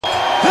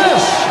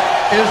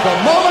is the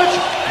moment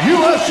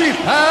UFC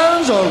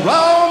fans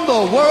around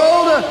the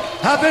world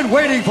have been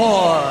waiting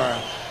for.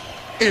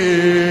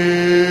 It's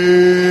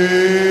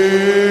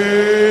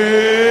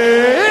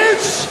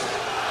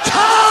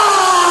time!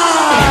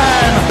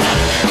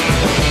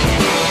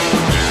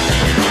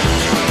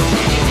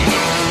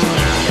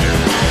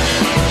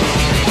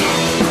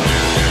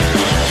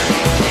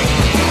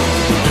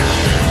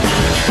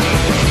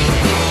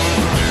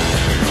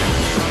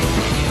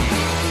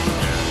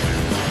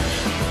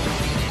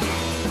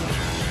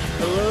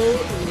 Hello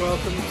and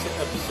welcome to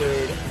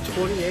episode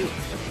 28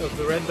 of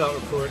the Red Belt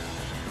Report,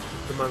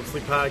 the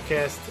monthly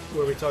podcast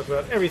where we talk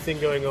about everything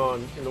going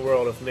on in the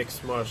world of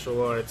mixed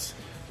martial arts.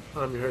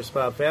 I'm your host,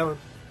 Bob Fallon.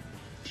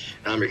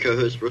 I'm your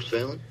co-host, Brooks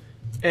Fallon.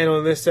 And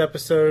on this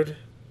episode,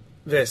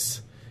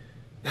 this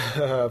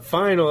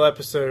final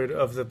episode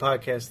of the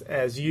podcast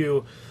as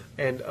you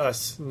and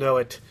us know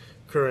it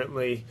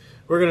currently,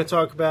 we're going to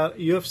talk about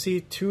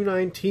UFC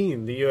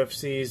 219, the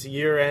UFC's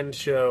year-end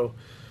show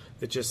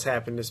that just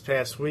happened this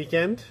past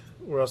weekend.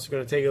 We're also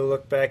going to take a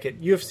look back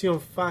at UFC on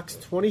Fox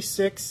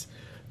 26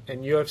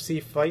 and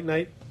UFC Fight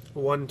Night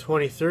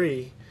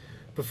 123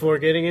 before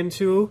getting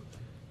into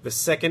the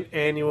second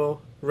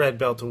annual Red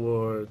Belt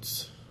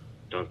Awards.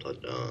 Dun, dun,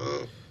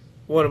 dun.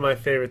 One of my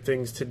favorite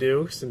things to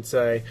do since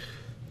I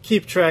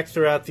keep track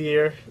throughout the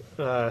year,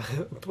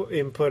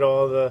 input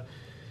all the,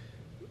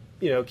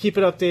 keep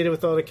it updated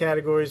with all the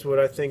categories, what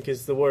I think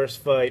is the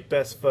worst fight,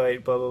 best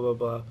fight, blah, blah, blah,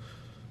 blah.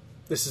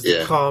 This is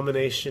the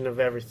culmination of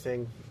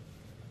everything.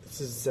 This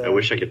is. I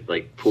wish I could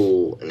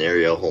pull an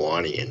Ariel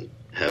Helwani and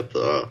have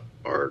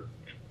our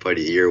Fight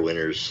of the Year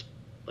winners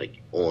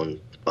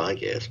on the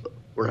podcast, but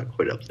we're not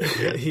quite up there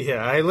yet.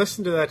 Yeah, I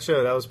listened to that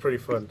show. That was pretty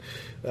fun.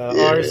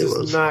 Ours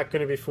is not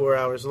going to be 4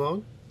 hours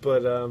long,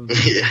 but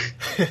yeah.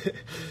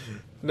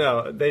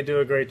 No, they do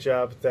a great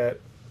job at that,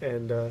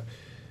 and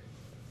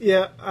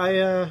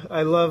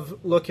I love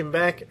looking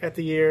back at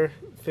the year,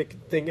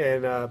 picking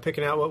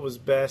out what was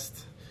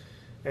best.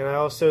 And I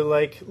also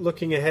like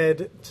looking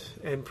ahead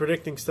and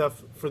predicting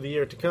stuff for the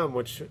year to come,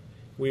 which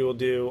we will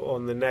do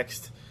on the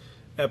next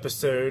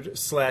episode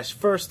 /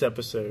 first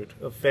episode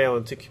of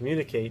Failing to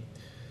Communicate,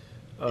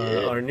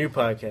 our new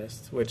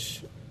podcast,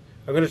 which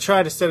I'm going to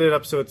try to set it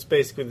up so it's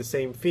basically the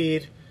same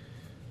feed.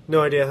 No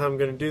idea how I'm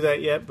going to do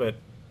that yet, but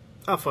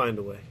I'll find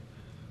a way.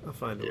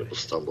 We'll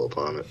stumble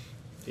upon it.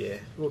 Yeah,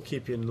 we'll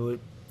keep you in the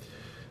loop.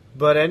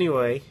 But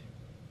anyway,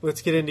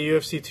 let's get into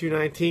UFC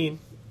 219.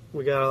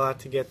 We got a lot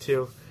to get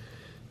to.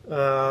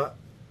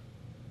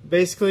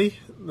 Basically,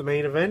 the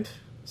main event,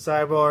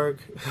 Cyborg.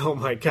 Oh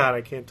my God,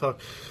 I can't talk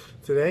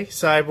today.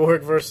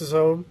 Cyborg versus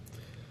Holm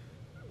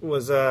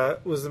was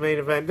the main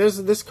event.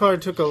 This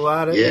card took a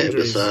lot of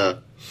injuries. It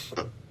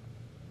was.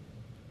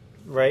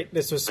 Right,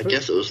 this was. I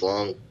guess it was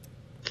long.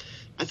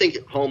 I think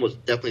Holm was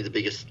definitely the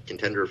biggest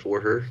contender for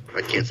her.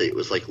 I can't say it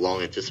was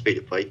long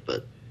anticipated fight,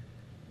 but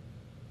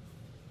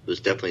it was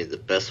definitely the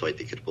best fight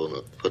they could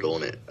put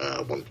on at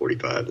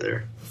 145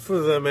 there. For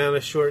the amount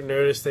of short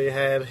notice they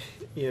had,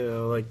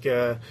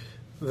 the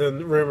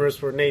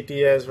rumors were Nate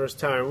Diaz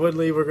versus Tyron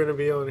Woodley were going to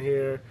be on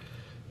here.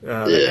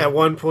 At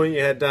one point,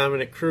 you had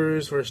Dominic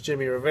Cruz versus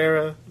Jimmy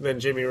Rivera, then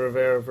Jimmy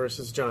Rivera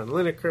versus John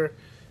Lineker,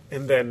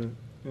 and then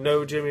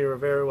no Jimmy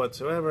Rivera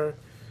whatsoever.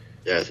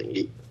 Yeah, I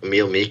think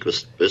Emil Meek was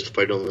supposed to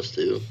fight on this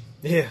too.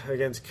 Yeah,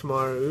 against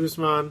Kamaru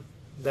Usman.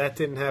 That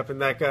didn't happen.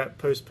 That got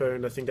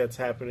postponed. I think that's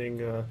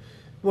happening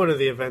one of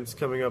the events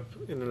coming up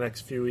in the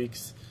next few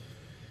weeks.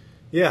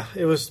 Yeah,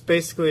 it was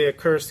basically a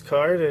cursed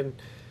card, and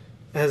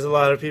as a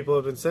lot of people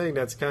have been saying,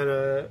 that's kind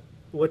of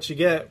what you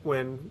get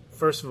when,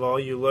 first of all,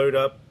 you load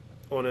up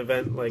on an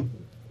event like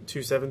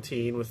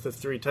 217 with the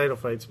 3 title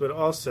fights, but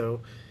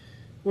also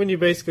when you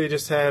basically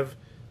just have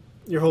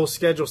your whole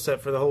schedule set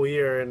for the whole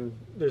year and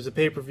there's a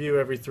pay-per-view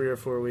every 3 or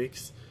 4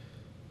 weeks.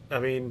 I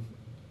mean,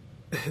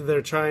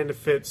 they're trying to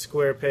fit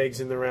square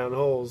pegs in the round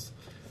holes.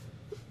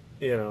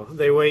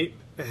 They wait.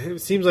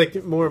 It seems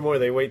like more and more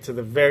they wait to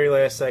the very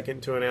last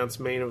second to announce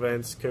main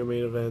events,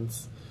 co-main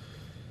events.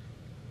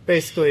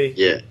 Basically,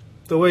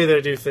 the way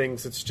they do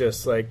things, it's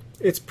just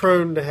it's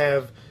prone to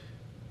have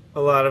a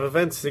lot of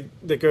events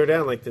that go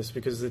down like this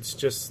because it's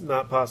just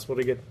not possible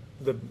to get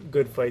the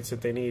good fights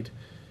that they need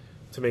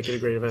to make it a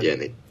great event. Yeah,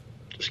 and it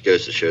just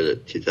goes to show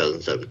that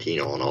 2017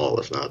 all in all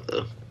was not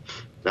the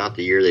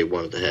year they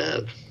wanted to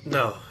have.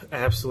 No,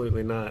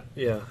 absolutely not.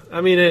 Yeah.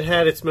 I mean, it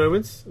had its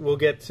moments. We'll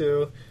get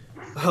to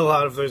a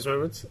lot of those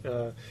moments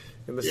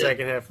in the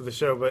second half of the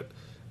show, but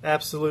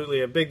absolutely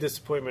a big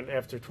disappointment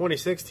after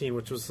 2016,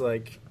 which was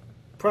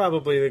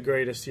probably the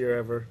greatest year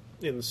ever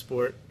in the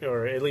sport,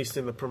 or at least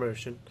in the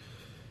promotion.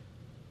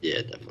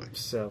 Yeah, definitely.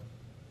 So,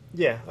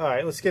 yeah. All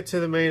right, let's get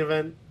to the main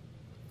event.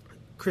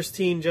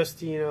 Christine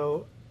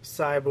Justino,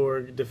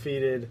 Cyborg,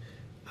 defeated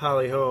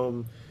Holly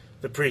Holm,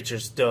 the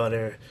preacher's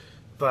daughter,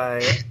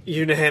 by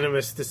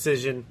unanimous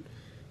decision.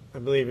 I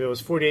believe it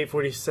was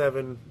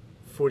 48-47,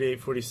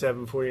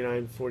 48-47,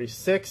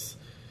 49-46.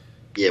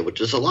 Yeah,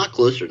 which is a lot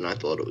closer than I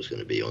thought it was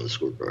going to be on the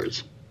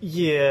scorecards.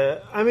 Yeah,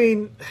 I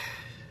mean,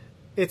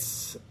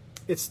 it's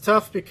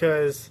tough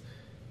because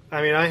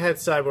I mean, I had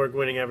Cyborg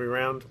winning every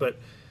round, but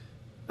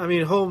I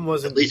mean, Holm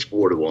wasn't At least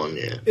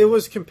 4-1, yeah. It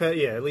was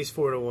competitive, yeah, at least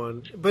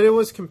 4-1. But it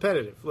was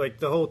competitive, like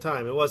the whole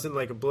time. It wasn't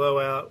like a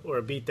blowout or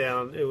a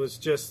beatdown. It was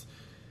just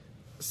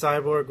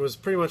Cyborg was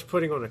pretty much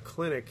putting on a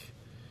clinic,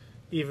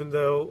 even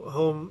though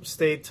Holm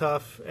stayed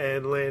tough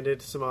and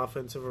landed some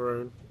offense of her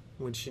own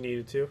when she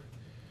needed to.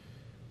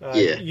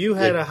 Yeah. You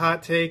had a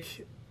hot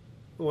take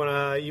when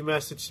you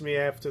messaged me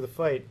after the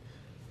fight.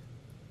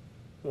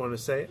 Want to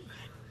say it?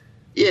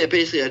 Yeah,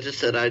 basically, I just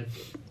said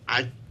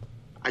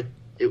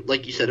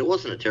like you said, it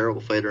wasn't a terrible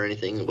fight or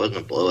anything. It wasn't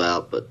a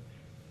blowout, but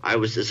I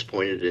was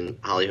disappointed in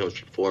Holly Holm's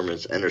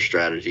performance and her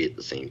strategy at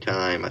the same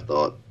time. I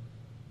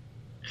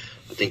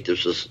think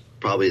this was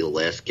probably the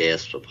last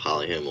gasp of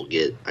Holly Holm will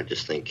get. I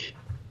just think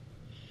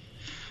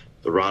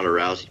the Ronda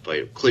Rousey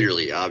fight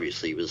clearly,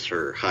 obviously, was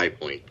her high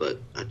point, but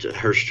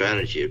her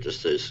strategy of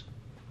just those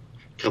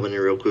coming in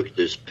real quick,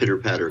 those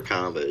pitter-patter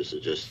combos,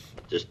 it just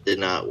did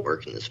not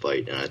work in this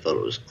fight, and I thought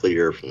it was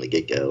clear from the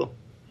get-go.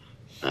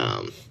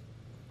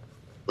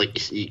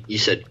 Like you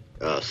said,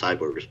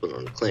 Cyborg was putting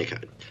on the clinic.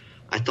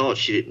 I thought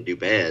she didn't do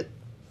bad,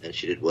 and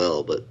she did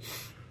well, but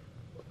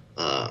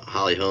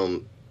Holly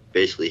Holm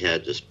basically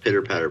had just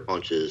pitter-patter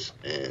punches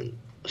and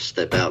a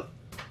step out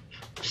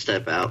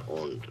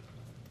on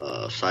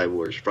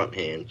Cyborg's front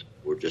hand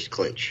or just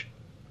clinch.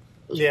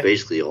 It was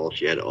basically all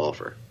she had to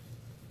offer.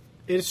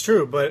 It's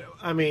true, but,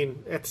 I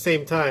mean, at the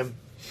same time,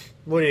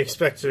 what do you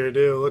expect her to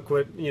do? Look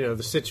what,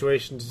 the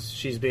situations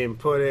she's being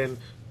put in,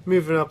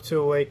 moving up to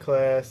a weight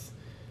class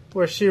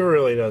where she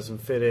really doesn't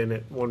fit in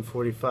at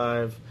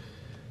 145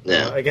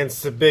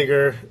 against a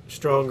bigger,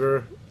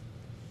 stronger,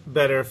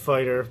 better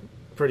fighter,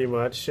 pretty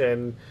much.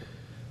 And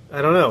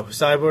I don't know,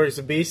 Cyborg's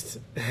a beast,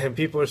 and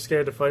people are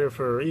scared to fight her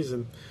for a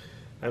reason.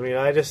 I mean,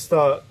 I just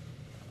thought,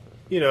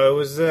 it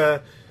was...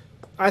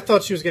 I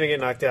thought she was going to get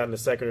knocked out in the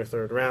second or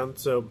third round,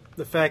 so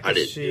the fact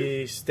that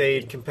she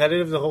stayed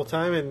competitive the whole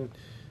time, and,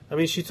 I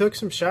mean, she took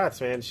some shots,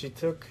 man. She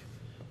took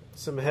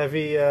some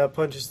heavy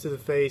punches to the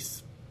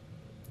face.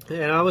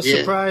 And I was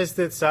surprised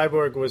that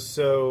Cyborg was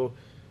so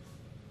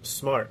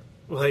smart.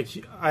 Like,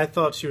 I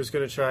thought she was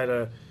going to try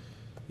to,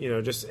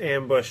 just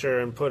ambush her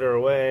and put her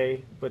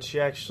away. But she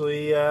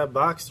actually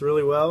boxed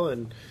really well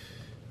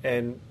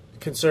and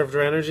conserved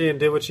her energy and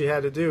did what she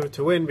had to do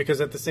to win. Because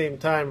at the same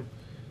time,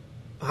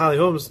 Holly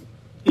Holm's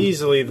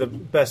easily the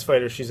best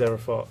fighter she's ever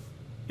fought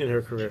in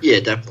her career. Yeah,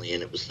 definitely.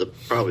 And it was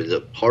probably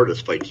the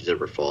hardest fight she's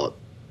ever fought.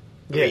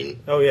 I mean,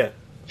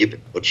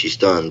 given what she's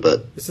done,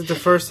 but is it the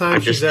first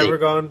time she's ever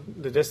gone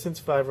the distance,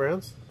 5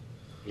 rounds?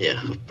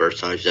 Yeah, first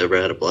time she's ever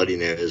had a bloody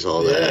nose,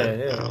 all that.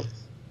 Yeah.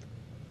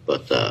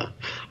 But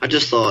I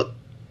just thought,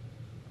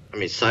 I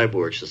mean,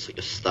 Cyborg's just like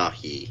a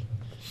stocky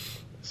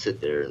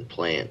sit there and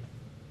plant,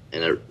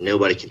 and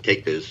nobody can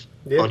take those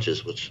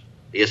punches. Which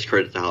I guess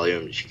credit to Holly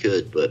Holm, she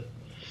could, but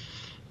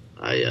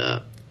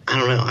I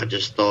don't know. I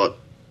just thought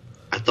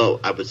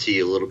I would see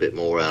a little bit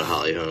more out of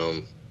Holly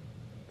Holm.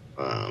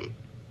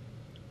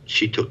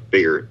 She took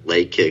bigger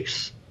leg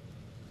kicks.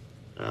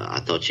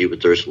 I thought she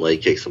would throw some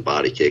leg kicks and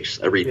body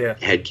kicks. Every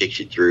head kick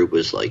she threw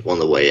was like on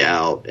the way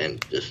out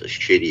and just a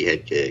shitty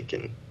head kick.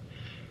 And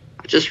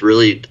I just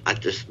really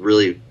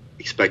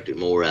expected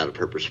more out of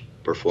her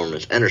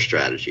performance and her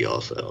strategy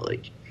also.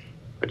 Like,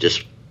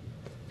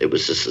 it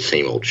was just the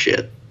same old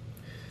shit.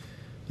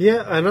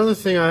 Yeah, another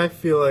thing I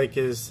feel like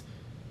is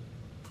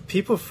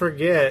people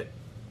forget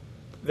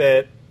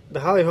that the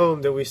Holly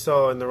Holm that we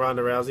saw in the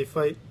Ronda Rousey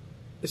fight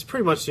is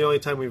pretty much the only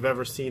time we've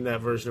ever seen that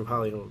version of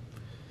Holly Holm.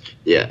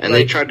 Yeah, and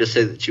they tried to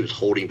say that she was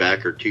holding back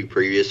her 2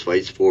 previous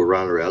fights for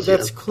Ronda Rousey.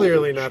 That's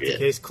clearly not the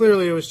case.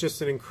 Clearly it was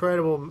just an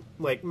incredible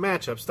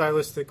matchup.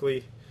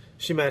 Stylistically,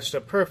 she matched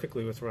up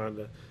perfectly with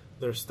Ronda,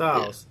 their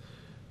styles. Yeah.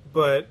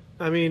 But,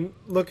 I mean,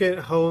 look at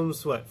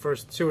Holm's,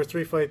 first 2 or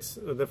 3 fights,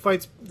 the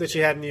fights that she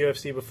had in the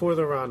UFC before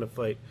the Ronda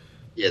fight.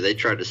 Yeah, they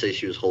tried to say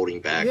she was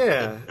holding back.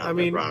 Yeah, I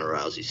mean, Ronda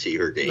Rousey see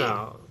her game.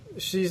 No,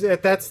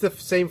 that's the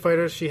same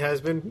fighter she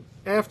has been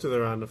after the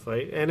Ronda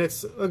fight, and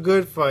it's a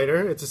good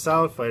fighter. It's a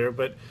solid fighter,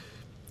 but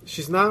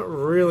she's not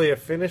really a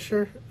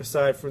finisher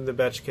aside from the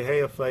Betch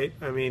Cahill fight.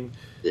 I mean,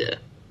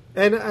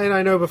 and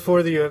I know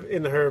before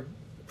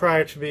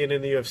prior to being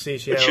in the UFC,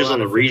 she was on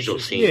the regional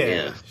scene.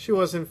 Yeah, she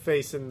wasn't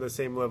facing the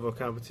same level of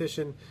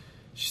competition.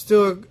 She's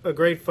still a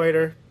great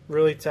fighter,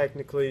 really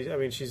technically. I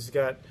mean, she's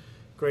got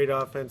great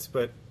offense,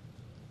 but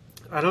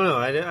I don't know.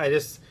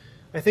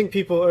 I think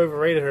people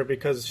overrated her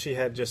because she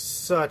had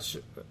just such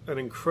an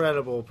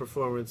incredible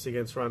performance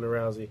against Ronda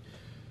Rousey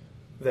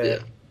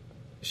that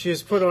she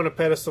was put on a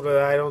pedestal that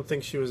I don't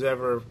think she was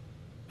ever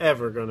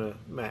going to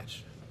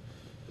match.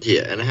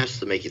 Yeah, and it has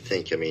to make you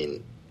think. I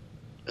mean,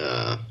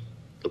 the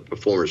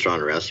performance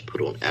Ronda Rousey put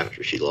on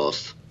after she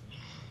lost,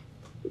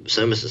 it was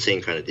almost the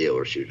same kind of deal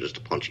where she was just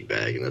a punching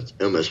bag, and that's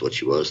almost what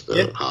she was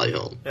to Holly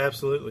Holm.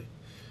 Absolutely.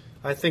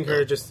 I think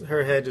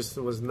her head just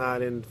was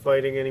not in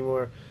fighting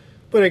anymore.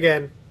 But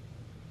again,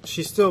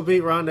 she still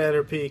beat Ronda at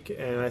her peak,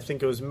 and I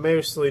think it was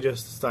mostly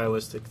just a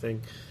stylistic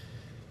thing.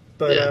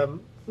 But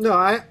No,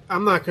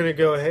 I'm not going to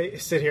go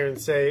sit here and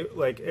say,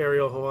 like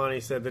Ariel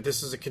Helwani said, that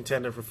this is a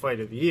contender for Fight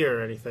of the Year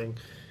or anything.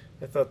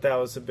 I thought that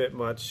was a bit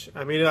much.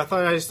 I mean, I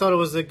just thought it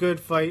was a good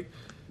fight,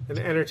 an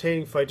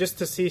entertaining fight. Just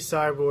to see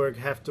Cyborg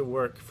have to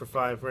work for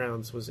 5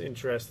 rounds was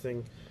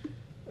interesting.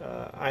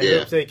 I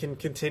hope they can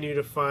continue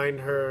to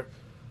find her,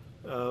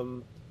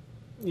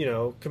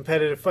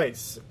 competitive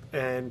fights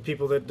and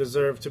people that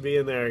deserve to be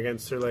in there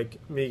against her, like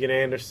Megan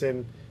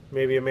Anderson,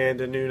 maybe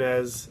Amanda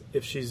Nunes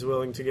if she's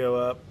willing to go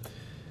up.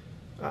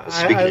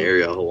 Speaking of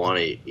Ariel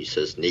Helwani, he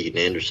says Megan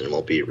Anderson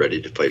won't be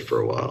ready to fight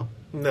for a while.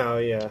 No,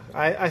 yeah.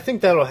 I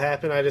think that'll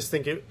happen. I just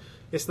think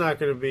it's not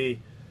going to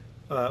be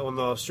on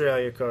the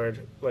Australia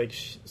card like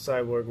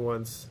Cyborg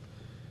wants.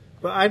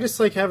 But I just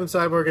like having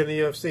Cyborg in the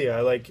UFC.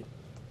 I like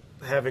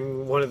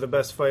having one of the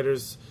best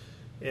fighters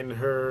in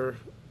her,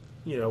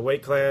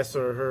 weight class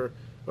or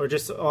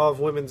just all of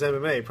women's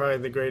MMA. Probably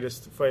the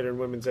greatest fighter in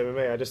women's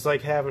MMA. I just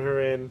like having her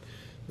in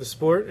the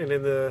sport and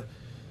in the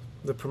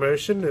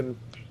promotion, and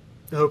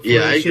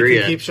hopefully she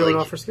can keep showing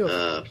off her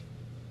skills.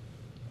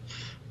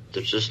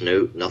 There's just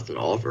nothing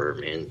to offer,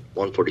 man.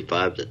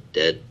 145 is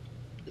dead.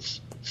 It's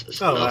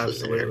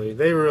absolutely.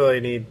 There. They really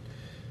need.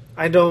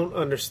 I don't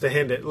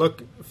understand it.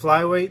 Look,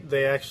 flyweight,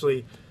 they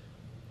actually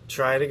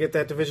try to get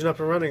that division up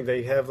and running.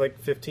 They have like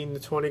 15 to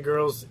 20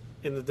 girls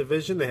in the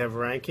division. They have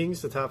rankings,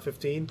 the top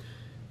 15,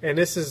 and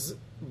this is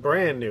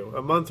brand new,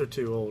 a month or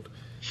two old.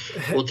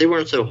 Well, if they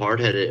weren't so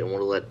hard-headed and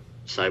want to let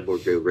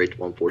Cyborg go right to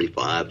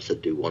 145 instead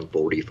of do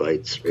 140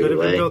 fights right could have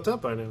away, been built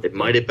up by now. It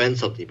might have been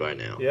something by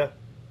now. Yeah.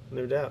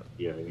 No doubt.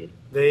 You know what I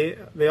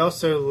mean? They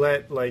also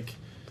let like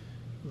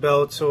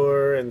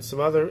Bellator and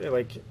some other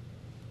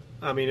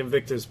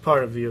Invicta's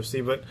part of the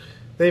UFC, but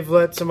they've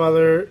let some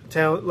other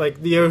talent, like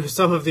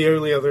some of the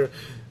only other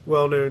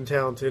well-known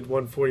talented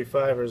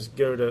 145ers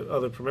go to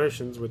other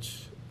promotions,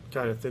 which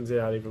kind of thins it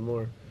out even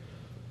more.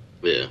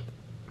 Yeah.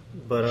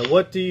 But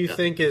what do you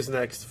think is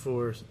next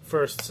for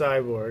first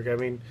Cyborg? I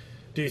mean,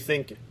 do you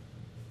think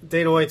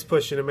Dana White's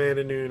pushing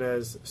Amanda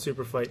Nunes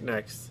super fight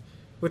next?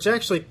 Which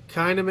actually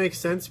kind of makes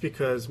sense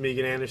because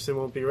Megan Anderson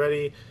won't be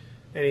ready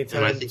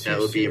anytime. And I think that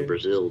would be in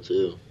Brazil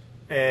too.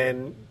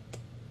 And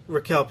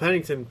Raquel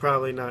Pennington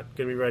probably not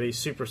going to be ready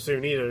super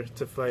soon either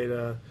to fight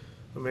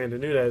Amanda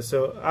Nunes.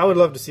 So I would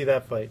love to see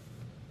that fight.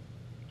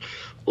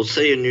 Well,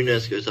 say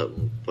Nunes goes up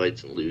and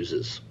fights and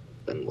loses,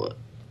 then what?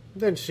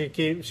 Then she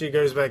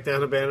goes back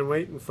down to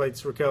bantamweight and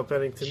fights Raquel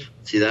Pennington.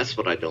 See, that's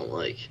what I don't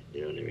like.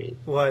 You know what I mean?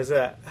 Why is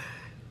that?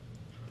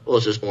 Well,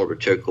 it's just more of a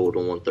chokehold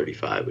on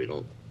 135. We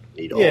don't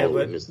need all of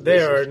them. But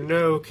there are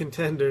no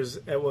contenders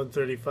at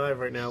 135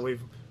 right now.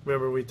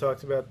 Remember we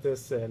talked about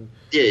this and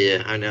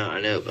yeah, I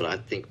know, but I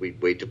think we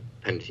wait till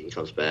Pennington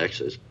comes back,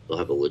 so they'll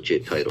have a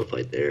legit title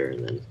fight there,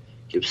 and then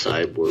give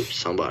Cyborg to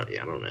somebody.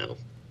 I don't know.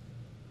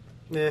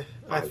 Yeah,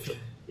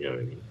 you know what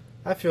I mean.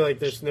 I feel like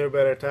there's no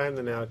better time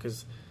than now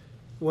because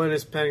when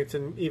is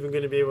Pennington even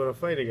going to be able to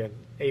fight again?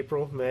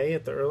 April, May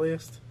at the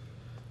earliest.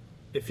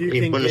 If you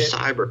can when does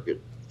Cyborg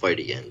fight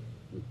again?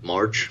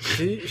 March.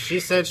 She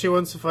said she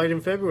wants to fight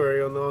in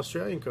February on the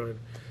Australian card.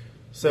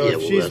 So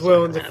if she's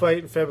willing to fight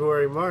in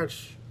February,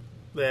 March,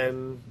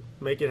 then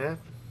make it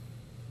happen.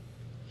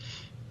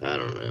 I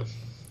don't know.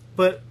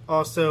 But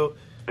also,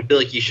 I feel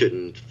like you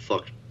shouldn't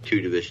fuck 2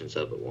 divisions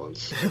up at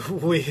once.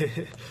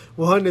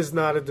 One is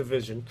not a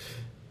division,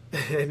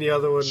 and the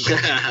other one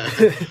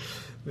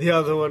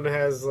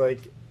has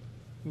like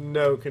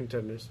no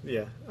contenders.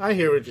 Yeah, I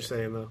hear what you're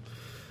saying though.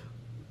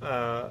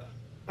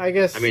 I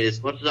guess. I mean,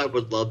 as much as I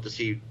would love to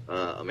see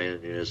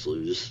Amanda Nunes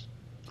lose,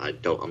 I'm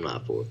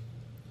not for it.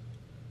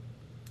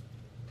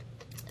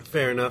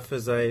 Fair enough.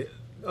 As I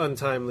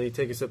untimely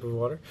take a sip of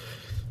water.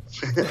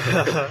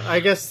 I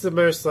guess the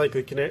most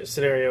likely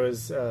scenario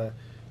is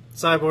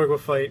Cyborg will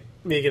fight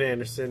Megan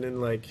Anderson in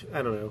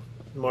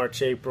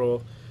March,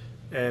 April,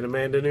 and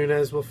Amanda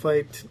Nunes will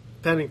fight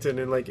Pennington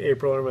in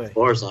April or May. As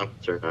far as I'm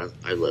concerned,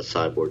 I'd let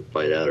Cyborg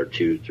fight out her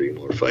 2-3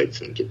 more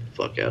fights and get the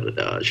fuck out of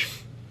Dodge.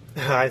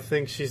 I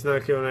think she's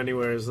not going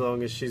anywhere as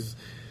long as she's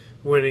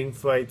winning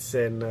fights,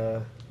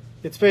 and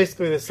it's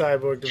basically the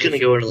Cyborg division.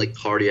 She's going to go into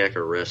cardiac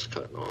arrest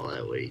cutting all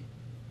that weight.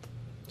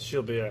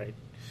 She'll be alright.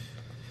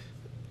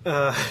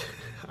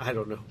 I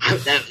don't know.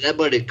 that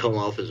might have come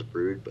off as a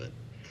prude, but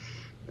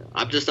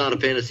I'm just not a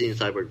fan of seeing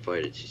Cyborg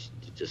fight. It's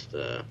just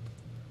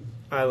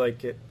I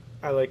like it.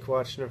 I like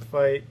watching her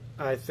fight.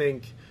 I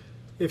think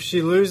if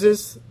she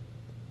loses,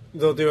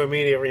 they'll do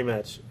immediate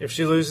rematch. If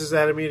she loses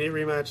that immediate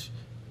rematch,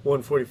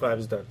 145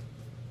 is done.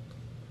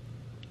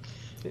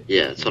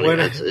 Yeah, it's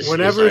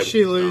whenever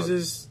she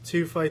loses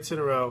 2 fights in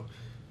a row,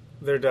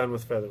 they're done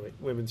with featherweight,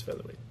 women's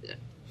featherweight.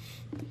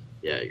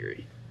 Yeah, I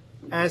agree.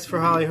 As for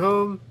Holly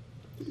Holm,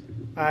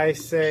 I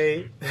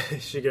say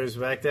she goes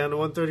back down to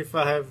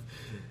 135,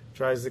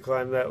 tries to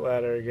climb that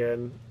ladder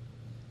again,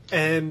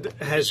 and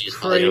has she's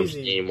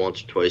crazy. Name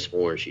once or twice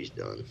more, and she's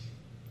done.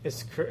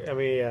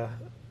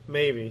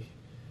 Maybe,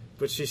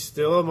 but she's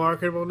still a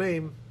marketable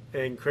name.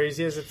 And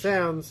crazy as it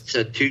sounds,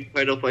 So 2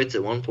 title fights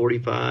at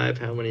 145.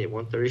 How many at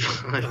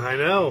 135? I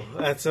know.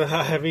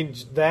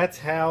 That's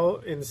how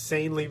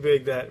insanely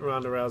big that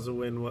Ronda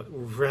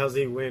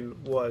Rousey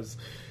win was.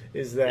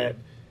 Is that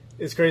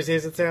as crazy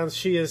as it sounds,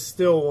 she is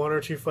still 1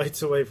 or 2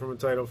 fights away from a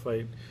title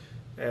fight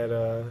at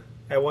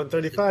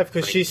 135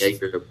 because she's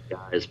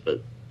guys,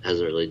 but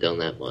hasn't really done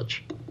that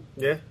much.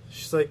 Yeah,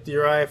 she's like the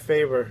Uriah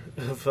Faber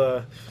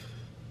of,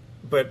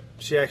 but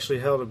she actually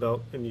held a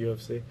belt in the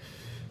UFC.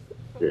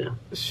 Yeah,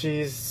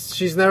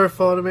 she's never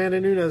fought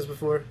Amanda Nunes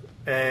before,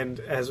 and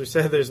as we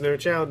said, there's no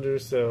challenger,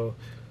 so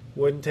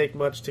wouldn't take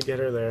much to get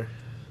her there.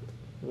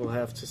 We'll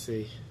have to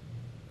see.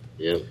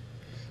 Yep.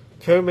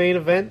 Co-main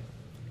event: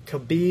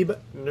 Khabib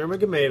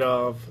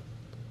Nurmagomedov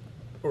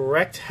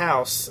wrecked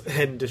house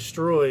and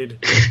destroyed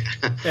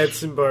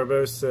Edson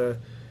Barbosa.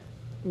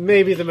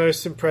 Maybe the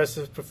most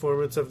impressive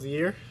performance of the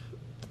year.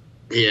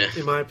 Yeah,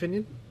 in my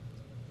opinion.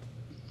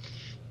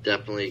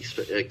 Definitely,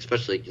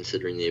 especially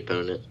considering the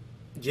opponent.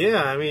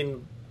 Yeah, I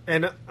mean,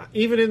 and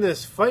even in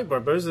this fight,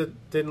 Barbosa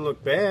didn't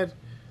look bad.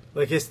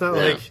 Like, it's not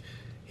like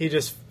he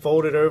just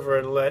folded over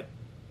and let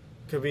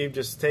Khabib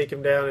just take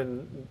him down.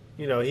 And,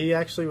 you know, he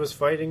actually was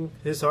fighting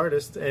his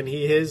hardest, and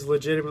he is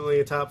legitimately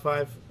a top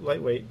 5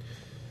 lightweight,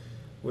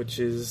 which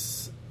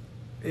is,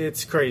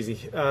 it's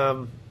crazy.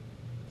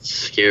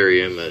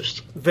 Scary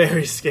almost.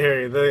 Very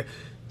scary.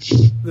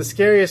 The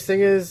scariest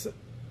thing is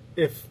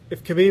if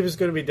Khabib is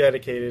going to be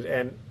dedicated,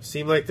 and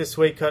seemed like this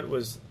weight cut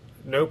was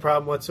no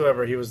problem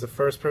whatsoever. He was the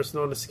first person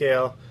on the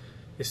scale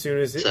as soon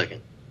as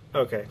second.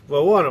 Okay,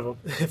 well, one of them.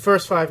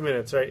 First 5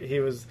 minutes, right? He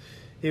was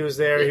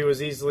there. Yeah. He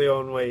was easily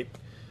on weight.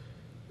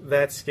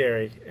 That's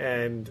scary.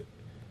 And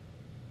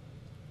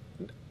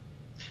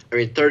I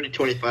mean,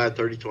 30-25,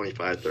 30-25,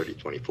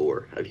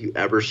 30-24. Have you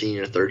ever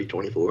seen a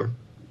 30-24?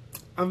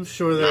 I'm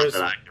sure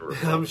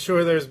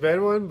there's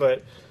been one,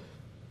 but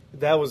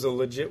that was a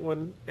legit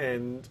one,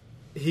 and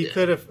he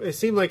could have. It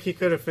seemed like he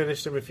could have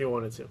finished him if he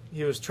wanted to.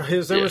 It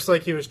was almost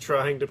like he was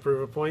trying to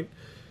prove a point,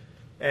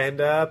 and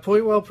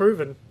point well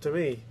proven to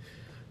me.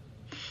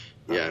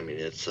 Yeah, I mean,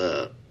 it's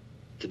to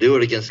do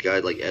it against a guy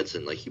like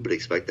Edson, like you would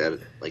expect that,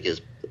 like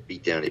his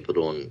beatdown he put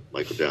on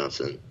Michael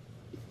Johnson.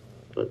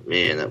 But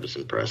man, that was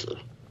impressive.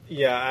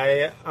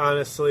 Yeah,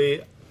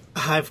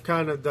 I've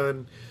kind of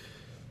done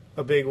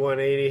a big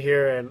 180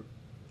 here, and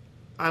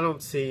I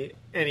don't see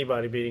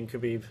anybody beating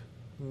Khabib.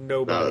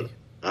 Nobody.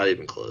 Not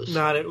even close.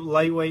 Not at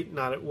lightweight,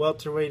 not at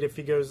welterweight if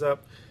he goes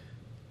up.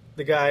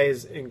 The guy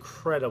is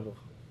incredible.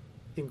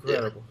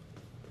 Incredible.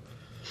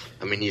 Yeah.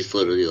 I mean, he's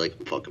literally like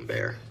a fucking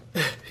bear.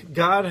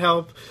 God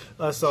help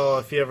us all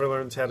if he ever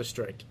learns how to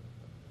strike.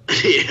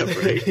 Yeah,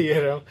 right. You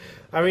know?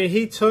 I mean,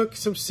 he took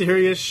some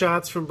serious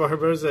shots from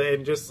Barbosa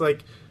and just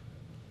like,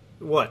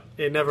 what?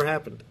 It never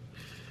happened.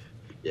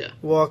 Yeah.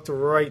 Walked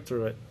right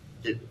through it.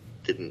 It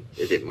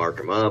didn't mark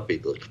him up. He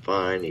looked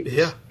fine. He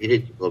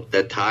didn't look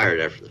that tired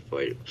after the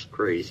fight. It was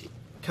crazy.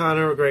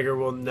 Conor McGregor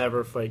will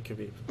never fight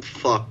Khabib.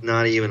 Fuck,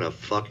 not even a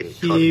fucking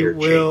cut He here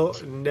will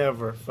chance.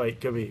 Never fight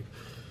Khabib.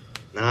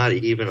 Not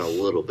even a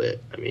little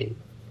bit. I mean,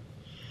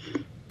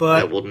 but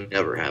that will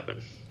never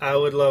happen. I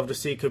would love to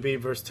see Khabib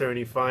versus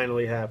Tony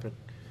finally happen.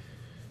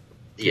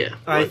 Yeah,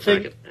 I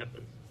think not gonna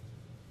happen.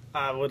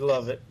 I would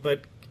love it,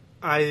 but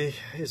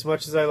as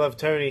much as I love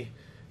Tony,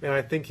 and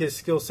I think his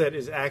skill set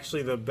is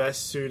actually the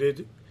best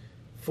suited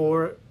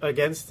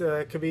against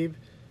Khabib,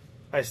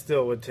 I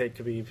still would take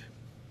Khabib.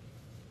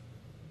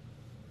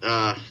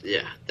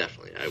 Yeah,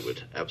 definitely. I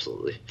would,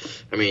 absolutely.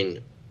 I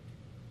mean,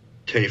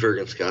 Tony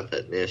Ferguson's got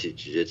that nasty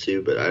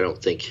jiu-jitsu, but I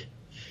don't think...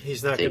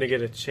 He's not going to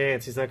get a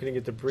chance. He's not going to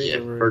get the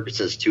breathing room.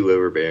 Ferguson's too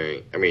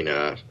overbearing. I mean,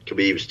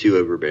 Khabib's too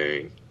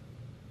overbearing.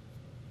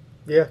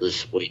 Yeah.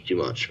 This is way too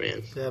much,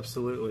 man.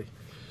 Absolutely.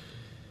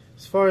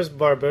 As far as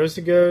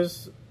Barbosa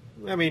goes,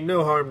 I mean,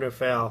 no harm, no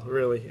foul,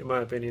 really, in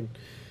my opinion.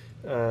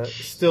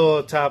 Still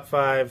a top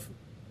 5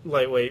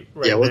 lightweight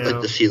right now. Yeah, I would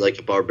like to see like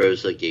a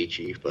Barbosa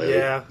Gaethje fight.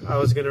 Yeah, I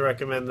was going to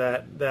recommend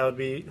that. That would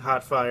be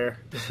hot fire.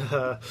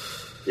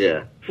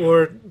 Yeah.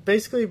 Or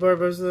basically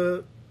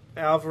Barbosa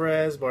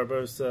Alvarez,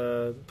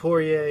 Barbosa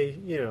Poirier,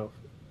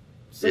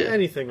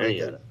 anything like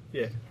that.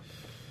 Yeah.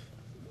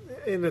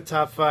 In the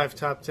top 5,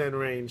 top 10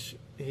 range,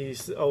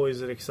 he's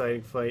always an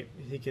exciting fight.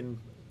 He can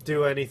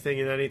do anything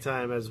at any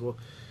time, as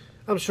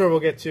I'm sure we'll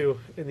get to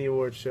in the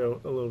award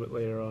show a little bit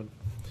later on.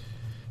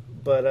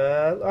 But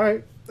all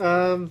right,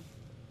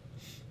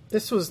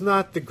 this was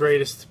not the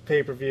greatest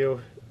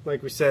pay-per-view.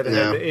 Like we said, it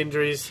had the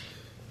injuries.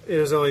 It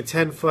was only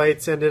 10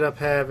 fights. Ended up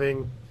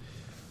having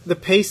the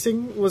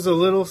pacing was a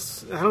little.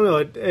 I don't know.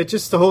 It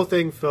just the whole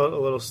thing felt a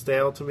little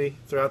stale to me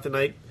throughout the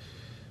night.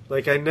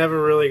 Like I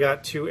never really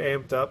got too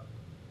amped up,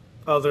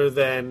 other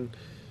than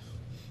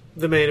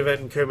the main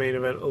event and co-main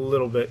event a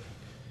little bit.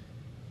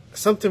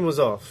 Something was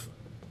off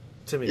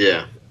to me.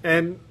 Yeah.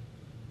 And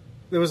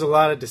there was a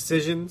lot of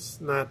decisions,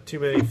 not too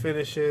many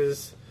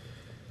finishes.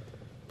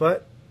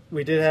 But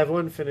we did have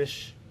one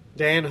finish.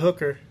 Dan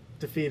Hooker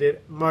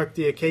defeated Mark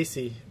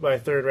Diakese by a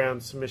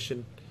third-round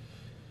submission.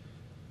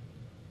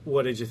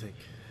 What did you think?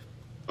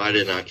 I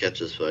did not catch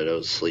this fight. I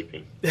was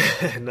sleeping.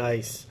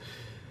 Nice.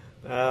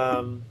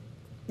 Yeah,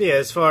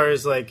 as far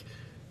as like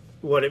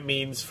what it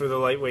means for the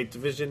lightweight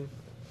division,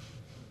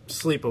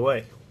 sleep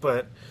away.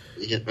 But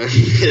Yeah.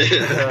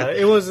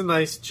 it was a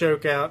nice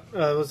choke out.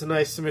 It was a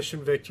nice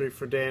submission victory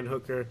for Dan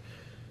Hooker.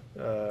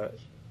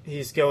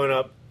 He's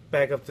going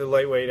back up to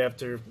lightweight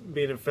after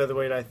being in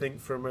featherweight, I think,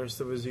 for most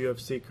of his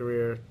UFC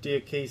career.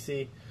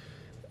 Diakiese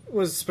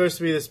was supposed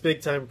to be this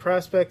big-time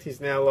prospect. He's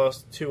now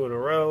lost 2 in a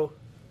row,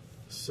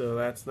 so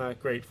that's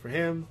not great for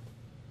him.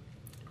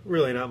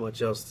 Really not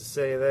much else to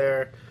say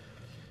there.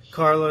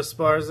 Carla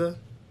Esparza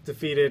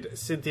defeated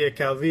Cynthia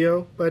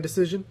Calvillo by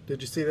decision.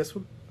 Did you see this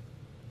one?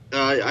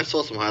 I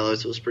saw some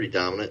highlights. It was pretty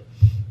dominant.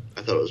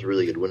 I thought it was a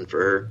really good win for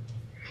her.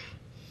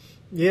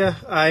 Yeah,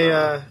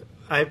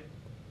 I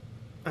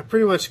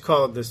pretty much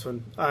called this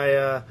one.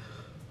 I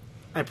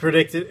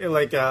predicted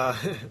like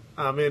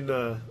I'm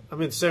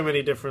in so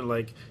many different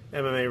like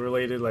MMA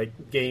related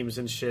like games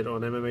and shit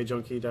on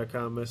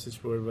MMAJunkie.com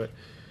message board, but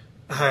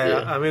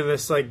I'm in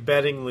this like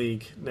betting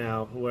league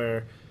now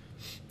where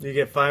you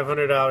get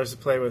 $500 to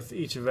play with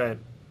each event,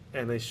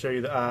 and they show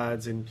you the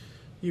odds, and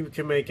you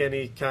can make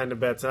any kind of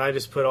bets. And I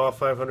just put all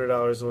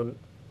 $500 on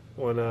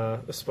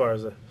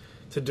Esparza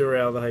to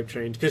derail the hype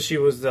train because she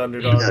was the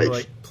underdog, Nice.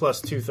 like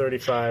plus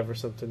 235 or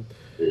something.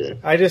 Yeah.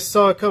 I just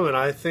saw it coming.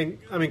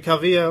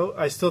 Calvillo,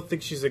 I still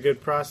think she's a good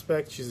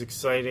prospect. She's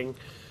exciting,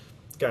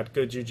 got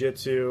good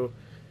jiu-jitsu,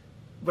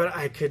 but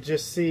I could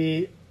just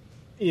see,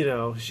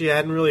 she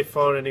hadn't really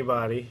fought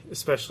anybody,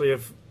 especially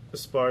of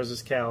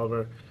Esparza's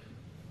caliber,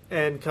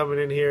 and coming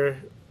in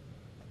here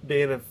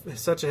being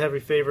such a heavy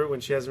favorite when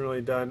she hasn't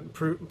really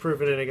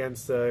proven it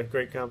against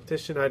great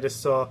competition. I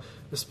just saw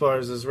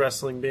Esparza's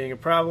wrestling being a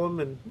problem,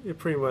 and it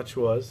pretty much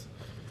was.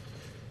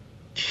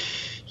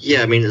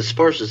 Yeah, I mean,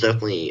 Esparza is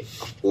definitely a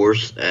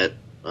force at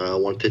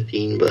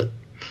 115, but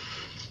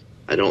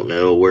I don't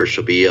know where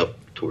she'll be up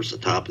towards the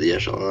top of the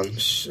echelon.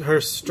 Her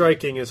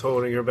striking is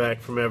holding her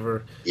back from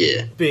ever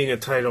being a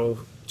title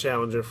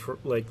challenger, for,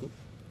 like,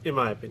 in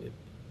my opinion.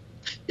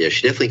 Yeah,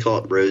 she definitely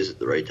caught Rose at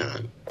the right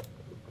time.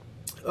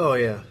 Oh,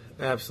 yeah,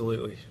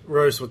 absolutely.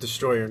 Rose will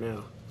destroy her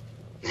now.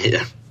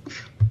 Yeah.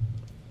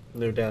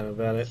 No doubt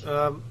about it.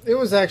 It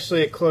was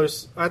actually I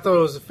thought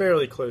it was a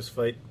fairly close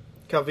fight.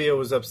 Calvillo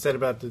was upset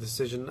about the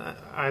decision.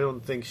 I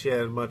don't think she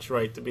had much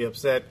right to be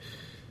upset.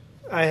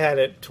 I had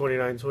it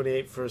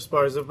 29-28 for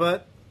Esparza,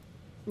 but,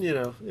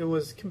 it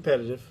was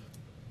competitive.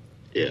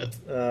 Yeah.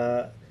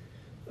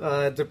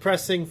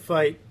 Depressing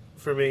fight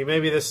for me.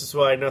 Maybe this is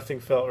why nothing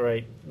felt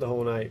right the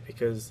whole night,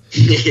 because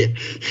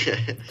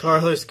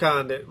Carlos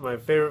Condit, my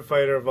favorite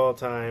fighter of all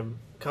time,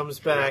 comes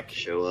back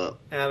show up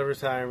out of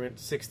retirement,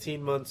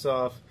 16 months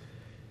off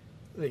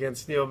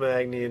against Neil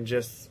Magny, and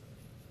just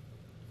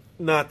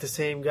not the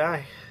same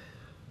guy.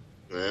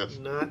 Yeah.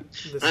 Not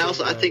the same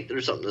guy. I think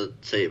there's something to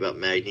say about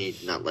Magny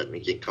not letting me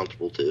get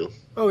comfortable too.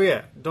 Oh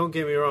yeah, don't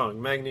get me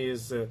wrong. Magny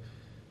is a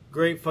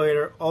great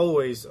fighter,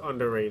 always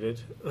underrated.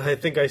 I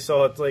think I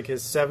saw it's like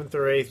his 7th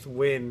or 8th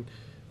win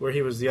where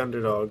he was the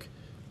underdog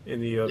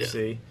in the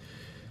UFC.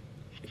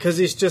 Because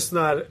he's just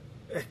not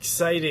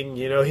exciting,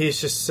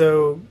 he's just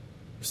so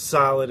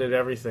solid at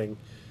everything.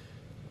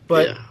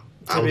 But yeah.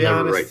 to be honest,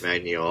 I'll never write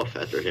Magny off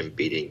after him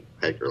beating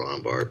Hector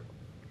Lombard.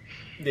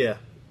 Yeah.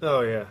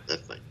 Oh yeah.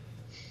 Definitely.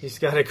 He's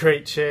got a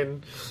great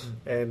chin,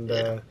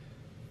 and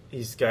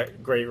he's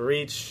got great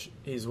reach.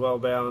 He's well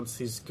balanced.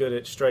 He's good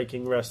at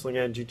striking, wrestling,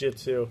 and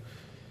jiu-jitsu.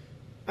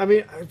 I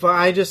mean, but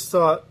I just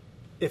thought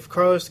if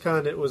Carlos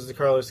Condit was the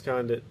Carlos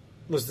Condit,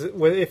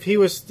 if he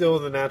was still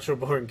the natural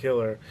born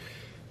killer,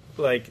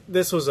 like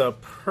this was a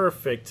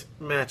perfect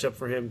matchup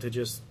for him to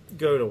just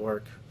go to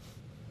work.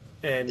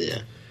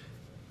 And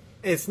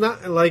it's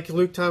not like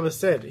Luke Thomas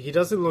said, he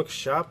doesn't look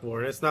shop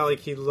worn. It's not like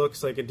he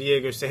looks like a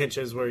Diego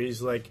Sanchez where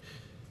he's like,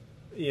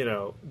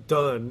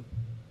 done.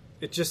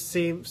 It just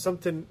seemed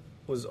something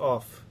was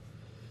off.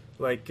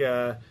 Like,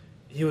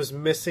 he was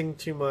missing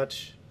too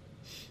much.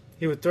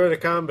 He would throw the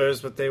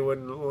combos, but they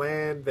wouldn't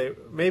land.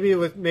 Maybe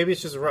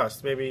it's just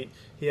rust. Maybe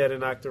he had to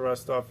knock the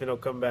rust off, and he'll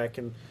come back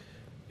and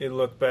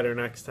look better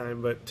next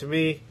time. But to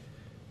me,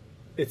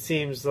 it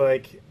seems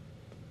like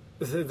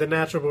the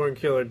natural born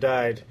killer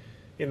died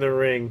in the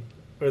ring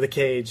or the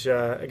cage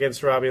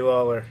against Robbie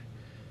Lawler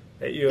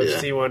at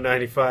UFC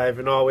 195,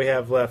 and all we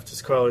have left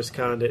is Carlos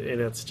Condit,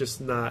 and it's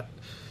just not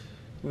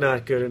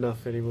good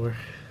enough anymore.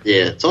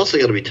 Yeah, it's also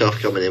going to be tough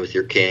coming in with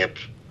your camp.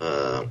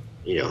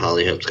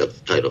 Holly Holm's got the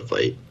title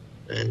fight,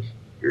 and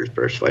your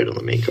first fight on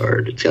the main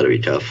card. It's got to be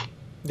tough.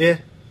 Yeah.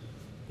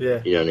 You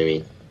know what I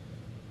mean?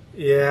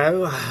 Yeah,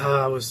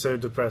 I was so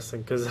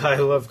depressing because I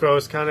love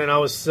Carlos Condit, and I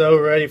was so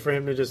ready for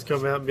him to just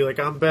come out and be like,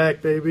 I'm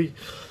back, baby.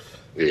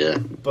 Yeah.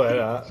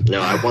 But no,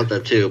 I want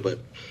that too, but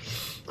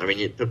I mean,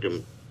 it took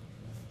him.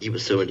 He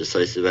was so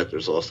indecisive after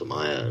his loss to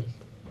Maya.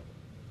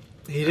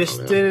 He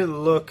just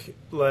didn't look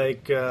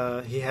like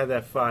he had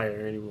that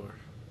fire anymore.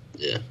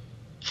 Yeah.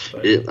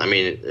 But, it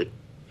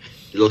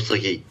looks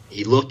like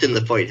he looked in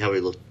the fight how he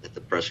looked at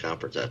the press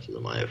conference after the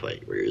Maya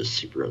fight, where he was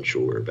super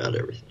unsure about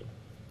everything.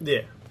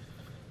 Yeah.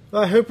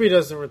 Well, I hope he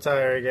doesn't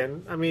retire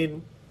again. I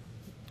mean,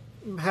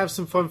 have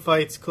some fun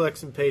fights, collect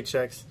some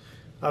paychecks.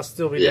 I'll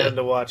still be down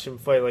to watch him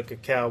fight like a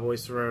Cowboy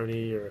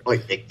Cerrone or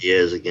like Nick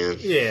Diaz again.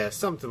 Yeah,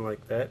 something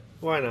like that.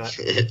 Why not?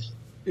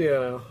 You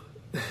know,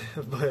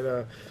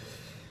 but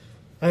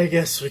I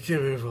guess we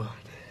can move on.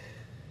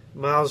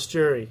 Miles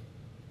Jury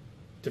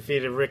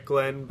defeated Rick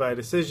Glenn by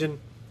decision.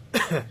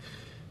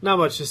 Not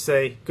much to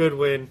say. Good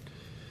win.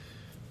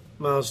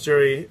 Miles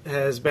Jury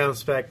has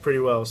bounced back pretty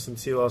well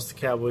since he lost to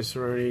Cowboy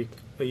Cerrone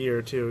a year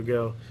or two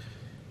ago.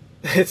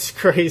 It's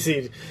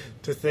crazy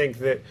to think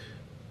that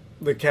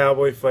the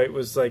Cowboy fight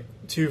was like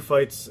 2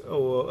 fights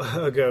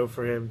ago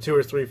for him, 2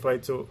 or 3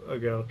 fights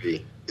ago.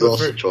 He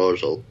lost to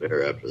Charles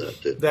Oliveira after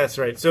that, too. That's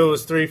right. So it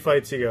was 3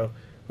 fights ago.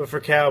 But for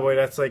Cowboy,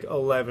 that's like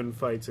 11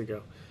 fights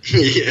ago.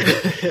 Yeah.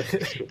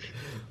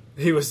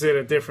 He was in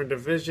a different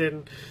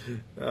division.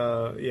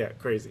 Yeah,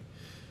 crazy.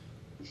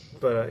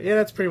 But yeah,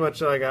 that's pretty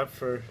much all I got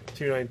for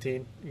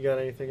 219. You got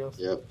anything else?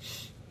 Yep.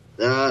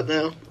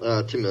 No.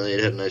 2 million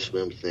had a nice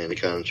win with the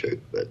Anaconda choke,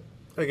 but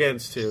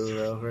against 2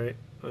 though, right?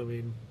 I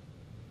mean,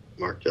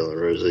 Mark De La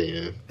Rosa,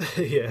 yeah.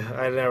 Yeah,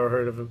 I never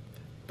heard of him,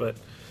 but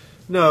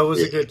no, it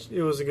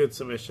was a good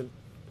submission.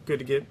 Good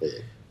to get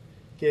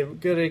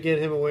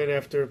him a win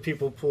after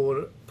people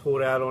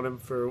pulled out on him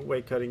for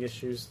weight cutting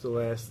issues the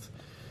last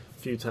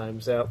few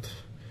times out.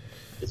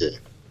 Yeah.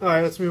 All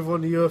right, let's move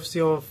on to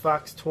UFC on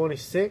Fox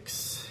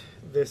 26.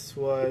 This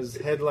was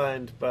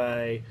headlined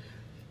by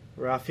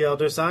Rafael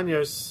dos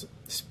Anjos.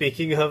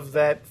 Speaking of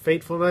that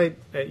fateful night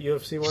at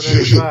UFC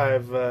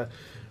 195,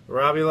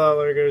 Robbie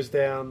Lawler goes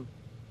down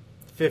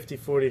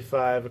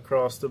 50-45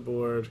 across the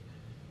board.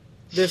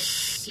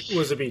 This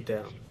was a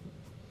beatdown.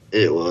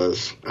 It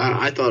was.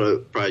 I thought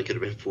it probably could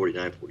have been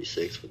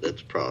 49-46, but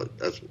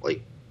that's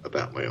like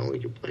about my only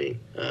complaint.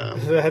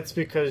 That's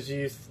because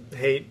you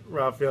hate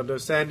Rafael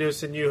dos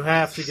Anjos, and you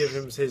have to give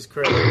him his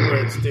credit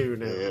where it's due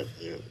now.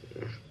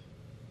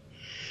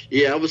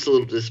 Yeah, I was a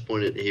little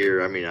disappointed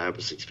here. I mean, I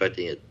was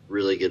expecting a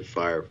really good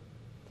fire,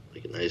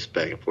 like a nice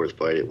back and forth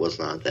fight. It was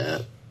not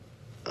that.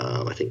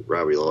 I think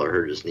Robbie Lawler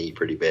hurt his knee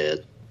pretty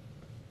bad.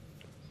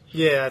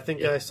 Yeah, I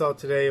think I saw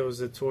today it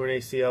was a torn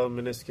ACL and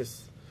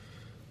meniscus.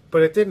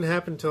 But it didn't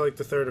happen until like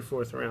the 3rd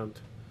or 4th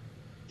round.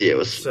 Yeah, it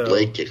was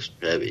leg kicks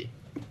heavy.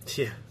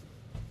 Yeah.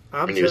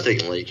 He was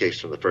taking leg kicks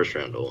from the first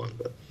round on.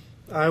 But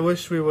I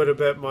wish we would have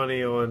bet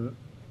money on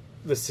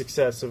the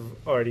success of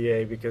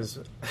RDA because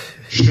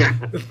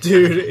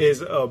dude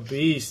is a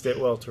beast at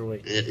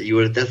welterweight. Yeah, you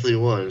would have definitely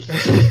won.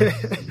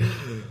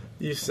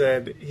 You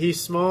said he's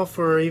small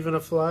for even a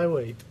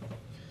flyweight.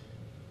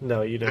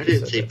 No, you never I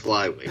didn't said say that.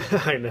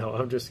 flyweight. I know,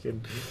 I'm just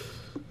kidding.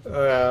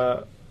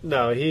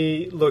 No,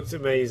 he looked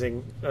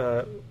amazing.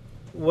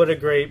 What a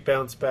great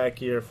bounce back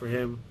year for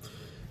him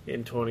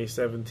in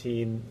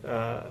 2017.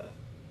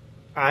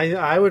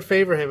 I would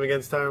favor him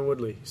against Tyron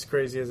Woodley, as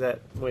crazy as that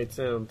might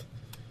sound.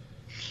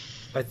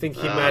 I think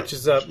he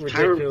matches up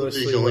ridiculously Tyron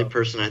Woodley's the only well.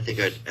 person I think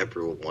I'd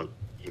ever want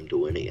him to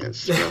win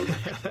against.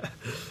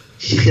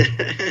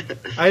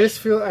 I just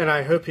feel, and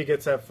I hope he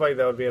gets that fight.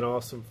 That would be an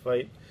awesome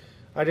fight.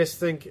 I just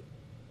think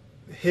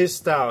his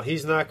style,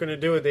 he's not going to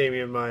do a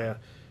Damian Maia,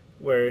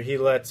 where he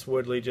lets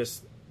Woodley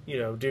just,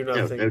 do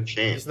nothing. No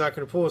chance. He's not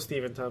going to pull a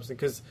Stephen Thompson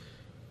because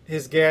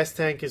his gas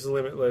tank is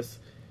limitless.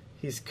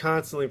 He's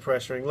constantly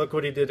pressuring. Look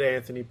what he did to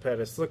Anthony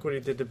Pettis. Look what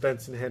he did to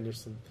Benson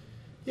Henderson.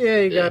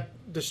 Yeah, he got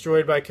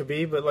destroyed by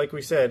Khabib, but like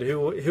we said,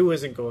 who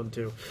isn't going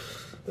to?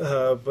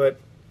 But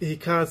he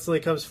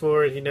constantly comes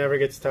forward. He never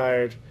gets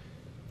tired.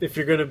 If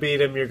you're going to beat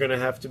him, you're going to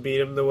have to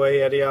beat him the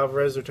way Eddie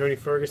Alvarez or Tony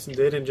Ferguson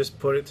did and just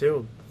put it to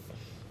him.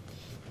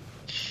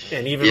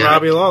 And even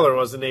Robbie Lawler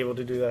wasn't able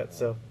to do that.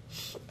 So,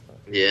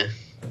 yeah,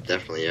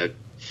 definitely.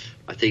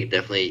 I think it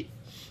definitely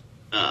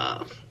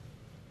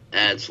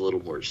adds a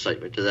little more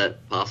excitement to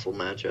that possible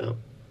matchup.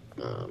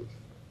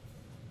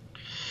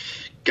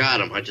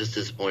 I'm just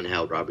disappointed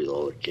how Robbie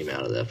Lawler came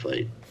out of that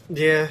fight.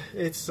 Yeah,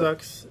 it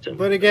sucks.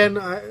 But again,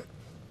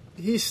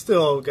 he's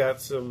still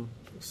got some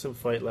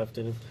fight left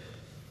in him.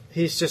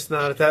 He's just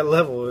not at that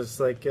level. It's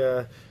like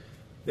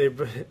they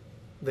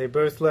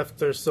both left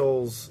their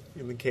souls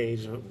in the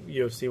cage on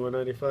UFC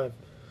 195.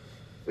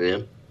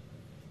 Yeah.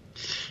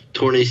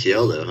 Torn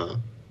ACL, though, huh?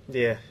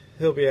 Yeah,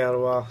 he'll be out a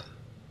while.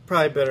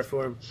 Probably better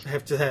for him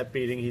after that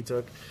beating he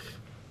took.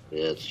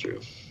 Yeah, that's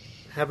true.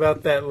 How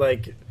about that,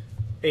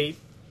 8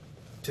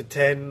 to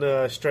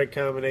 10 strike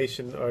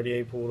combination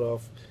RDA pulled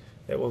off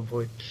at one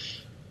point?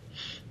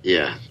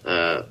 Yeah.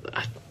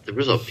 There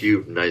was a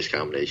few nice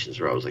combinations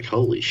where I was like,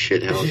 holy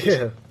shit, how is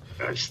this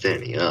guy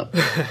standing up?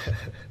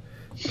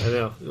 I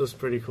know. It was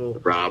pretty cool.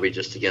 Robbie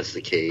just against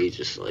the cage,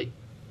 just like,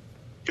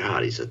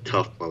 God, he's a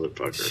tough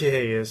motherfucker. Yeah,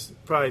 he is.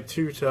 Probably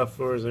too tough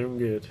for his own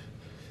good.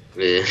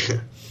 Yeah.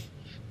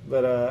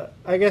 But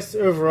I guess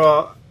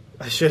overall,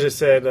 I should have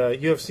said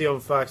UFC on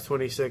Fox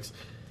 26.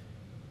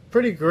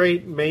 Pretty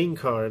great main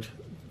card.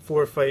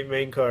 4-fight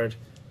main card.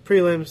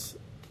 Prelims,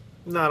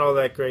 not all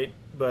that great,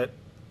 but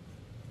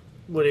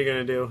what are you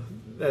going to do?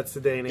 That's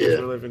the day and age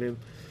we're living in.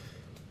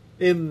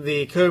 In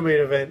the co-main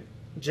event,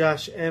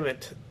 Josh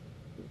Emmett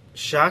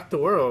shocked the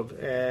world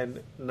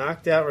and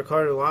knocked out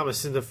Ricardo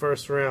Lamas in the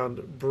first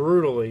round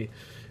brutally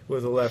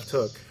with a left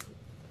hook.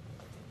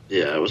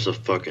 Yeah, it was a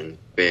fucking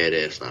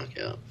badass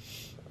knockout.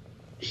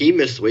 He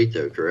missed weight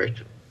though,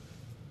 correct?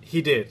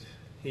 He did.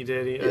 Yeah.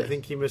 I Yeah.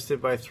 think he missed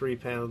it by 3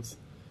 pounds.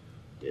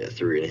 Yeah,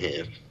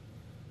 3.5.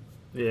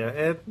 Yeah,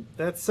 and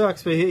that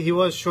sucks, but he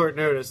was short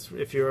notice.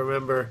 If you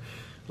remember,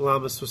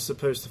 Lamas was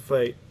supposed to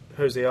fight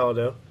Jose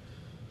Aldo.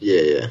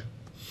 Yeah.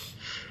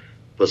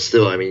 But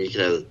still, I mean, you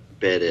can have a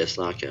badass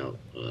knockout.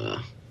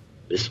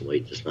 Missing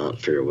weight does not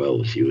fare well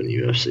with you in the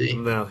UFC.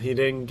 No, he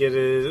didn't get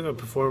a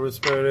performance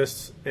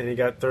bonus, and he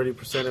got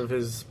 30% of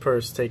his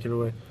purse taken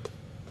away.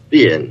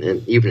 Yeah,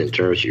 and even in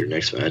terms of your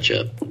next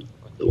matchup,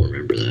 they'll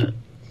remember that.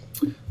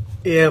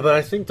 Yeah, but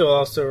I think they'll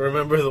also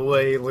remember the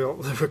way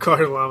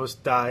Ricardo Lamas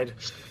died.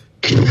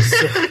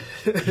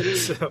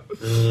 So,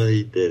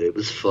 He did. It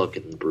was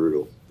fucking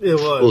brutal. it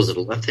was. What was it,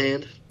 a left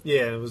hand?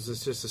 Yeah, it was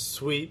just a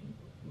sweet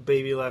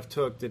baby left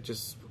hook that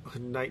just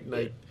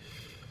night.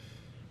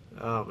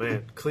 Oh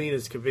man, clean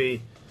as could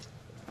be.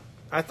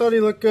 I thought he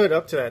looked good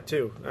up to that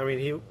too. I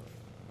mean,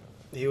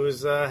 he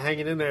was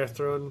hanging in there,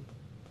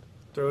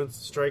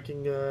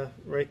 striking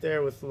right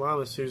there with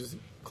Lamas, who's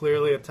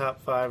clearly a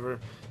top 5 or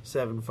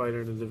 7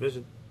 fighter in the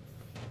division.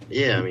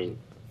 Yeah, I mean,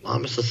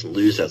 Lamas doesn't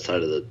lose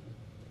outside of the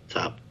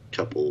top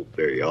couple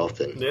very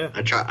often. Yeah.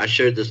 I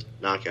showed this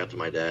knockout to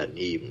my dad, and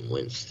he even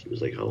winced. He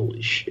was like,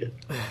 "Holy shit!"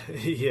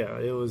 Yeah,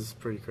 it was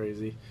pretty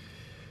crazy.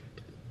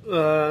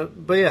 But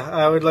yeah,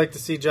 I would like to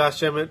see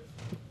Josh Emmett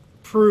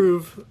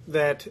prove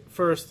that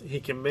first he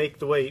can make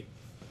the weight,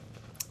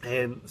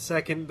 and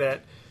second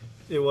that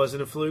it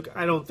wasn't a fluke.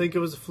 I don't think it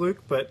was a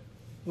fluke, but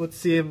let's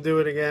see him do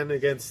it again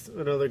against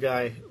another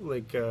guy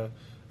like a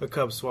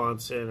Cub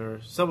Swanson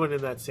or someone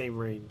in that same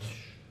range.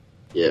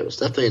 Yeah, it was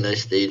definitely a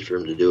nice stage for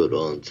him to do it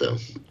on, so I'd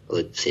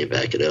like to see him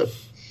back it up.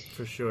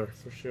 For sure.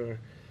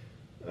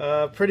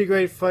 Pretty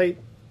great fight.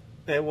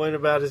 It went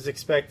about as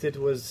expected.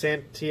 Was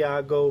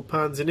Santiago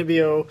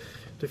Ponzinibbio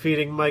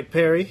defeating Mike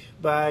Perry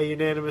by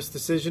unanimous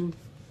decision.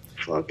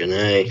 Fucking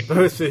A.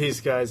 Both of these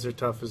guys are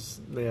tough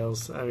as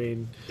nails. I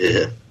mean,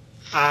 Yeah.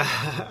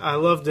 I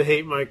love to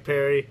hate Mike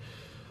Perry.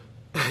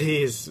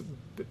 He's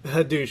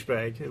a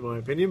douchebag, in my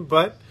opinion,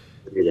 but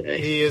Yeah.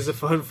 he is a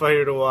fun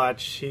fighter to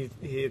watch.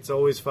 It's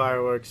always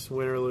fireworks,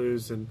 win or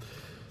lose, and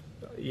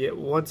yeah,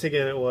 once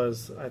again it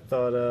was. I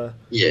thought,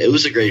 Yeah, it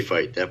was a great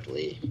fight,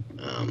 definitely.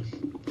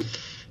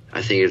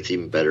 I think it's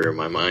even better in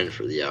my mind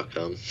for the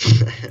outcome.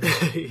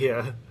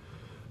 yeah,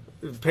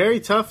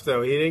 Perry tough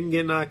though. He didn't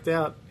get knocked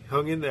out. He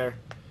hung in there.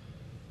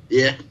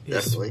 Yeah, He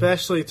definitely.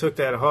 especially took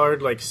that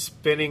hard, like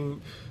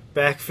spinning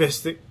back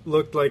fist that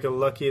looked like a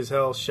lucky as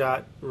hell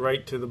shot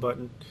right to the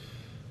button.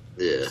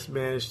 Yeah. Just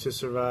managed to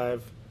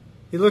survive.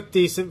 He looked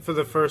decent for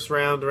the first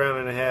round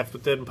and a half,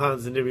 but then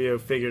Ponzinibbio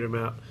figured him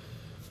out.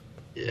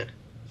 Yeah,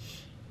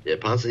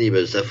 Ponzinibbio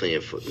is definitely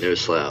no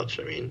slouch.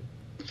 I mean,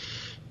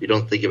 you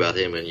don't think about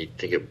him and you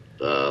think of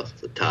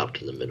the top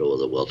to the middle of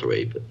the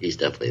welterweight, but he's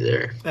definitely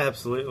there.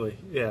 Absolutely,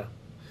 yeah.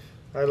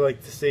 I'd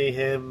like to see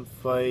him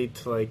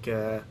fight like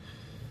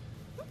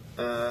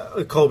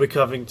Colby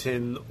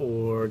Covington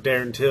or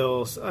Darren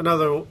Till,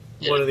 another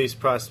one of these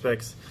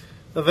prospects.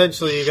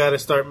 Eventually, you got to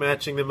start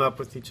matching them up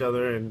with each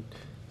other and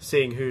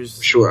seeing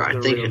who's Sure, the I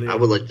real think deal. I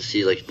would like to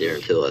see like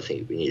Darren Till. I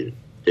think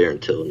Darren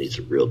Till needs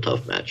a real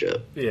tough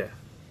matchup, Yeah,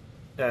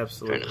 trying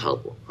absolutely. to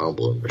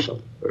humble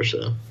him or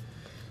so.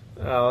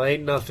 Oh,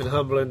 ain't nothing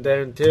humbling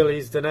Darren Till.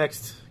 He's the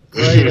next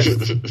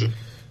greatest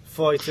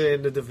fighter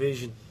in the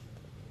division.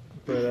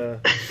 But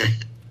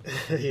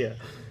yeah,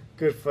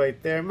 good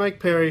fight there. Mike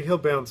Perry, he'll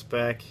bounce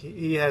back.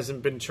 He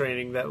hasn't been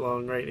training that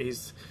long, right?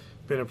 He's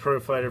been a pro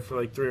fighter for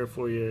like 3 or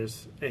 4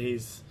 years, and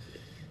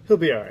he'll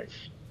be all right.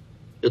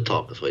 He'll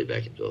talk his way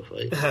back into a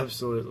fight.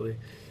 Absolutely.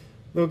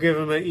 They'll give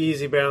him an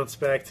easy bounce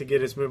back to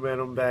get his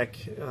momentum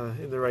back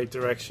in the right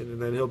direction,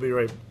 and then he'll be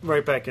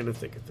right back in the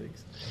thick of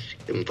things.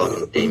 Give him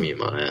fucking Damian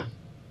Maia.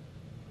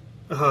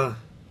 I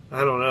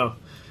don't know.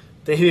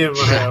 Damian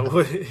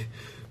Maia,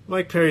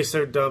 Mike Perry's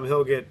so dumb,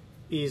 he'll get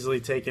easily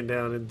taken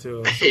down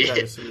into some kind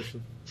of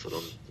submission.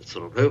 That's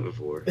what I'm hoping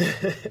for.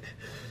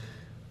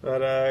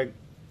 But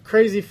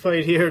crazy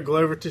fight here.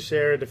 Glover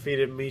Teixeira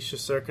defeated Misha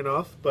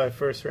Serkinov by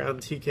first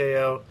round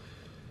TKO.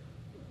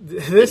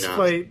 This Not-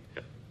 fight,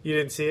 you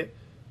didn't see it?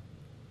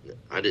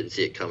 I didn't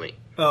see it coming.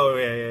 Oh,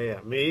 yeah.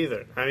 Me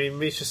either. I mean,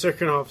 Misha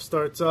Serkinov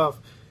starts off,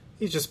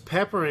 he's just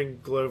peppering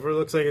Glover.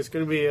 Looks like it's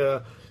going to be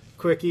a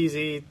quick,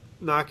 easy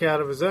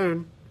knockout of his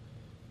own.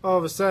 All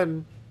of a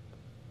sudden,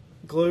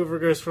 Glover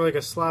goes for like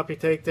a sloppy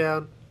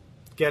takedown,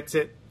 gets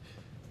it,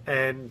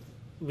 and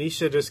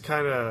Misha just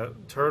kind of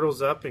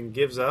turtles up and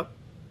gives up.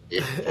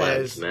 Yeah,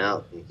 flattens him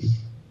out.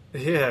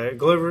 Yeah,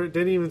 Glover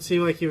didn't even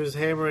seem like he was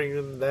hammering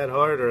him that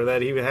hard or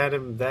that he had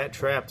him that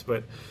trapped,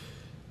 but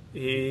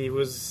he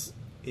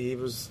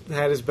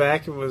had his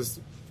back and was,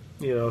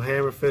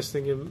 hammer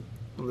fisting him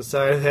on the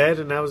side of the head,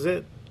 and that was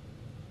it.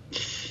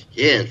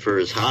 Yeah, and for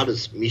as hot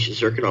as Misha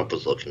Serkinov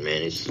was looking,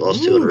 man, he's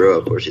lost 2 in a row.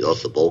 Of course, he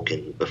lost to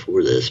Volkan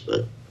before this,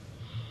 but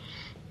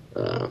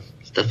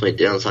definitely a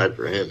downside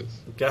for him.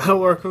 Gotta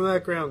work on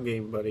that ground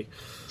game, buddy.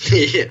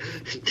 Yeah,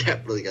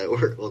 definitely got to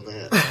work on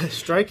that.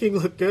 Striking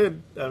looked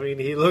good. I mean,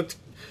 he looked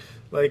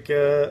like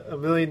 $1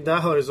 million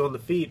on the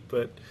feet,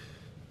 but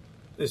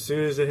as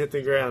soon as it hit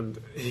the ground,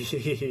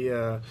 he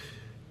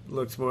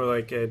looked more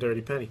like a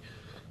dirty penny.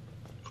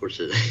 Of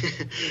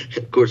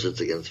course, it's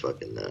against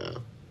fucking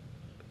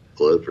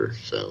Glover.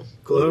 So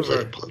Glover's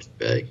like a punch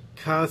bag.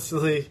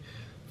 Constantly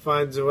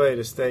finds a way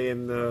to stay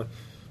in the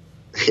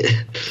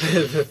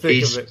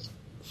thick of it.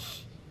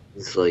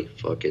 He's like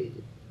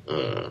fucking.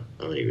 I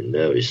don't even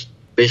know. He's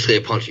basically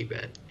a punching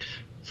bag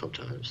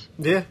sometimes.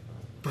 Yeah,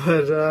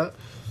 but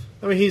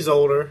I mean, he's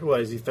older.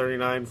 What is he?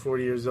 39,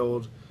 40 years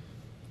old.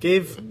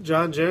 Gave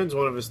John Jones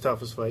one of his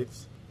toughest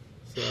fights.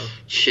 So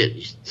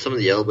shit, some of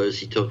the elbows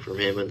he took from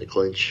him in the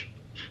clinch.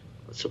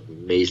 It's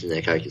amazing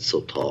that guy can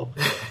still talk.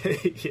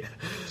 Yeah,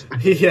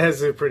 he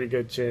has a pretty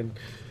good chin,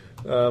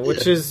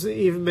 which is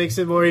even makes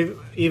it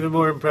even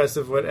more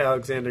impressive what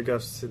Alexander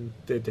Gustafsson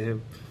did to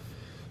him.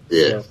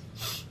 Yeah. So,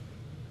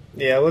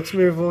 yeah, let's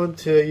move on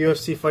to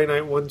UFC Fight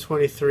Night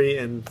 123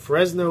 in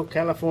Fresno,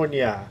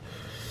 California.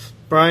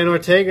 Brian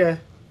Ortega,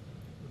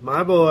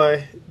 my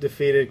boy,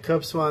 defeated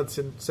Cub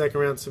Swanson, second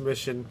round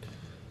submission.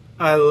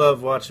 I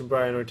love watching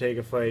Brian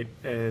Ortega fight,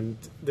 and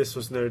this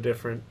was no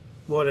different.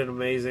 What an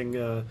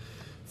amazing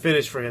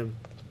finish for him.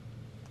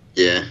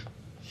 Yeah.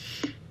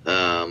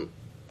 Was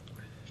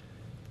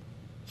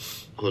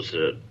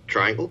it a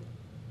triangle?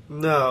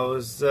 No, it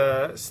was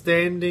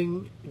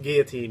standing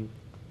guillotine.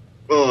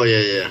 Oh,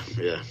 yeah.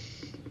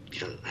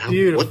 God,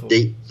 Beautiful. What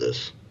date is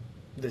this?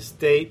 This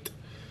date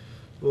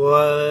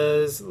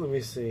was, let me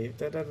see,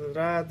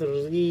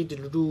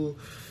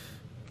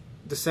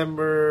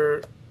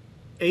 December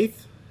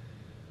 8th?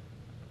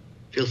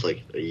 Feels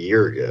like a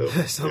year ago.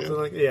 Something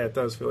like that. Yeah, it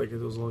does feel like it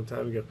was a long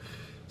time ago.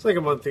 It's like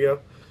a month ago.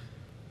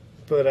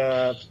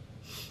 But,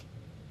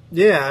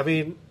 yeah, I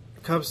mean,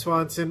 Cub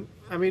Swanson,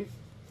 I mean,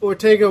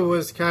 Ortega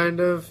was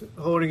kind of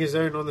holding his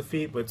own on the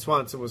feet, but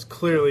Swanson was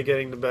clearly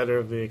getting the better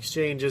of the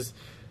exchanges,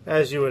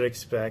 as you would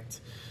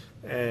expect.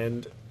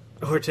 And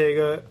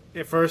Ortega,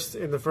 near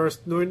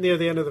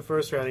the end of the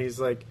first round, he's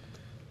like,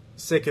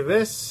 sick of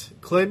this,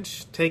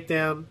 clinch,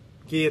 takedown,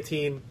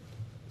 guillotine,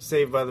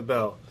 saved by the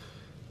bell.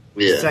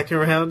 Yeah. Second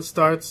round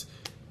starts,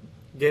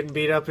 getting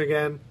beat up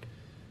again.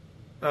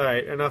 All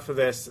right, enough of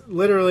this.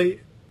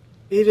 Literally,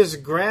 he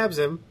just grabs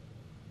him,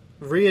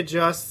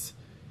 readjusts,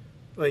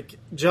 like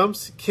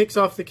jumps, kicks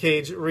off the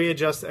cage,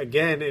 readjusts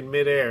again in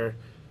midair,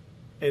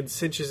 and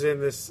cinches in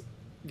this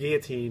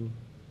guillotine.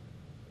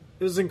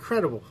 It was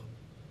incredible.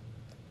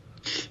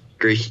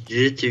 Great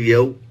jiu-jitsu,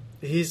 yo.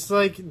 He's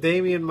like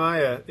Damian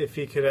Maia if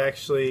he had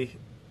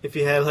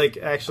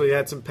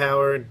some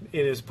power in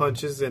his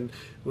punches and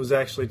was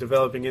actually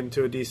developing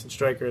into a decent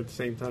striker at the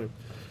same time.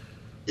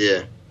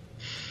 Yeah.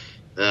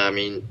 I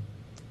mean,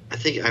 I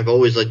think I've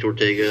always liked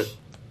Ortega.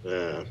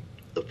 The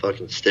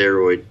fucking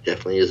steroid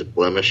definitely is a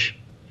blemish.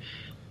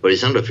 But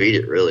he's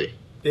undefeated, really.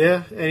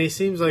 Yeah, and he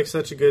seems like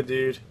such a good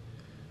dude.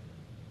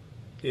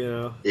 You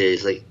know. Yeah,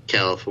 he's like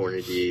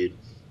California dude.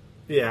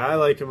 Yeah, I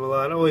like him a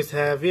lot. Always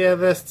have. Yeah,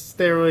 that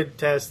steroid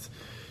test,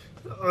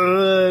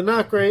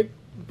 not great,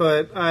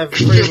 but I've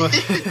pretty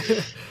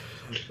much...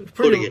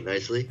 Putting it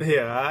nicely.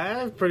 Yeah,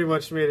 I've pretty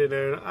much made it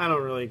known. I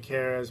don't really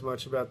care as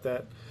much about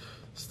that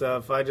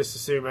stuff. I just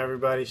assume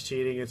everybody's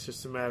cheating. It's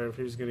just a matter of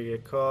who's going to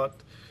get caught.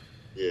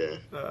 Yeah.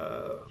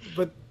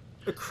 But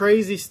a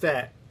crazy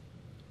stat,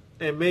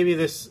 and maybe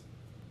this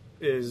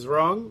is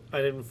wrong. I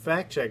didn't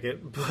fact check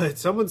it, but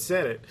someone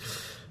said it.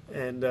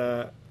 And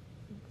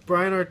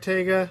Brian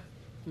Ortega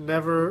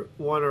never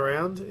won a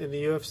round in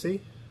the UFC.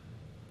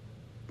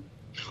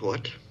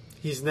 What?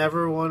 He's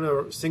never won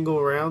a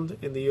single round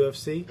in the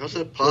UFC. How's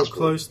that possible? Or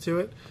close to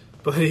it.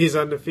 But he's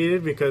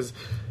undefeated because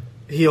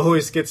he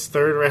always gets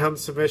third round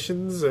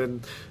submissions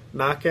and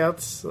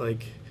knockouts.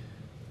 Like,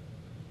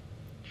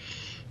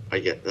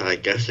 I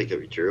guess it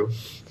could be true.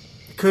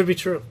 Could be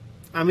true.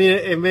 I mean,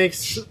 it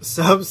makes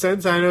some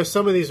sense. I know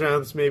some of these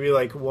rounds maybe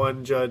like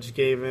one judge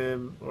gave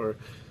him, or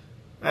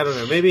I don't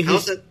know. Maybe how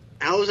is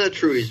that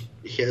true?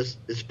 His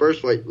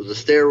first fight was a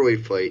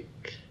steroid fight.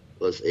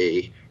 Was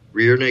a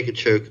rear naked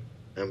choke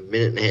a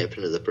minute and a half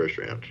into the first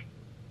round.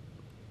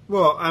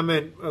 Well, I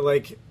meant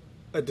like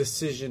a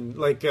decision,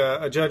 like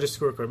a judge's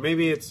scorecard.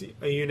 Maybe it's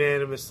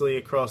unanimously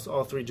across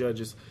all three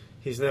judges.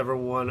 He's never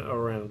won a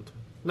round.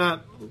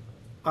 Not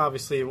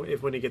obviously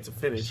when he gets a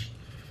finish.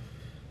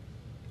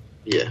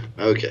 Yeah,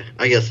 okay.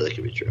 I guess that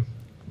could be true.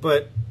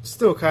 But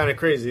still kind of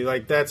crazy.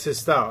 Like, that's his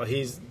style.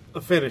 He's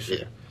a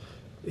finisher.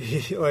 Yeah.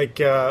 He, like,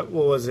 what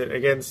was it?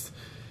 Against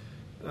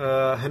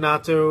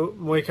Renato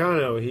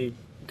Moicano. He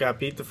got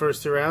beat the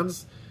first two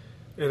rounds,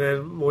 and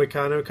then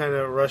Moicano kind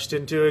of rushed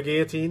into a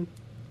guillotine,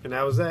 and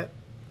that was that.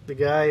 The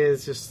guy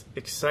is just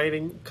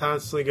exciting,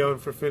 constantly going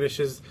for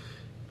finishes,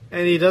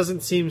 and he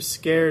doesn't seem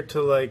scared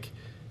to, like,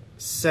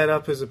 set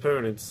up his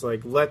opponents.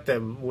 Like, let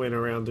them win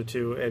a round or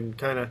two and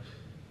kind of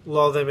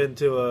lull them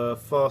into a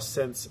false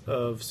sense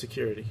of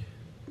security.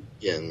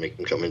 Yeah, and make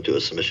them come into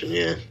a submission,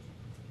 yeah.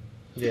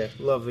 Yeah,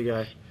 love the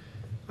guy.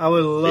 I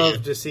would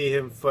love to see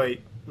him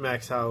fight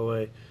Max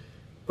Holloway,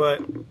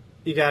 but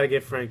you got to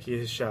give Frankie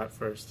his shot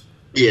first.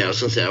 Yeah, I was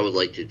gonna say I would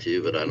like to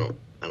too, but I don't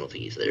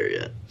think he's there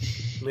yet.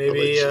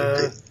 Maybe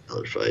another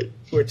fight.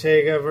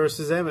 Ortega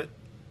versus Emmett.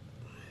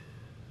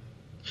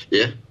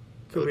 Yeah,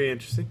 could be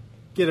interesting.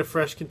 Get a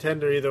fresh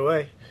contender either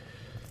way.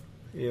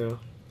 You know.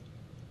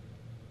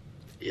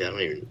 Yeah, I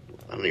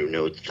don't even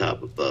know what the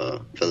top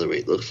of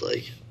featherweight looks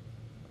like.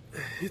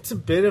 It's a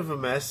bit of a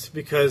mess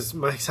because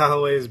Max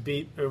Holloway has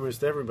beat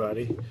almost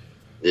everybody.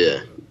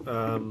 Yeah.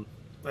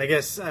 I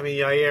guess,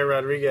 Yair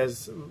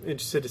Rodriguez, I'm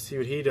interested to see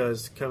what he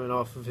does coming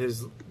off of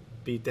his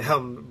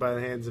beatdown by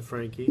the hands of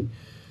Frankie.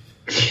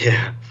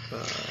 Yeah.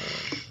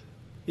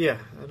 Yeah,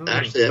 I don't know.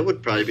 Actually, that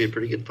would probably be a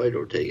pretty good fight,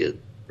 Ortega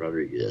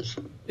Rodriguez.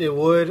 It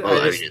would.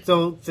 Well, I just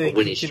don't think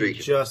he can streak.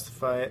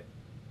 Justify it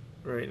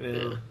right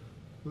now.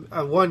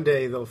 Yeah. One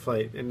day they'll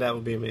fight, and that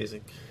would be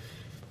amazing.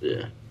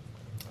 Yeah.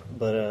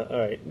 But, all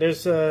right.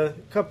 There's a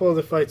couple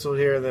other fights on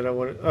here that I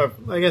want to...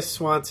 I guess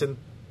Swanson.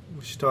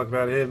 We should talk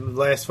about him.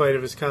 Last fight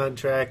of his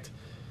contract.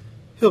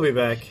 He'll be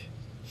back.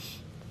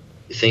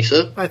 You think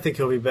so? I think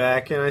he'll be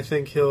back, and I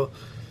think he'll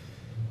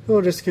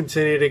just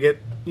continue to get,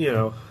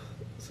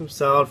 some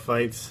solid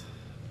fights.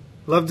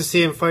 Love to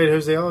see him fight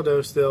Jose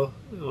Aldo still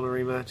on a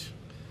rematch.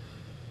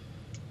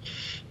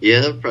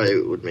 Yeah, that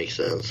probably would make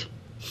sense.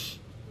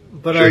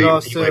 But sure, I'd he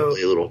also... might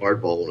play a little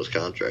hardball on his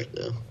contract,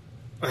 though.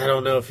 I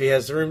don't know if he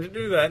has the room to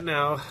do that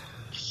now.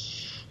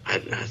 I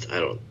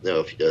don't know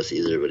if he does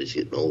either, but he's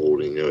getting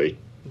old, and he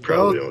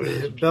probably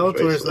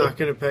Bellator's not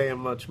going to pay him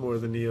much more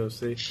than the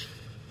UFC.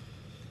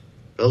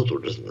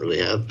 Bellator doesn't really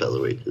have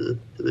featherweight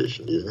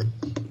division, do they?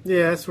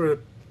 Yeah, that's where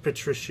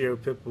Patricio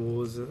Pitbull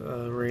was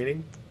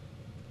reigning.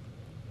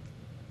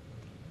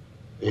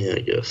 Yeah, I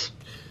guess.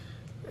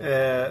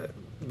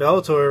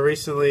 Bellator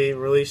recently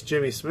released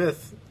Jimmy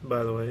Smith,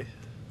 by the way.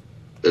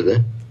 Did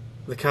they?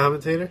 The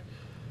commentator?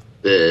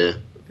 Yeah.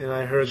 And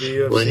I heard the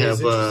UFC well, they have,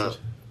 is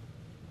interested.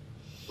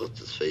 What's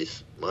his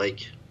face?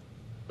 Mike?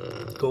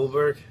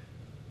 Goldberg?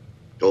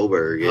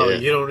 Goldberg, yeah. Oh,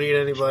 you don't need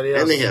anybody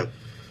else. And they have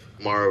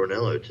Mauro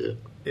Ranallo, too.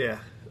 Yeah.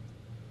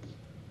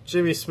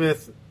 Jimmy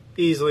Smith,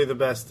 easily the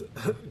best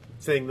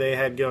thing they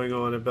had going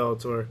on at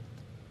Bellator.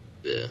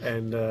 Yeah.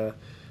 And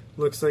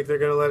looks like they're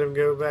going to let him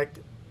go back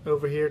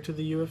over here to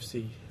the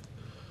UFC.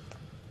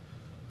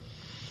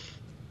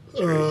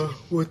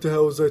 What the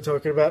hell was I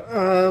talking about?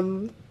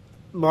 Marlon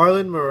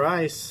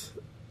Moraes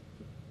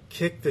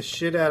kicked the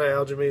shit out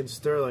of Aljamain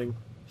Sterling.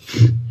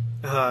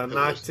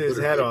 Knocked his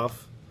head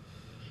off.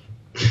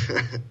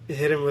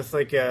 Hit him with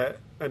like a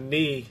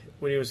knee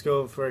when he was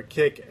going for a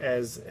kick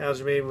as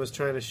Aljamain was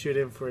trying to shoot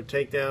him for a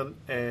takedown,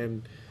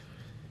 and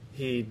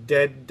he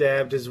dead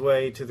dabbed his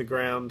way to the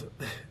ground.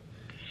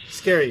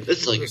 Scary.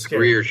 It's like a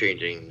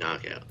career-changing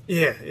knockout.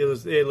 Yeah,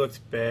 it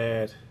looked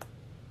bad.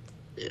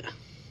 Yeah.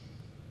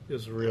 It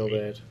was real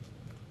bad.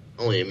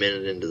 Only a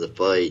minute into the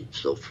fight,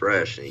 still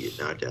fresh, and you get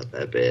knocked out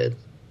that bad.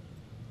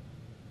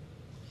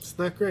 It's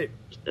not great.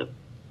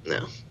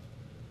 No.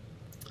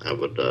 I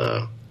would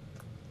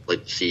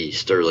like to see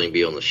Sterling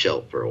be on the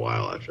shelf for a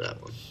while after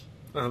that one.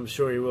 I'm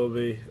sure he will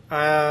be.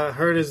 I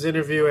heard his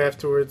interview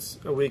afterwards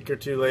a week or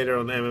two later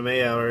on the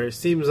MMA Hour. He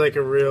seems like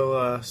a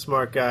real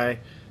smart guy,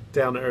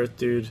 down-to-earth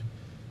dude.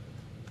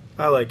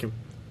 I like him.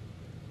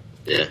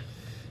 Yeah.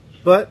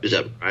 But is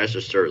that Moraes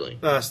or Sterling?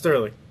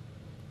 Sterling.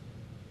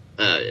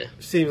 Oh, yeah.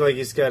 Seems like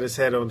he's got his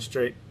head on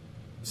straight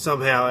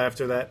somehow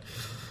after that.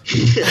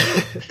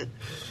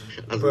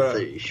 I was going to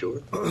say, you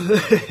sure?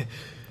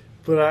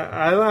 But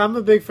I'm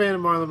a big fan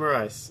of Marlon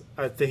Moraes.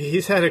 I think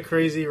he's had a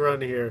crazy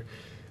run here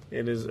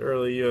in his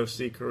early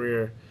UFC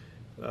career.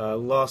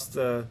 Lost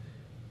a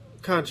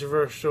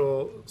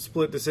controversial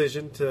split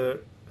decision to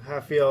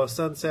Rafael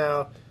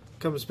Assunção.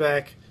 Comes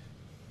back,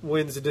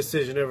 wins the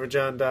decision over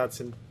John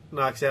Dodson,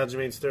 knocks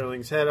Aljamain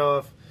Sterling's head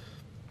off,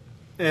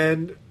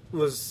 and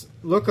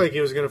looked like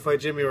he was going to fight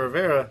Jimmy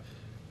Rivera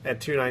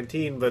at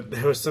 219, but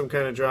there was some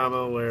kind of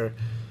drama where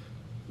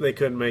they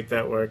couldn't make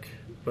that work.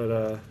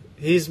 But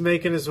he's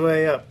making his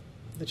way up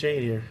the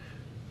chain here.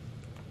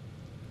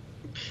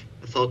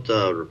 I thought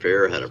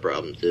Rivera had a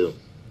problem too.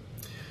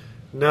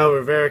 No,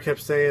 Rivera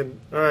kept saying,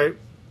 all right,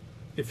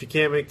 if you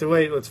can't make the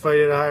weight, let's fight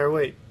at a higher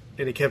weight.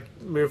 And he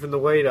kept moving the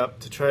weight up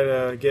to try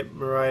to get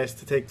Moraes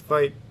to take the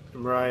fight.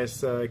 And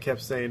Moraes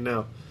kept saying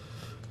no.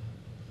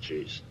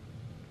 Jeez.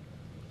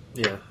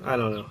 Yeah, I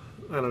don't know.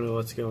 I don't know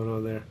what's going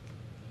on there.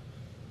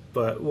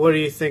 But what do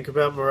you think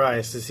about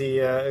Moraes? Is he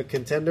a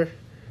contender?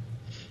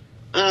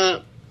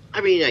 I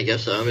mean, I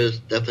guess so. It was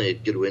definitely a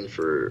good win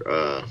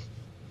for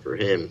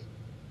him.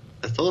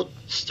 I thought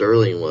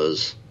Sterling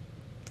was.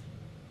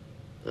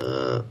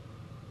 What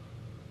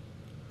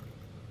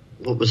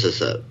was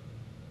this at?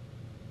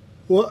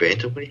 What?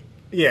 Bantamweight?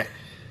 Yeah.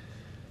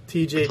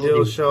 TJ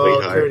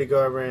Dillashaw, Cody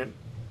Garbrandt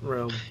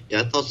realm.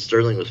 Yeah, I thought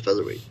Sterling was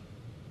featherweight.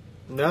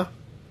 No,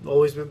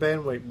 always been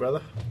bantamweight,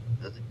 brother.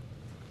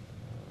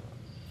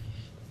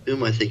 Who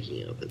am I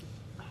thinking of?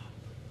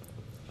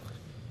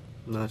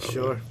 Not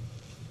sure.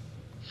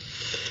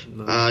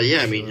 Yeah,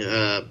 I mean,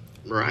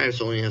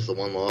 Marias only has the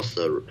one loss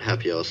to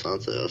Rafael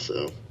Santos,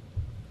 so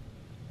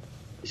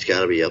he's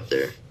got to be up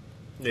there.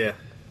 Yeah,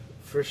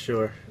 for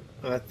sure.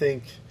 I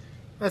think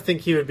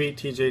he would beat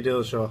T.J.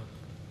 Dillashaw.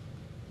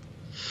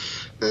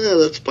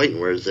 That's fighting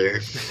words there.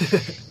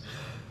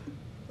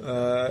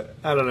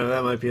 I don't know.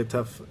 That might be a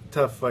tough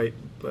fight,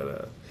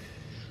 but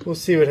we'll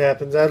see what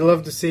happens. I'd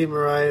love to see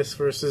Marias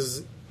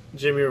versus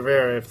Jimmy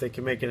Rivera if they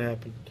can make it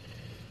happen.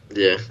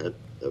 Yeah, that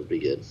would be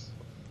good.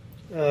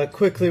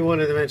 Quickly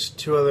wanted to mention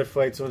two other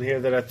fights on here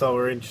that I thought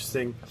were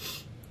interesting.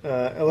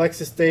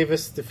 Alexis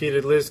Davis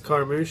defeated Liz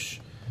Carmouche.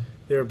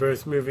 They were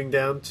both moving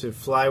down to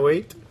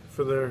flyweight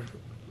for their,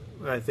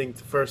 I think,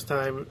 the first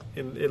time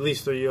in at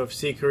least their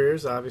UFC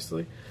careers,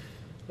 obviously.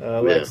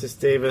 Alexis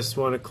Davis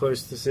won a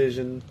close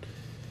decision.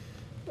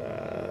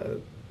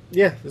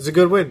 Yeah, it was a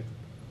good win.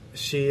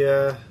 She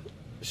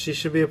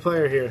should be a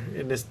player here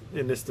in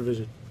this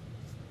division.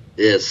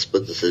 Yeah,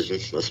 split decision.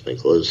 Must have been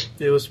close.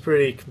 It was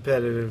pretty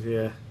competitive,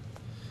 yeah.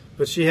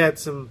 But she had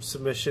some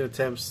submission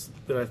attempts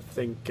that I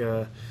think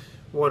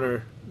won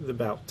her the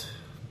bout.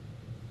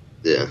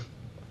 Yeah.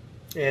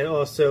 And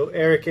also,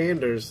 Eric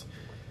Anders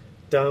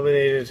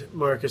dominated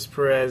Marcus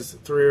Perez,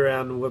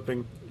 3-round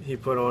whipping he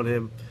put on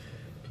him.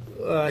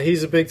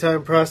 He's a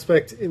big-time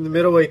prospect in the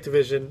middleweight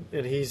division,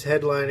 and he's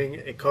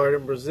headlining a card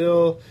in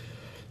Brazil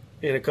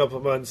in a couple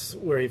of months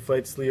where he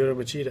fights Lyoto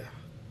Machida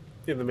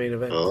in the main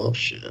event. Oh,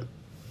 shit.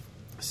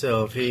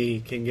 So if he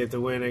can get the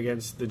win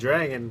against the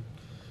Dragon,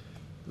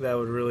 that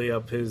would really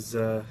up his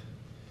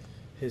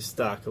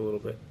stock a little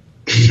bit.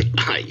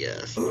 I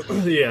guess.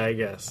 Yeah, I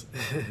guess.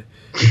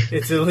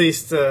 It's at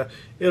least,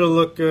 it'll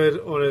look good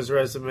on his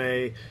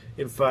resume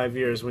in 5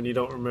 years when you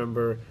don't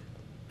remember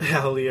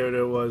how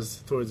Lyoto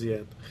was towards the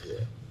end.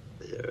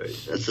 Yeah,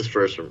 right. That's his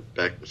first from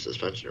back from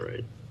suspension,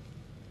 right?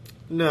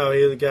 No,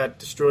 he got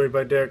destroyed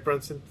by Derek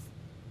Brunson.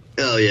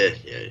 Oh, yeah,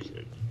 you're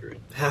right.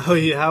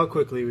 How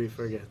quickly we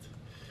forget.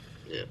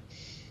 Yeah.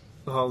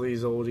 All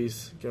these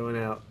oldies going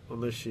out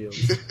on their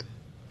shields.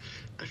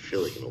 I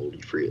feel like an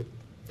oldie for you.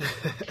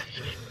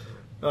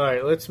 All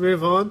right, let's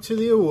move on to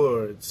the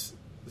awards.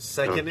 The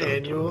second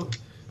annual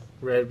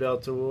Red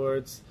Belt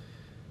Awards.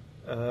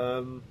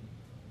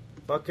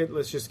 Fuck it,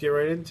 let's just get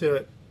right into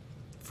it.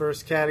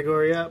 First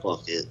category up.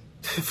 Fuck it.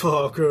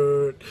 Fuck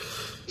it.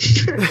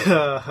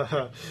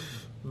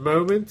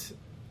 Moment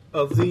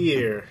of the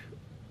year.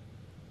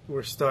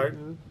 We're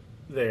starting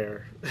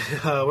there.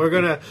 We're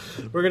gonna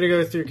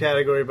go through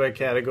category by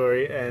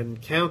category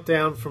and count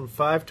down from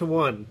 5 to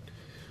 1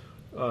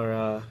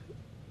 our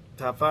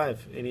top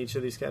 5 in each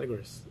of these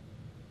categories.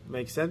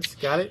 Make sense?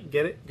 Got it?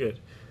 Get it? Good.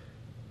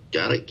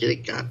 Got it? Get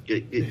it? Got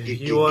it? Good.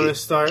 You want to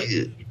start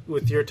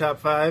with your top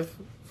 5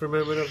 for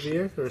Moment of the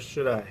Year, or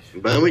should I?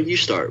 Moment, you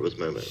start with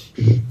Moment.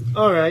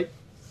 All right.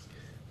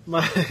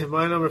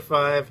 My number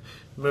 5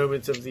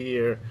 Moment of the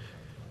Year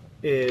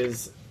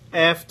is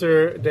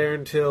after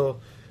Darren Till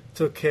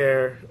took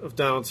care of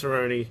Donald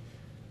Cerrone,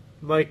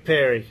 Mike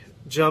Perry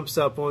jumps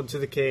up onto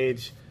the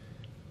cage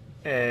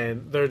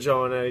and they're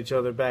jawing at each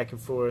other back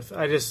and forth.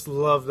 I just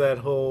love that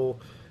whole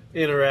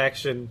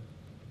interaction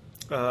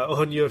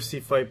on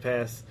UFC Fight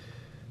Pass.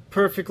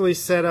 Perfectly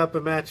set up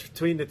a match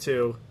between the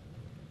two,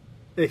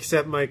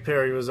 except Mike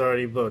Perry was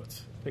already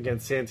booked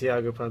against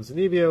Santiago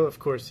Ponzinibbio. Of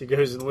course, he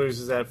goes and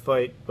loses that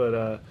fight,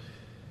 but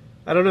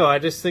I don't know. I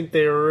just think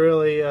they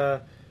really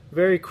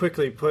very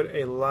quickly put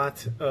a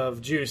lot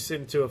of juice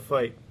into a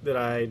fight that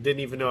I didn't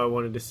even know I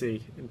wanted to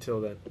see until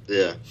then.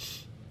 Yeah.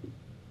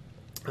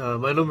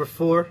 My number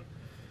 4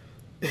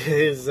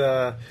 is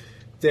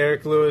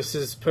Derek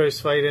Lewis's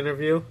post-fight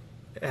interview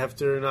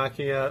after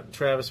knocking out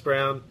Travis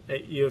Brown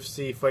at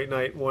UFC Fight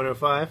Night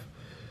 105,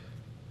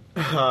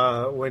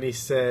 when he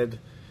said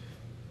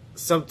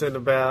something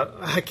about,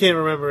 I can't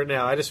remember it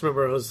now, I just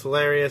remember it was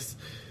hilarious.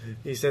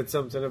 He said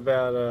something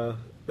about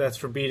that's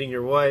for beating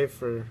your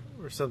wife or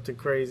something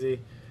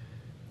crazy.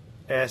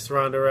 Asked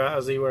Ronda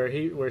Rousey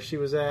where she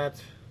was at.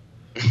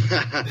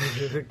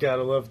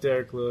 Gotta love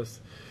Derek Lewis.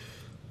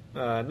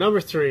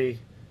 Number 3,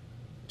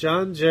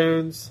 John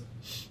Jones,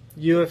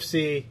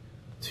 UFC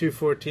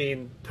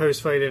 214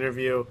 post-fight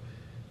interview.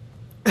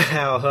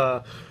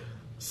 How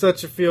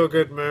such a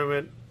feel-good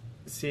moment.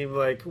 It seemed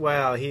like,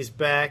 wow, he's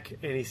back,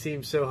 and he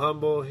seemed so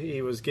humble.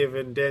 He was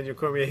giving Daniel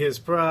Cormier his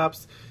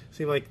props. It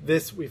seemed like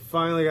we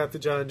finally got the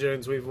John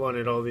Jones we've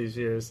wanted all these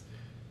years.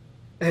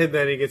 And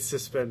then he gets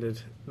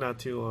suspended not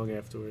too long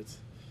afterwards.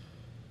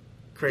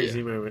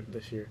 Crazy moment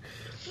this year.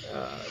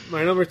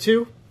 My number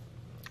 2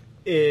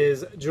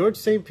 is George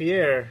St.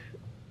 Pierre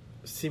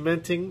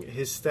cementing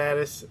his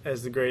status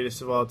as the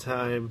greatest of all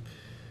time.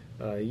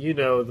 You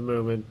know the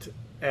moment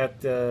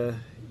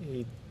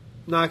he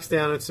knocks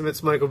down and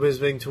submits Michael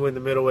Bisping to win the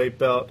middleweight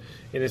belt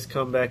in his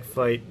comeback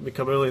fight,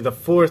 become only the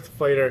 4th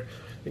fighter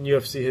in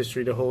UFC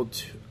history to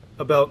hold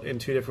a belt in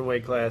 2 different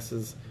weight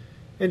classes.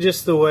 And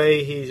just the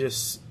way he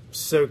just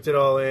soaked it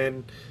all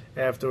in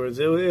afterwards.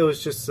 It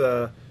was just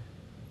a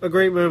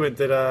great moment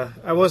that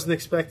I wasn't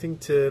expecting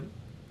to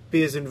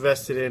be as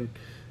invested in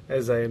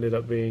as I ended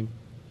up being.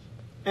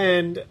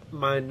 And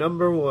my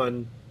number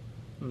 1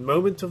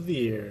 moment of the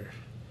year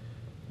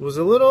was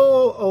a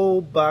little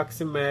old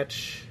boxing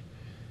match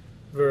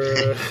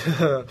with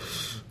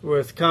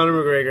Conor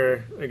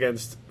McGregor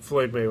against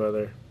Floyd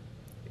Mayweather.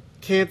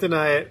 Can't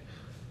deny it.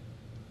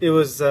 It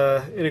was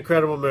an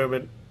incredible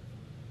moment,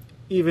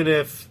 even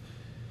if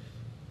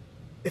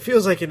it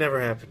feels like it never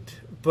happened.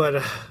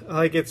 But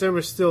it's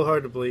almost still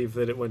hard to believe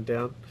that it went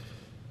down.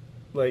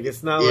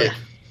 It's not like,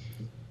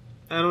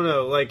 I don't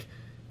know,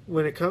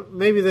 when it comes,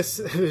 maybe this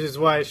is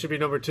why it should be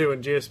number 2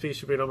 and GSP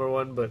should be number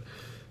 1. But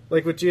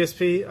with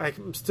GSP,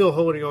 I'm still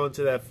holding on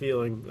to that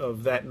feeling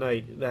of that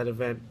night, that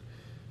event.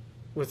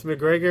 With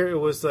McGregor, it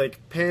was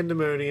like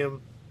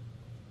pandemonium.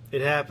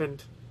 It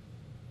happened,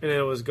 and then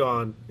it was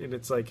gone. And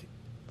it's like,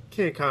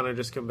 can't Conor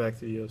just come back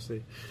to the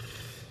UFC?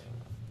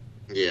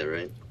 Yeah,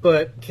 right.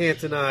 But can't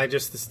deny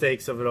just the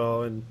stakes of it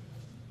all and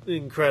the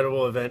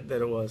incredible event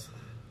that it was.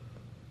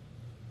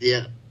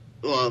 Yeah.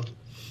 Well,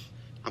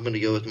 I'm going to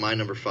go with my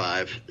number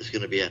 5. It's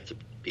going to have to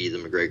be the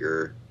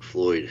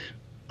McGregor-Floyd,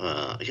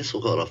 I guess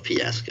we'll call it a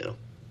fiasco.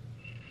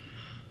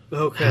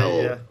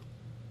 Okay, yeah.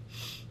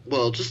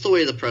 Well, just the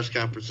way the press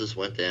conferences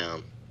went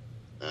down.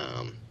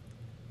 The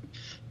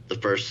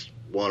first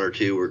 1 or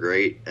 2 were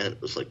great, and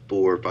it was 4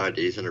 or 5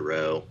 days in a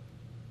row.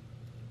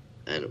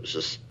 And it was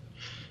just,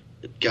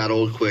 it got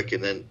old quick,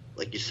 and then,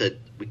 like you said,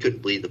 we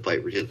couldn't believe the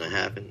fight was going to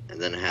happen,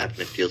 and then it happened.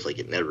 It feels like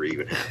it never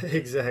even happened.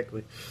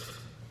 Exactly.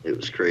 It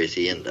was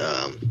crazy, and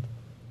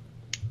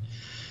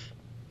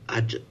I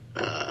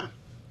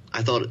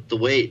thought the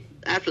way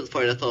after the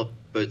fight, I thought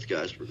both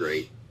guys were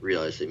great.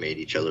 Realized they made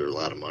each other a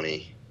lot of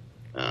money.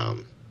 I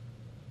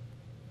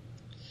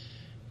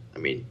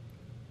mean,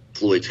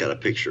 Floyd's got a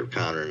picture of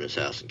Conor in his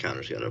house, and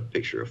Conor's got a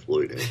picture of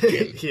Floyd in his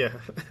gym. Yeah.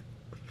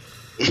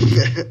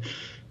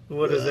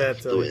 What does that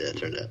tell you? The way you? that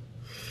turned out.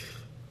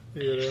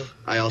 You know?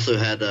 I also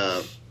had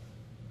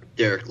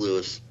Derek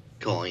Lewis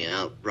calling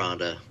out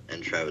Ronda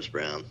and Travis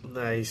Brown.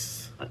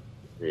 Nice.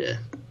 Yeah.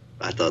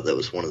 I thought that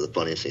was one of the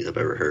funniest things I've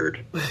ever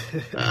heard.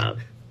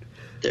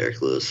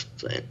 Derek Lewis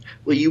saying,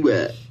 "Where you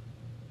at?"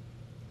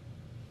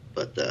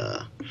 But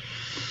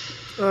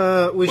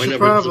we should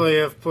probably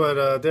have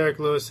put Derek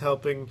Lewis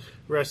helping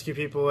rescue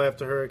people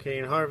after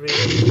Hurricane Harvey.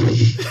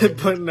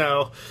 But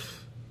no.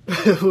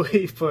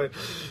 We put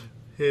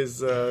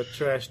his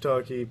trash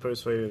talky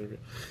post-fight interview.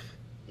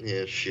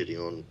 Yeah, shitting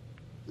on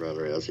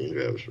Ronda Rousey and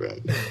Travis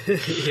Brown.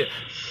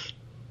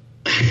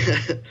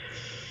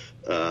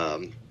 Yeah.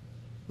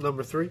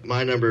 Number 3?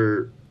 My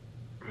number,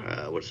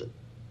 what is it?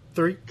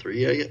 3?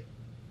 3, I get.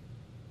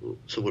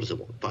 So what is it?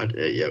 5?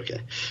 Yeah,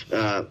 okay.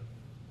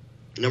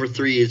 Number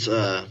 3 is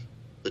the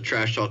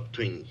trash talk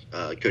between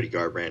Cody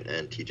Garbrandt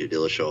and TJ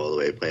Dillashaw all the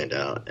way planned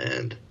out,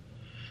 and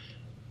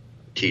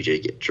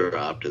TJ get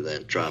dropped and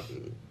then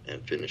dropping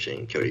and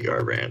finishing Cody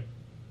Garbrandt.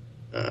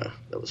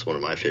 That was one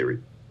of my favorite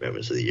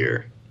moments of the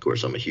year. Of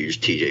course, I'm a huge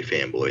TJ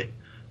fanboy.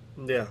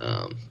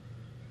 Yeah.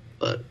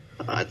 But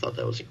I thought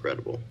that was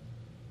incredible.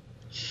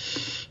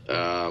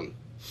 I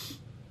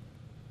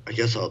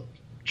guess I'll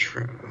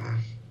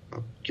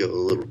go a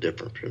little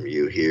different from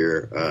you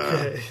here.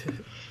 Okay.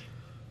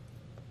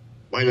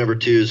 My number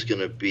 2 is going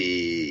to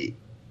be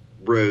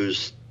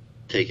Rose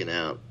taking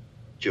out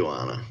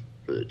Joanna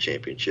for the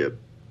championship.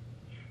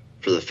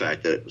 For the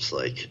fact that it was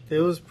it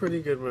was a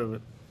pretty good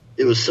moment.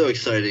 It was so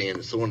exciting, and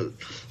it's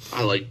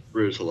I like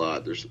Rose a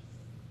lot. There's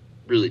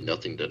really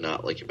nothing to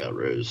not like about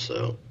Rose,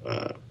 so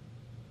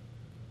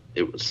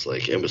it was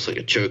like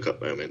a choke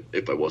up moment.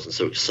 If I wasn't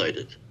so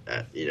excited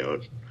it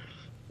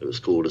was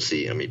cool to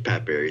see. I mean,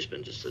 Pat Barry's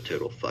been just a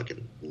total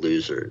fucking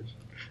loser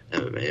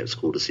in MMA. It was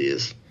cool to see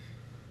his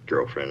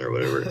girlfriend or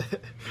whatever.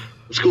 It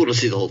was cool to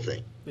see the whole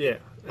thing. Yeah,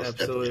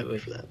 absolutely.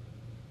 For that.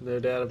 No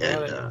doubt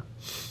about it.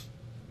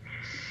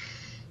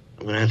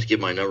 I'm going to have to give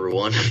my number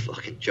 1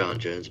 fucking John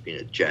Jones being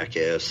a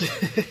jackass.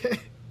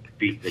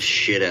 Beating the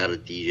shit out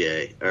of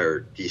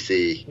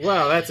DC.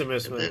 Wow, that's a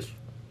mismatch.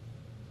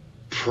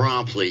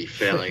 Promptly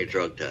failing a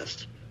drug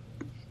test.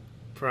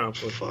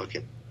 Promptly.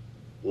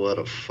 What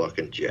a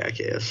fucking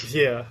jackass.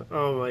 Yeah,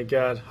 oh my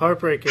god.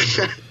 Heartbreaking.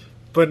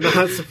 But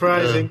not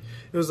surprising.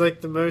 It was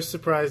the most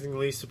surprising,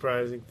 least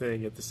surprising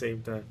thing at the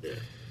same time. Yeah.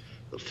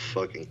 The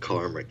fucking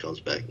karma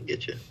comes back and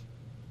gets you.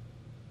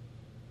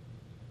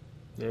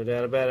 No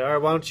doubt about it. All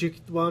right, why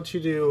don't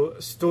you do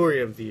story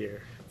of the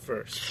year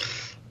first?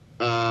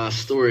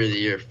 Story of the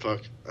year.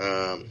 Fuck.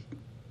 So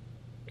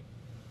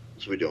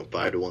we doing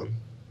 5 to 1?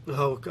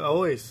 Oh,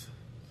 always.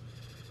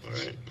 All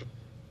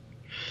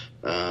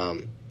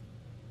right.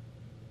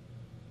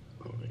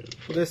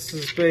 This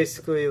is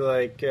basically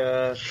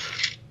the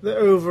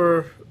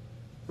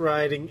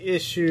overriding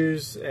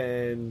issues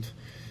and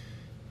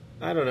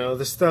I don't know,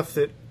 the stuff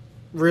that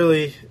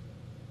really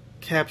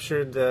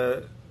captured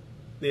the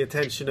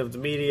attention of the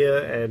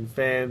media and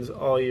fans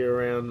all year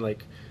round.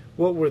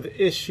 What were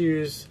the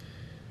issues,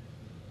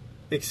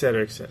 et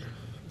cetera, et cetera.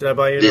 Did I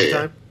buy you enough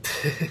time?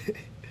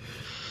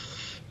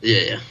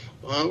 Yeah.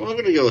 Well, I'm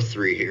going to go with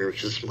 3 here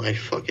because my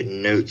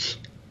fucking notes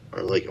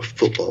are like a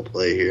football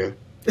play here.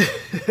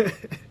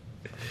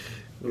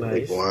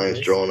 Nice. Lines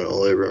drawn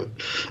all over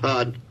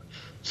them.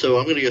 So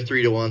I'm going to go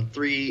 3-1.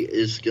 3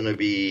 is going to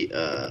be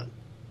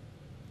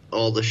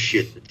all the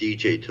shit that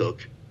DJ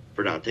took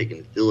for not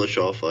taking the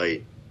Dillashaw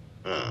fight,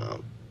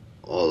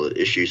 all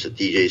the issues that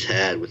DJ's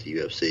had with the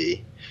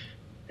UFC,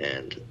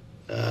 and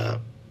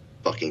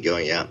fucking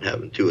going out and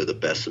having 2 of the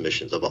best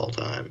submissions of all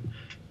time,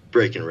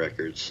 breaking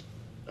records.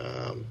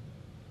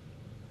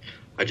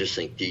 I just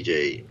think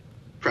DJ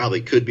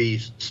probably could be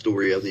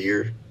story of the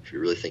year if you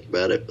really think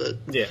about it, but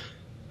Yeah.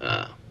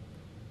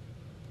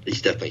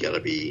 He's definitely got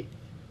to be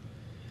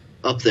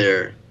up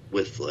there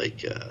with,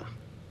 like,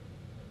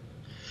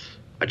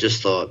 I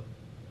just thought,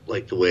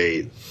 like, the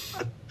way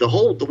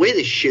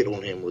they shit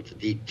on him with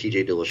the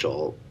TJ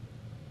Dillashaw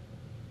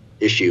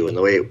issue and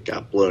the way it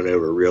got blown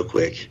over real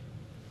quick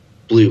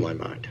blew my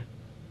mind.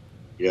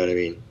 You know what I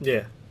mean?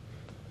 Yeah.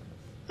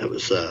 That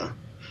was, and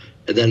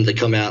then to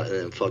come out and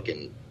then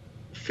fucking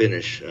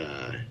finish,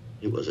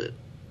 who was it?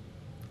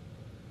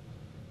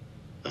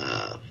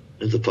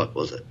 Who the fuck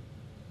was it?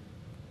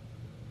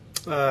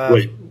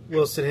 Wait.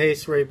 Wilson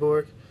Hayes, Ray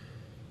Borg.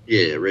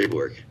 Yeah, Ray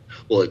Borg.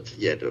 Well,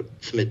 to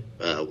submit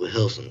with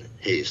Wilson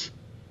Hayes,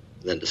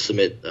 and then to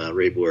submit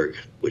Ray Borg,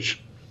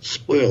 which,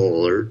 spoiler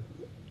alert,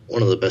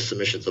 one of the best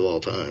submissions of all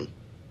time.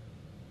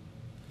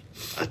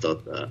 I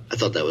thought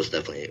that was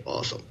definitely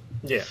awesome.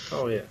 Yeah.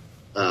 Oh yeah.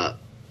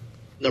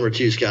 Number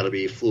 2's got to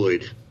be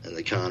Floyd and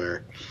the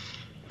Conor.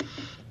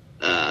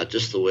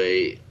 Just the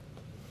way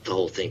the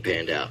whole thing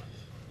panned out.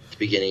 At the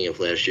beginning of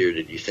last year,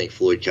 did you think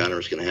Floyd Conor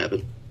was going to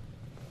happen?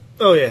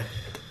 Oh yeah.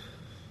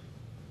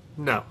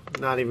 No,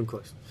 not even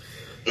close.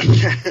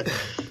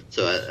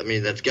 So I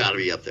mean, that's got to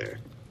be up there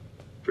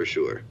for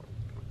sure.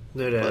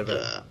 No doubt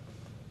about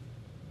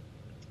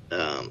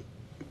it.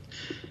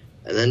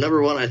 And then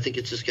number 1, I think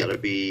it's just got to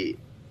be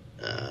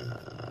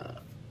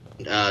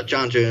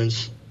John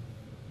Jones.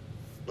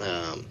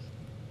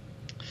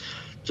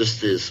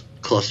 Just his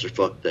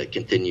clusterfuck that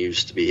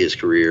continues to be his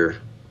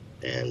career,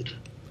 and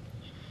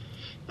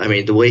I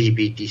mean the way he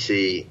beat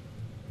DC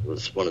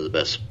was one of the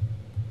best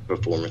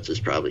performances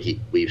probably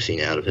we've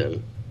seen out of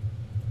him,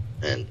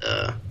 and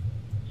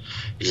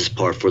it's just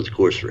par for the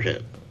course for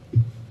him.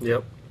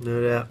 Yep,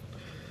 no doubt.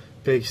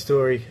 Big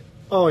story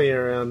all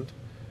year round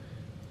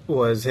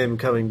was him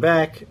coming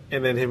back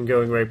and then him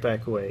going right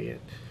back away again.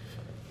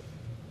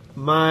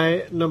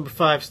 My number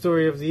 5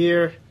 story of the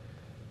year,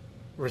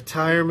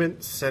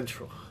 Retirement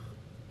Central.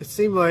 It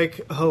seemed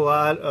like a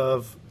lot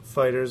of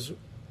fighters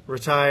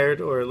retired,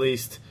 or at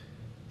least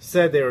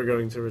said they were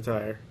going to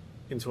retire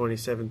in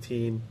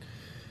 2017.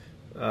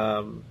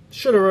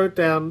 Should have wrote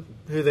down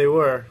who they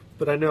were,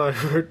 but I know I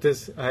had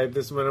this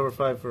in my number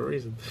 5 for a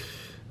reason.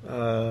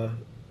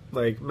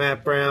 Like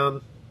Matt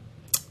Brown,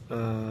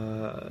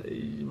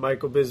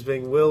 Michael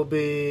Bisping will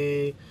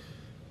be.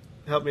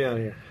 Help me out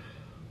here.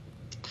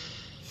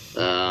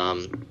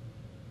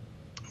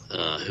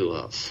 Who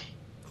else?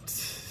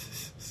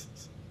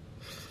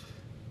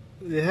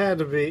 It had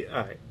to be.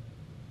 Alright.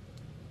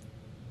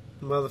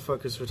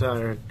 Motherfucker's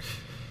retiring.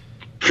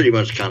 Pretty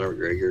much Conor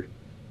McGregor.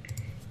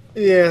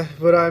 Yeah,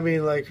 but I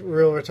mean, like,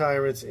 real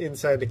retirements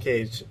inside the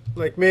cage.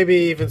 Like, maybe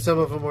even some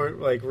of them weren't,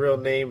 like, real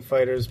name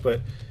fighters,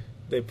 but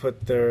they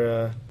put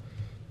their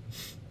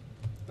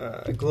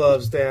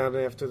gloves down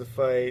after the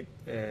fight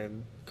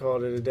and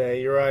called it a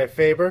day. Uriah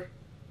Faber?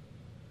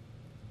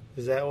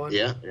 Is that one?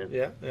 Yeah.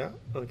 Yeah,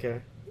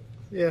 okay.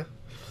 Yeah.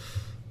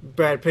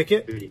 Brad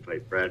Pickett? Who did he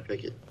fight? Brad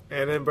Pickett.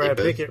 And then Brad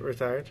Pickett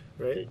retired,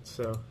 right? Yeah.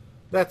 So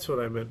that's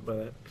what I meant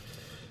by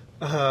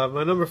that.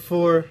 My number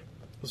 4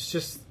 was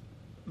just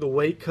the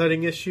weight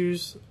cutting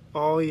issues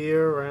all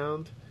year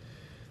round.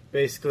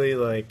 Basically,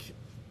 like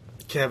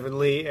Kevin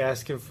Lee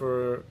asking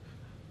for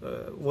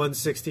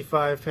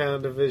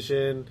 165-pound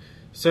division.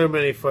 So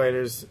many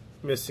fighters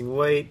missing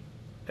weight,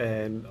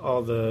 and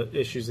all the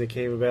issues that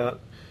came about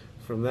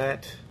from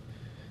that.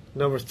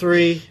 Number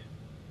 3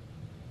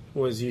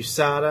 was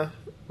USADA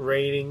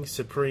reigning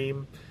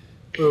supreme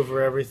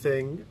over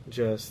everything,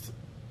 just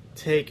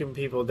taking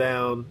people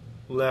down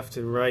left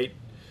and right.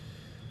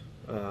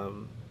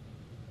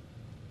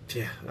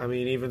 Yeah, I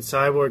mean, even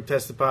Cyborg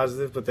tested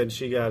positive, but then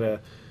she got an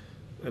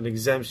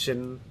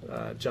exemption.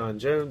 John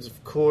Jones,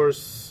 of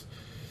course.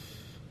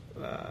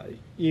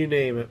 You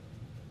name it,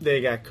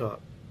 they got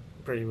caught,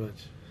 pretty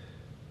much.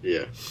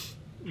 Yeah.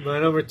 My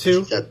number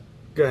 2.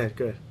 Go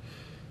ahead.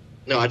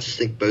 No, I just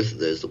think both of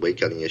those, the weight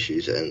cutting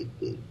issues and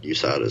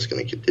USADA, is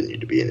going to continue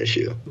to be an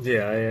issue.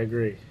 Yeah, I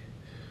agree.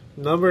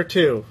 Number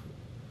 2.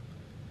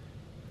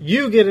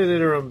 You get an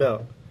interim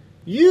belt.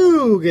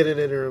 It's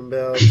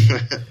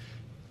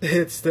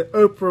the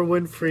Oprah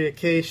Winfrey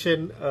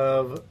occasion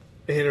of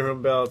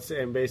interim belts,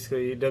 and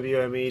basically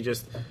WME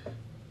just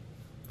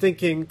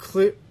thinking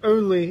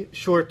only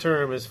short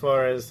term as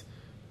far as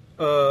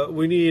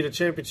we need a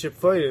championship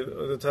fight at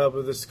the top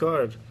of this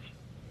card.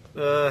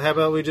 How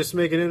about we just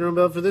make an interim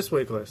belt for this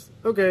weight class?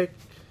 Okay.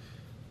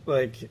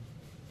 Like,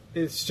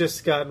 it's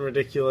just gotten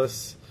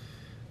ridiculous,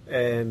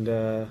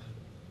 and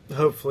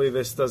hopefully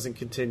this doesn't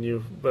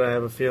continue, but I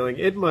have a feeling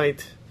it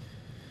might.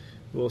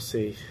 We'll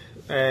see.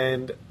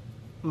 And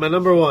my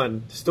number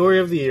 1 story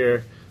of the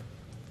year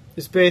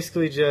is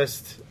basically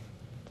just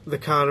the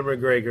Conor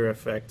McGregor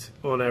effect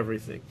on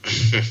everything.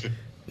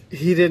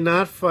 He did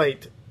not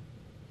fight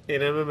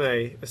in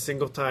MMA a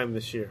single time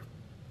this year.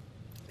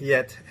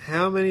 Yet,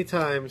 how many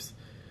times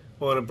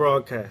on a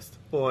broadcast,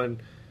 on,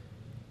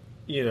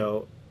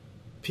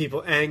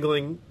 people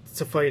angling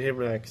to fight him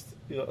next,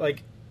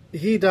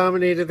 he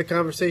dominated the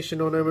conversation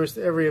on almost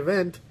every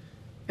event,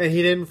 and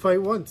he didn't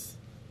fight once.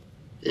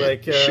 Yeah,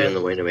 shooting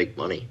the way to make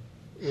money.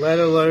 Let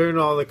alone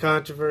all the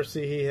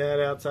controversy he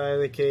had outside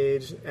of the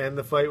cage and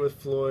the fight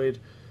with Floyd.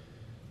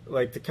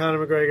 The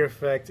Conor McGregor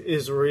effect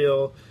is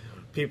real.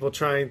 People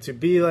trying to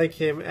be like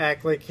him,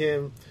 act like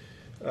him.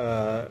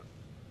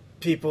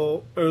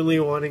 People only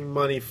wanting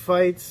money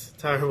fights.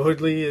 Tyron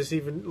Woodley is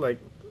even,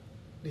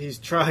 he's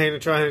trying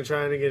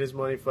to get his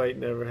money fight,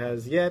 never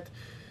has yet.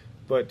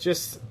 But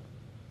just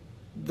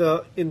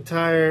the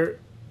entire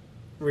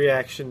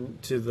reaction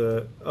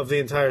of the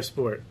entire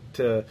sport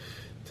to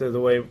the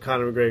way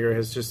Conor McGregor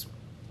has just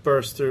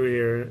burst through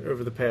here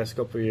over the past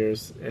couple of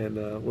years, and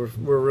we're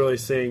really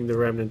seeing the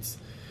remnants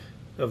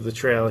of the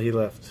trail he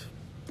left.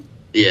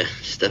 Yeah,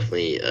 it's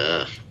definitely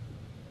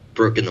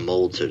broken the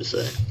mold, so to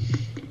say.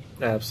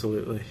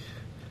 Absolutely.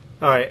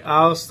 All right,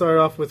 I'll start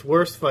off with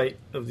worst fight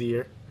of the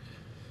year.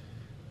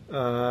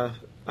 I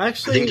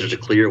think there's a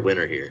clear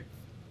winner here.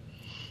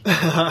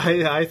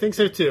 I think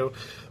so too,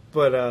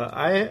 but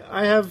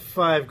I have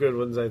 5 good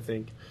ones. I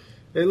think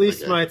at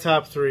least my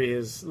top 3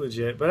 is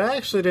legit. But I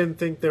actually didn't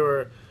think there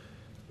were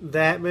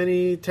that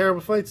many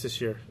terrible fights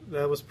this year.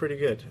 That was pretty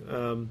good.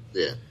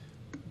 Yeah,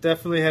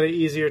 definitely had an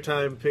easier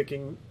time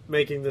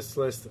making this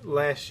list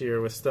last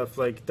year with stuff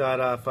like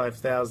Dada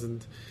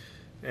 5000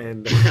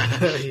 and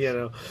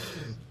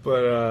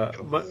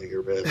But my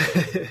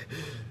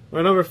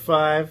number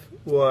 5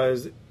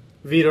 was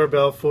Vitor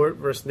Belfort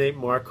versus Nate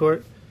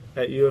Marquardt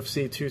at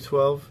UFC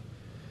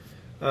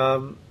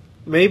 212.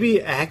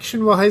 Maybe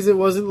action-wise it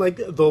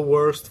wasn't the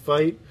worst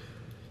fight,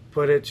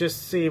 but it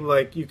just seemed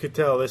like you could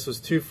tell this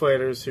was 2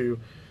 fighters who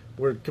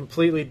were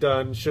completely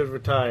done, should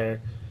retire,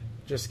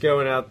 just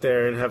going out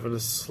there and having a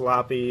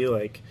sloppy,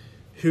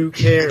 who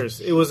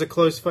cares? It was a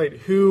close fight.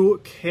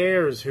 Who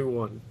cares who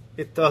won?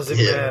 It doesn't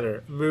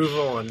matter. Move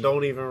on.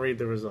 Don't even read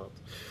the result.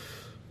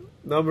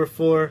 Number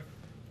 4,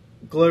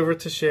 Glover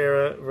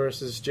Teixeira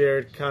versus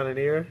Jared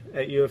Cannonier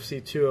at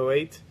UFC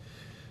 208.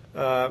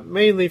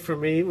 Mainly for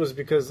me was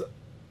because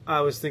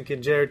I was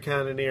thinking Jared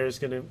Cannonier is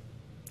going to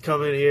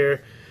come in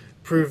here,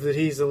 prove that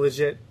he's a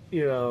legit,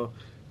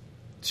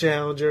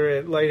 challenger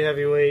at light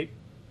heavyweight,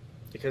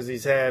 because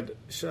he's had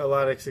a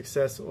lot of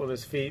success on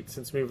his feet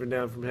since moving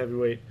down from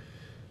heavyweight.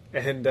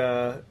 And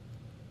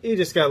he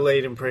just got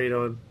laid and preyed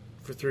on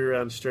for 3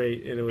 rounds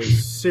straight, and it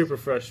was super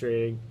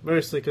frustrating,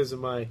 mostly because of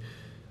my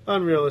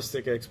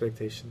unrealistic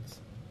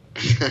expectations.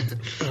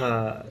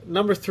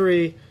 Number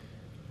 3,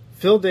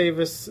 Phil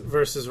Davis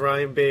versus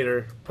Ryan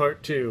Bader,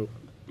 Part 2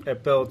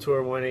 at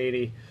Bellator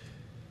 180.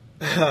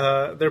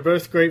 They're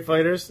both great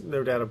fighters,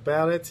 no doubt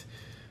about it.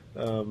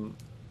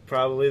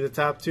 Probably the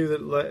top 2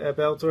 that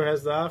Bellator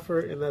has to offer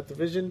in that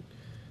division.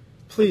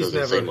 Please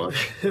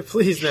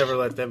never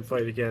let them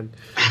fight again.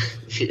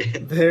 Yeah.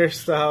 Their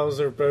styles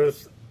are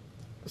both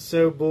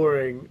so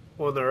boring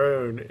on their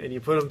own, and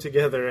you put them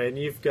together and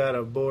you've got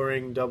a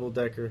boring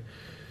double-decker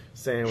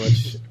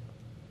sandwich.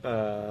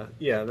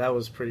 That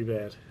was pretty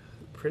bad.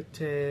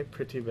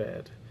 Pretty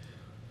bad.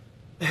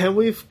 And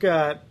we've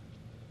got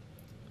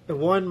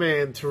one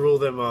man to rule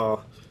them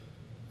all.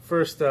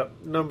 First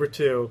up, number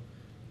 2,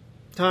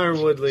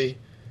 Tyron Woodley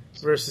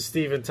versus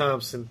Stephen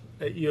Thompson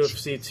at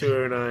UFC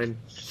 209.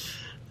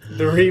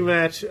 The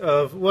rematch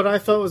of what I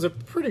thought was a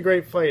pretty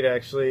great fight,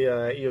 actually,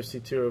 at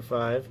UFC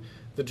 205.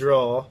 The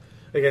draw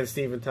against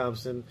Stephen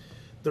Thompson.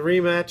 The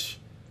rematch,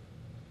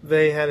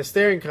 they had a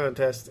staring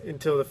contest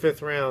until the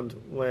 5th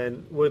round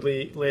when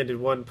Woodley landed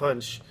 1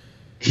 punch.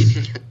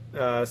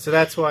 So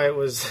that's why it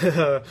was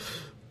the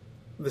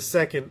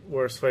second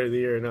worst fight of the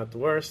year, not the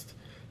worst.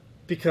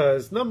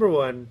 Because, number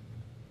 1,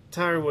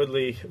 Tyron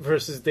Woodley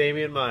versus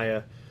Damian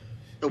Maia.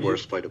 The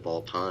worst fight of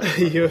all time.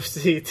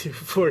 UFC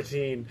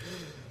 214.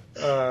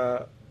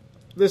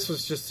 This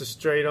was just a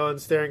straight-on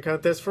staring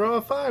contest for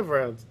all 5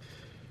 rounds.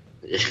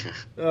 Yeah.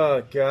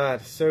 Oh,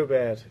 God. So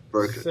bad.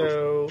 Broke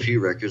so a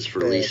few records for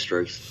bad. least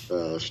strikes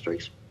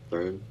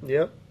thrown.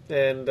 Yep.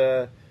 And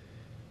the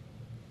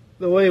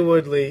way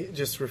Woodley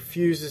just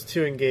refuses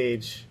to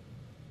engage,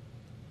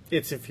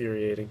 it's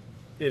infuriating.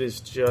 It is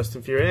just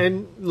infuriating.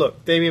 And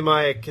look, Damian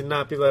Maia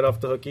cannot be let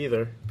off the hook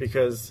either,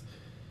 because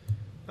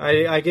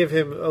I give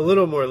him a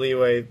little more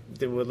leeway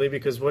than Woodley,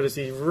 because what is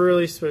he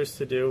really supposed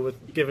to do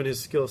given his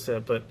skill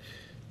set? But,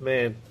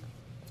 man,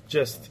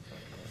 just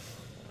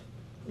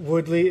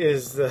Woodley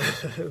is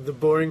the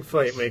boring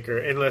fight maker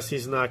unless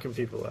he's knocking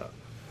people out.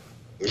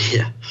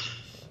 Yeah,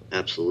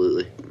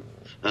 absolutely.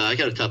 I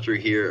got a top 3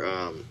 here.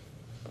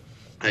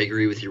 I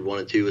agree with your 1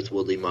 and 2. It's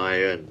Woodley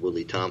Maia and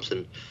Woodley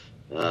Thompson.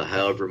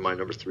 However, my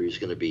number 3 is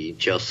going to be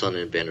Chael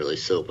Sonnen and Vanderlei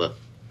Silva.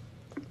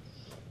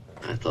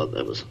 I thought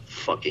that was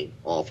fucking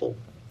awful.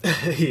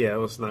 Yeah, it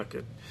was not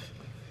good.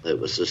 It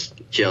was just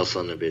Chael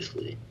Sonnen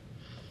basically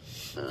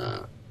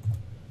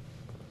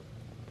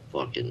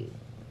fucking,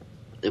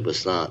 it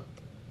was not.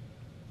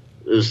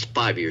 It was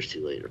 5 years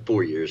too late, or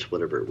 4 years,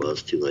 whatever it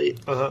was, too late.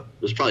 Uh-huh.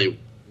 It was probably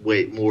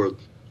way more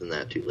than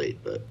that too late,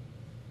 but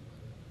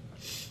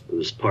it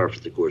was par for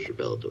the course for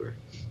Bellator.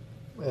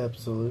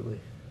 Absolutely.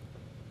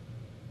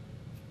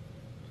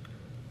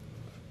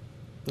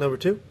 Number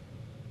 2?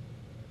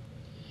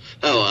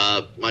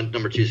 Oh, my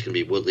number 2 is going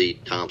to be Woodley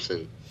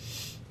Thompson.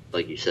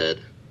 Like you said,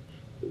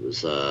 it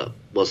was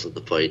wasn't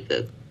the fight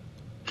that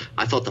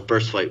I thought the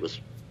first fight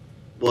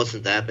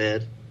wasn't that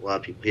bad. A lot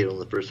of people hate on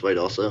the first fight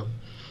also,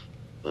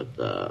 but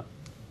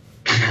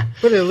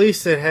but at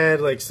least it had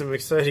like some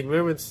exciting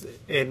moments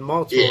in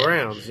multiple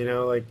rounds. You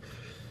know, like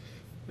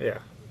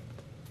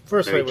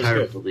first fight was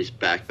good. At least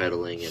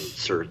backpedaling and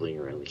circling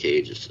around the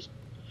cage. It's just,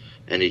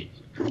 and he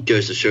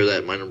goes to show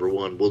that my number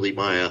 1, Woodley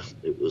Maia.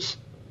 It was,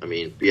 I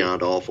mean,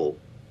 beyond awful.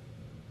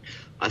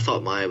 I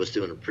thought Maia was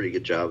doing a pretty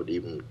good job at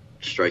even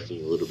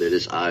striking a little bit.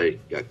 His eye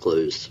got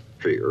closed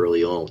pretty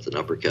early on with an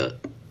uppercut.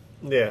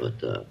 Yeah.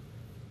 But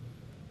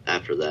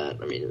after that,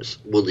 I mean, it was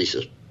Woodley's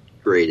just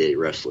grade A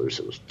wrestlers.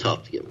 It was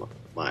tough to get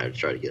Maia to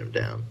try to get him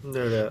down.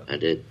 No doubt.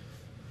 And it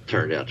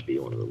turned out to be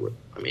one of the.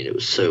 I mean, it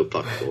was so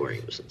fucking boring.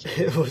 It was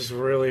insane. It was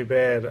really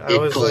bad.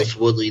 It calls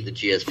Woodley the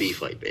GSP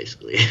fight,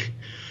 basically.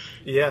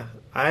 Yeah,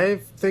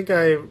 I think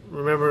I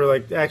remember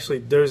like actually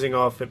dozing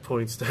off at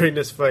points during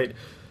this fight.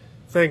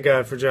 Thank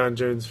God for John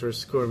Jones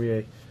versus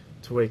Cormier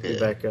to wake me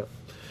back up.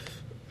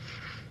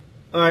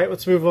 All right,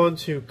 let's move on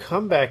to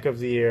comeback of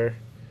the year.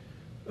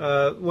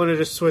 Want to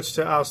just switch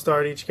to I'll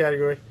start each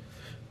category?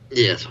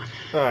 Yeah, that's fine.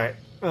 All right.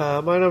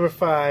 My number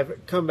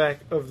 5, comeback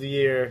of the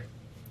year,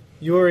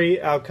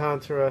 Yuri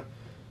Alcantara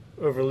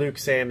over Luke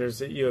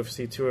Sanders at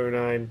UFC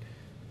 209.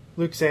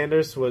 Luke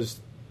Sanders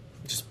was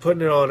just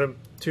putting it on him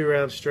 2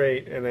 rounds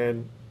straight, and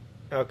then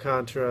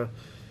Alcantara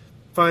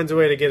finds a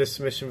way to get a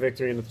submission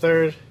victory in the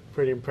 3rd.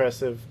 Pretty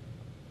impressive.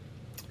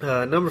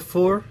 Number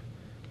 4,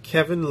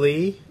 Kevin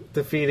Lee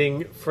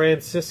defeating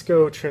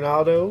Francisco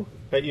Trinaldo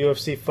at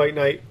UFC Fight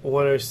Night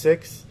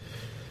 106.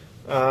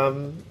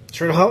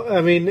 Trinaldo,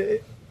 I mean,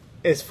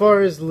 as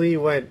far as Lee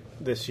went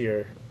this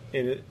year,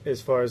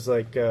 as far as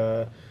like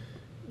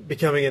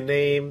becoming a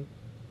name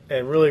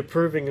and really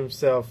proving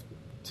himself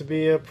to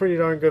be a pretty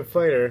darn good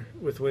fighter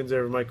with wins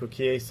over Michael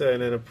Chiesa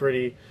and then a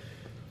pretty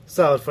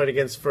solid fight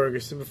against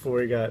Ferguson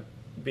before he got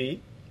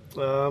beat.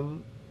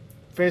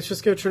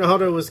 Francisco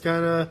Trinaldo was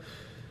kind of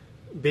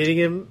beating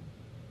him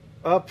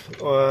up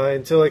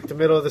until like the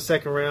middle of the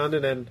 2nd round,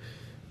 and then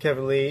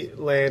Kevin Lee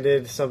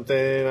landed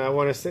something. I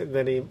want to say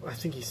then I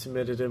think he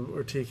submitted him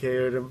or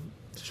TKO'd him.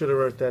 Should have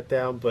wrote that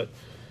down, but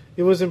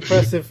it was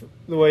impressive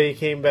the way he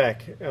came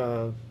back.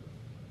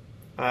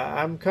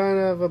 I'm kind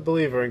of a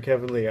believer in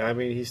Kevin Lee. I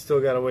mean, he's still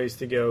got a ways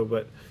to go,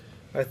 but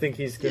I think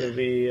he's going to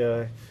be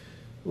a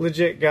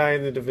legit guy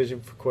in the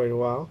division for quite a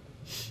while.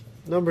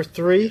 Number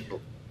 3.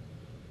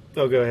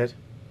 Oh, go ahead.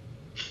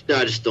 No,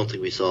 I just don't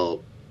think we saw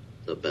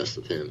the best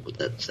of him with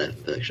that staph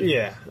infection.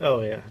 Yeah.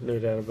 Oh, yeah. No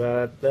doubt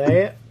about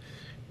that.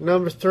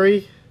 Number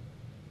 3,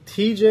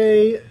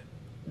 TJ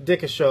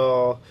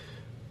Dickershaw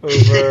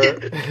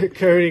over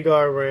Cody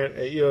Garbrandt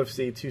at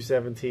UFC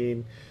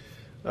 217.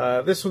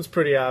 This one's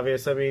pretty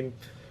obvious. I mean,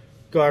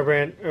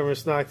 Garbrandt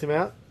almost knocked him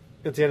out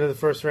at the end of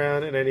the 1st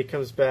round, and then he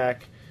comes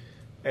back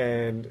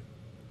and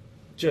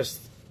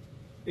just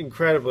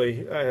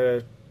incredibly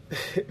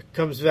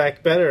comes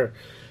back better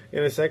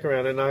in the 2nd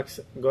round and knocks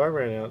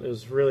Garbrandt out. It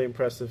was a really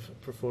impressive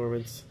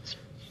performance. It's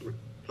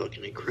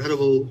fucking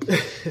incredible.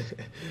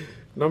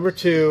 Number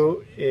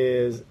 2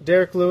 is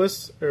Derek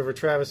Lewis over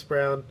Travis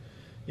Brown,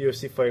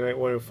 UFC Fight Night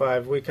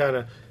 105. We kind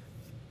of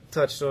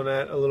touched on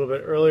that a little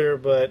bit earlier,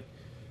 but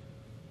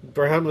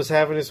Brown was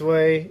having his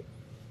way,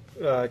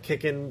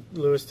 kicking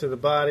Lewis to the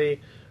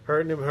body,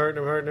 hurting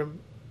him,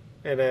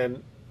 and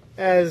then,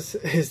 as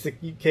is the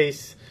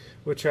case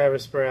with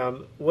Travis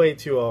Brown, way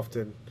too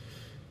often,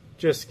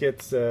 just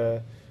gets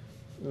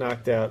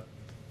knocked out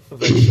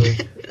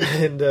eventually.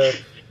 And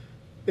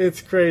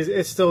it's crazy.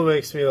 It still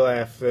makes me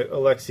laugh that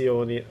Alexei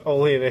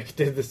Olenek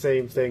did the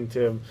same thing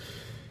to him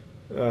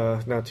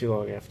not too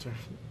long after.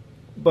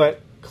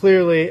 But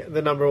clearly,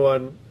 the number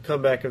 1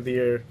 comeback of the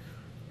year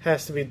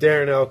has to be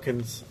Darren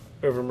Elkins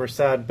over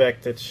Mirsad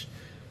Bektic.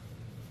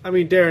 I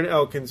mean, Darren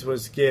Elkins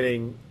was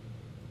getting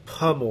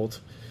pummeled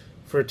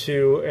for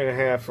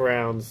 2.5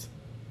 rounds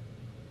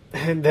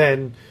and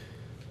then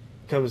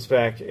comes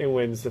back and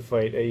wins the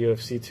fight at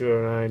UFC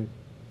 209.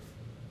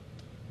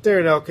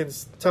 Darren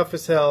Elkins, tough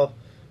as hell.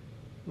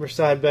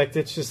 Mirsad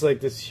Bektic, just like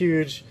this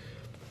huge,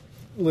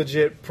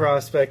 legit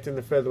prospect in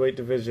the featherweight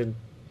division.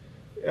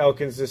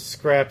 Elkins, this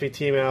scrappy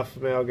team alpha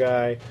male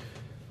guy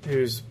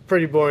who's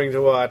pretty boring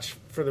to watch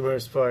for the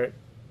most part,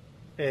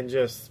 and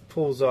just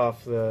pulls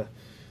off the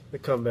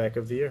comeback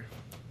of the year.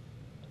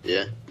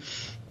 Yeah,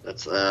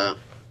 that's I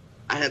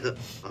had a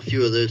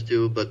few of those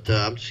too, but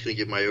I'm just going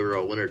to give my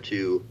overall winner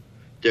to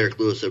Derek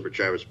Lewis over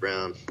Travis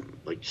Brown.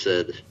 Like you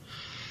said,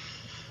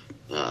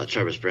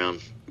 Travis Brown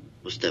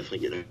was definitely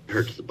getting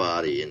hurt to the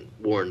body and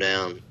worn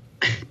down,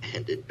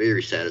 and in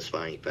very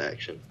satisfying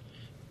fashion.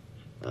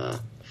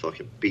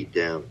 fucking beat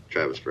down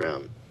Travis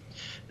Brown.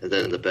 And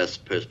then the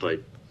best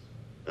post-fight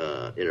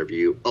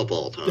interview of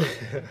all time.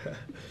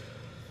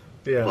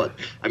 Yeah. But,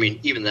 I mean,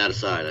 even that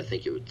aside, I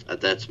think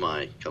that's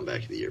my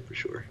comeback of the year for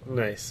sure.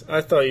 Nice.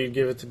 I thought you'd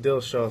give it to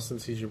Dillashaw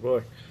since he's your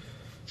boy.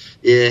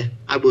 Yeah,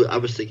 I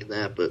was thinking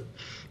that, but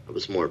I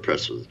was more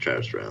impressed with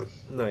Travis Brown.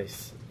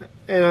 Nice.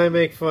 And I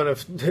make fun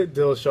of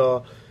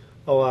Dillashaw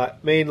a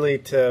lot, mainly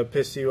to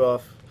piss you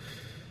off,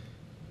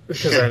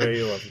 because I know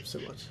you love him so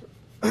much.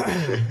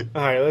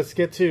 All right, let's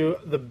get to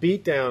the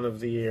beatdown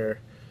of the year.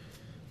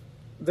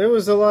 There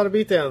was a lot of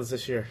beatdowns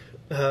this year.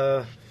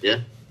 Yeah.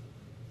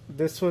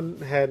 This one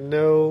had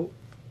no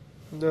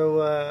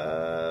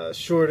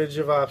shortage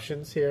of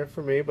options here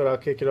for me, but I'll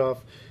kick it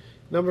off.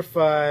 Number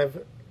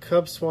 5,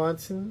 Cub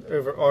Swanson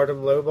over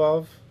Artem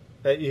Lobov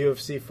at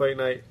UFC Fight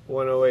Night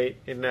 108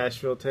 in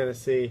Nashville,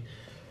 Tennessee.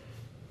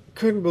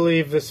 Couldn't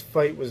believe this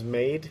fight was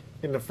made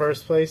in the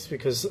first place,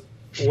 because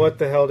what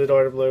the hell did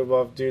Artem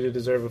Lobov do to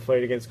deserve a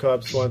fight against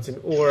Cub Swanson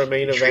or a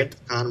main event?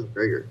 Conor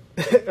McGregor.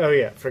 Oh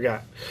yeah,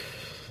 forgot.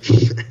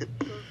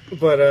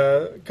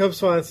 But Cub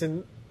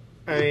Swanson,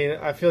 I mean,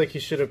 I feel like he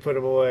should have put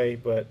him away,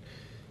 but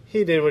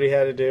he did what he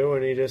had to do,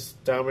 and he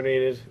just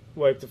dominated,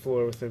 wiped the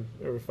floor with him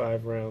over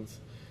 5 rounds.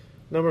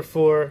 Number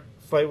 4,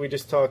 fight we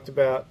just talked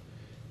about,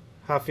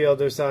 Rafael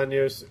dos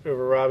Anjos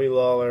over Robbie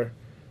Lawler.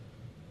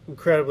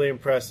 Incredibly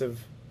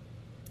impressive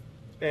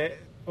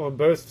on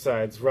both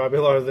sides. Robbie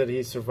Lawler that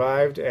he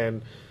survived,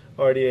 and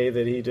RDA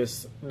that he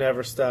just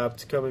never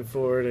stopped coming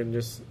forward and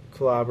just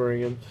clobbering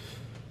him.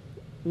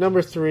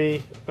 Number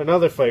 3,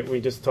 another fight we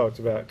just talked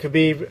about,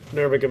 Khabib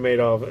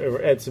Nurmagomedov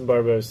over Edson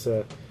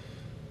Barbosa.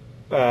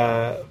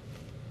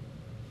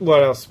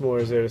 What else more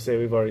is there to say?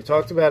 We've already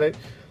talked about it.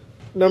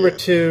 Number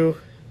 2,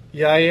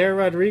 Yair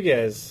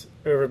Rodriguez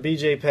over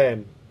BJ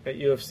Penn at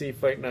UFC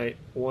Fight Night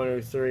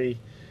 103.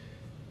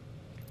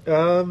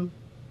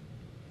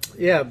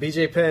 Yeah,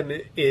 BJ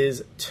Penn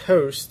is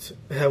toast.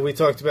 We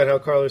talked about how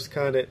Carlos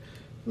Condit,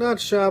 not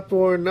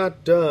shop-worn,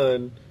 not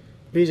done.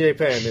 BJ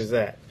Penn is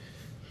that.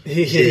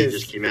 He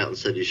just came out and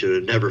said he should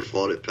have never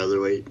fought at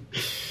featherweight.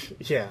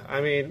 Yeah,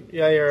 I mean,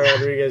 Yair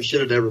Rodriguez should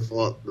have never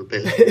fought the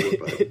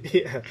past.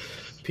 Yeah,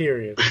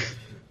 period.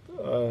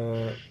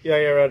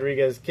 Yair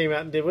Rodriguez came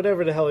out and did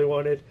whatever the hell he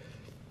wanted.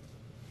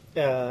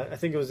 I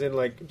think it was in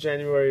like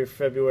January or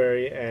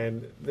February,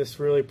 and this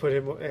really put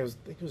him. I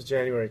think it was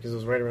January because it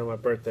was right around my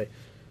birthday.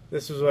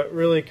 This was what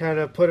really kind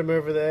of put him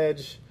over the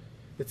edge.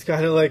 It's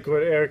kind of like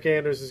what Eric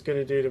Anders is going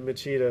to do to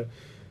Machida,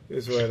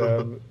 is what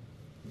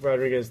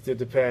Rodriguez did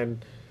to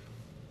Penn.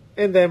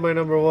 And then my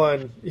number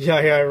 1,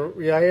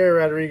 Yair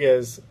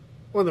Rodriguez,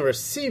 on the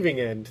receiving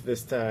end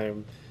this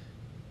time,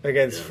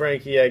 against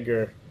Frankie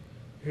Edgar,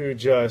 who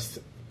just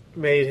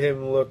made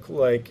him look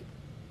like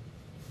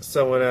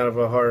someone out of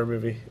a horror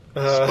movie.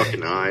 His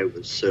fucking eye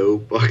was so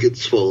fucking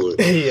swollen.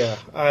 Yeah,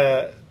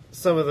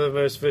 some of the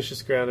most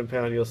vicious ground and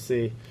pound you'll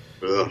see.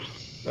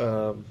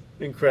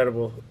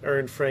 Incredible.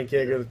 Earned Frank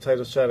Edgar the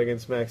title shot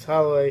against Max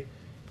Holloway,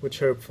 which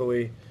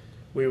hopefully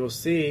we will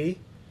see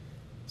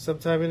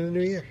sometime in the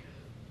new year.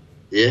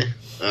 Yeah,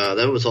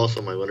 that was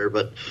also my winner,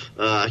 but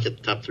I got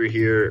the top 3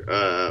 here.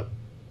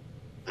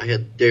 I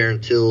had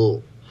Darren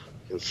Till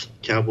against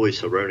Cowboy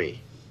Cerrone.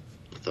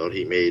 I thought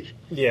he made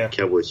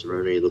Cowboy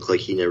Cerrone look like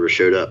he never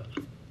showed up.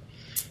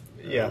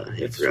 Yeah,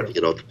 he forgot to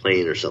get off the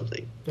plane or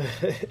something.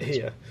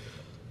 Yeah.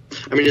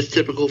 I mean, it's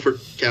typical for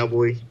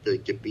Cowboy to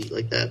get beat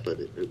like that, but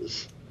it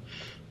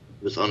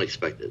was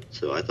unexpected.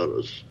 So I thought it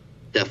was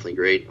definitely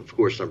great. Of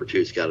course, number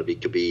 2's got to be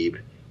Khabib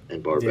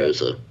and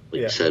Barboza.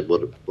 Like you said,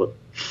 what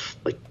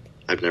like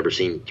I've never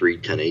seen 3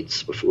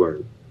 10-8s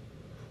before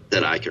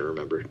that I can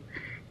remember.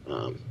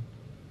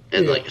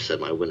 And like I said,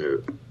 my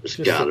winner has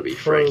got to be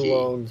Frankie.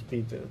 Prolonged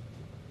beatdown.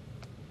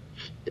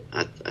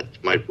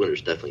 My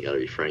winner's definitely got to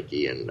be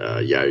Frankie and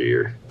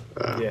Yair.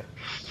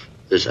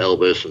 His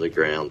elbows from the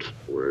ground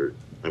were,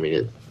 I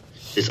mean,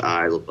 his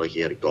eye looked like he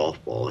had a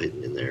golf ball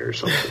hidden in there or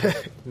something.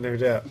 No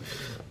doubt.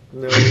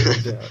 No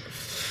doubt.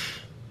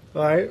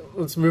 All right,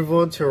 let's move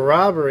on to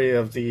robbery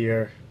of the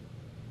year.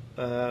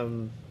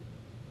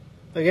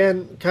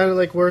 Again, kind of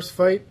like worst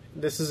fight,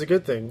 this is a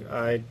good thing.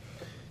 I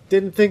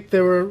didn't think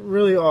there were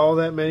really all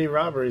that many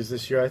robberies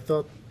this year. I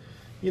thought,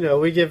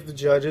 we give the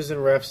judges and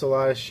refs a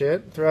lot of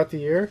shit throughout the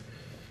year.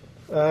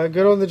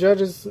 Good on the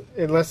judges,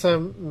 unless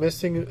I'm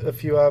missing a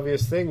few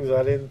obvious things.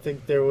 I didn't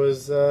think there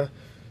was a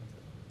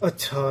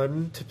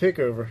ton to pick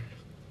over.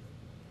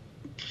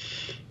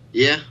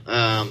 Yeah.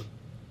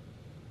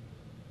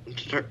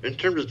 In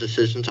terms of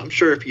decisions, I'm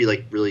sure if you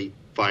really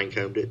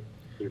fine-combed it,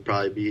 there'd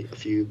probably be a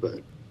few, but...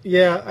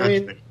 Yeah, I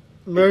mean,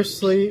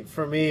 mostly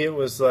for me it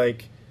was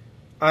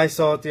I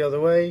saw it the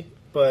other way,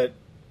 but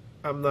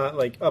I'm not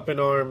up in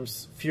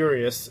arms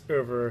furious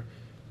over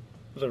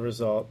the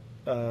result.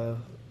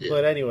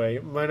 But anyway,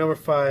 my number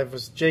 5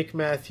 was Jake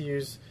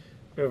Matthews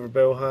over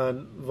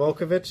Bohan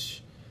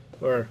Volkovich,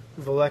 or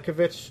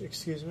Velekovich,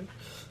 excuse me.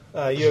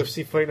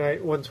 UFC Fight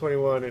Night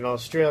 121 in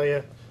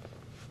Australia.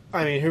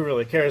 I mean, who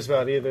really cares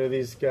about either of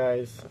these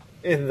guys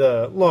in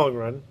the long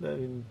run? I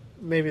mean,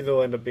 maybe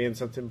they'll end up being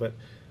something, but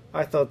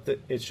I thought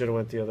that it should have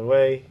went the other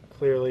way,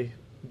 clearly,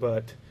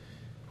 but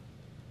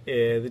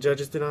the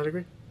judges did not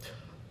agree.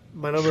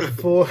 My number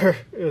 4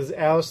 is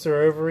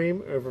Alistair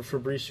Overeem over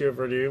Fabricio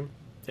Verdum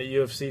at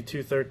UFC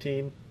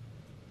 213.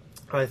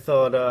 I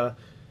thought,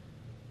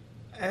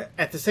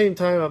 at the same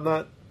time, I'm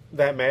not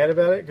that mad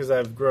about it because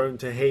I've grown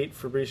to hate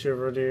Fabricio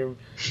Verdum,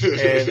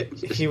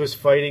 and he was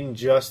fighting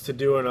just to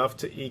do enough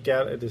to eke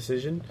out a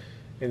decision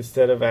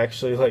instead of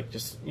actually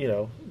just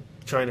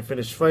trying to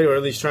finish the fight, or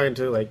at least trying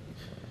to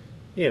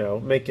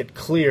make it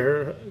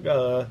clear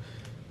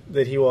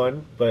that he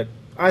won. But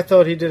I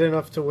thought he did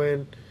enough to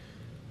win,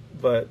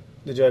 but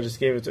the judges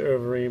gave it to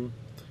Overeem.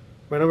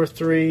 My number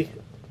 3,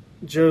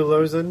 Joe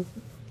Lauzon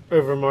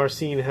over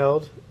Marcin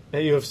Held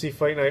at UFC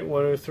Fight Night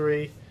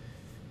 103.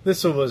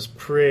 This one was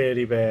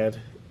pretty bad.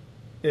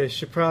 It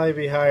should probably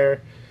be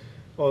higher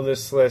on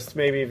this list,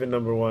 maybe even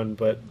number 1,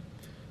 but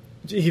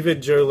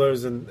even Joe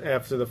Lauzon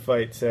after the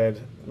fight said,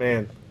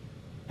 man,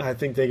 I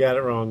think they got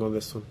it wrong on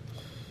this one.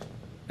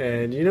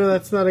 And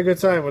that's not a good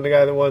sign when the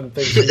guy that won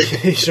thinks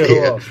he should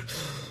have lost.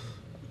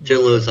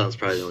 Joe Lauzon's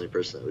probably the only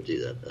person that would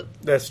do that, though.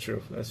 That's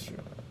true.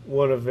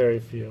 One of very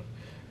few.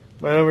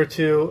 My number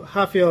 2,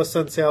 Rafael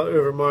Assunção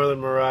over Marlon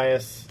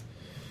Moraes,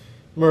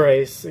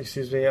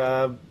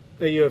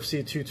 at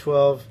UFC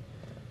 212.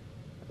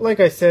 Like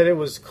I said, it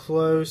was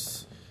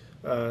close.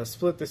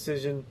 Split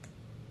decision.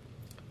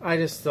 I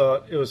just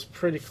thought it was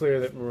pretty clear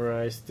that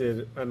Moraes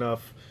did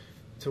enough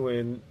to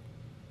win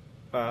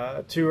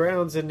 2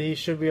 rounds, and he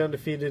should be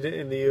undefeated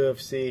in the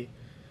UFC.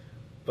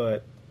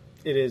 But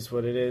it is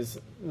what it is.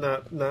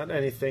 Not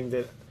anything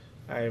that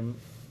I'm,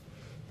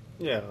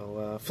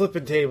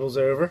 flipping tables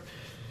over.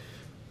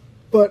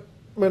 But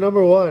my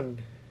number 1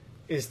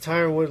 is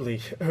Tyron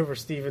Woodley over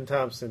Stephen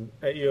Thompson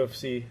at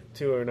UFC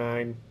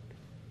 209.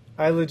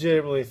 I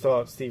legitimately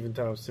thought Stephen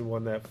Thompson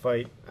won that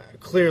fight.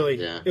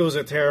 Clearly, It was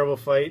a terrible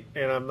fight,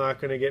 and I'm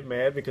not going to get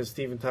mad because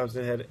Stephen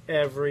Thompson had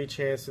every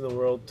chance in the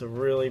world to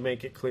really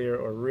make it clear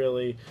or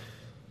really,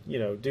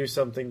 do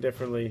something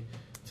differently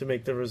to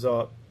make the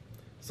result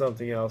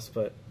something else.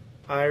 But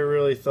I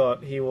really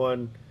thought he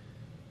won.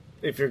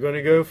 If you're going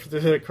to go for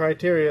the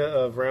criteria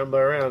of round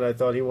by round, I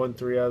thought he won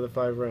 3 out of the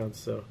 5 rounds.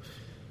 So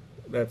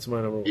that's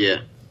my number 1.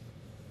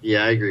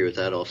 Yeah, I agree with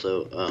that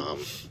also.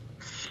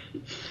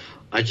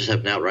 I just have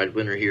an outright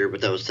winner here,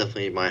 but that was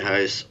definitely my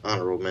highest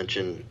honorable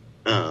mention.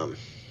 I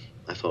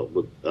thought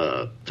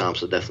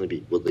Thompson definitely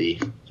beat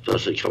Woodley,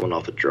 especially coming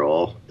off a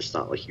draw. It's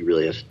not like you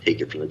really have to take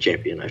it from the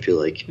champion. I feel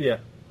like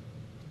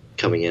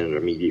coming in an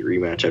immediate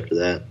rematch after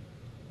that.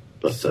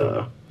 But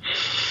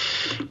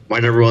my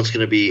number 1's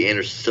going to be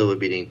Anderson Silva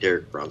beating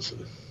Derek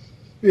Brunson.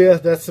 Yeah,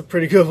 that's a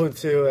pretty good one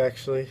too,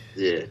 actually.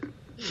 Yeah.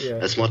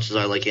 As much as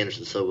I like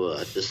Anderson Silva,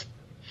 I just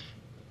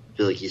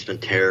feel like he's been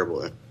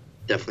terrible. I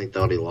definitely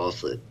thought he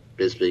lost it.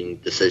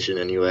 Bisping decision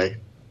anyway.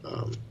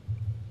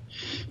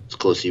 As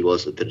close as he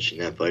was to finishing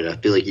that fight, I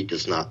feel like he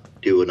does not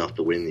do enough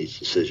to win these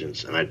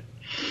decisions, and I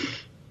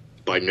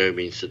by no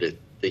means did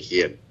I think he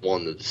had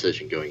won the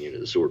decision going into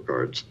the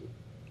scorecards.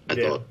 I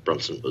thought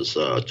Brunson was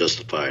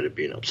justified in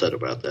being upset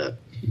about that.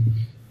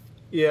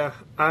 Yeah,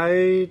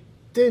 I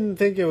didn't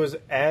think it was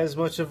as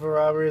much of a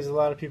robbery as a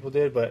lot of people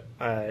did, but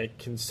I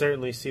can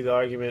certainly see the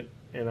argument,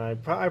 and I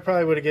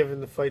probably would have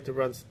given the fight to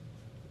Brunson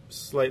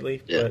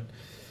slightly, but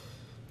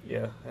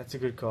yeah, that's a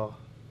good call.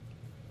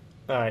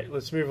 All right,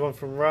 let's move on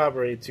from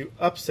robbery to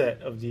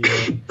upset of the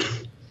year.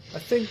 I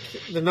think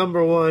the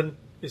number 1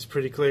 is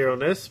pretty clear on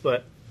this,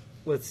 but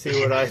let's see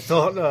what I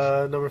thought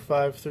number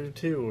 5 through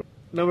 2.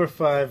 Number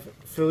 5,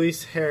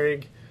 Felice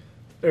Herrig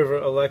over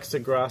Alexa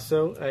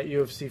Grasso at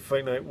UFC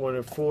Fight Night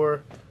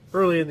 104.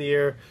 Early in the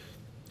year,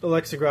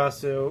 Alexa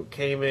Grasso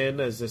came in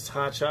as this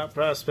hotshot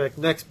prospect.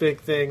 Next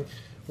big thing,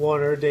 won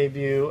her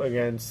debut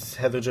against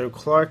Heather Jo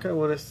Clark, I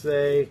want to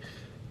say.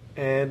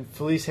 And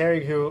Felice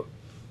Herrig, who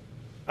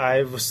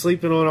I was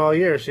sleeping on all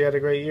year, she had a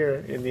great year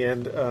in the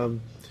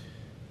end,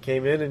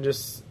 came in and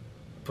just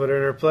put her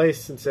in her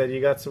place and said,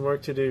 you got some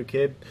work to do,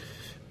 kid.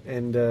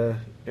 And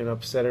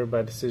upset her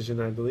by decision,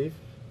 I believe.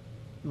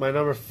 My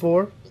number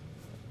 4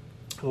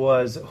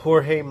 was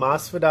Jorge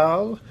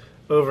Masvidal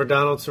over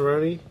Donald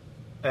Cerrone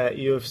at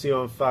UFC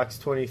on Fox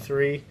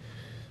 23.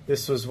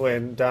 This was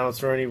when Donald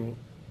Cerrone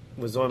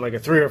was on like a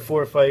 3 or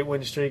 4 fight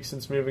win streak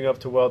since moving up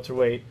to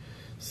welterweight.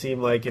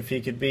 Seemed like if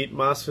he could beat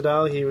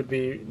Masvidal, he would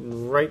be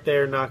right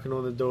there knocking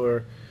on the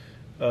door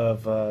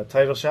of a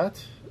title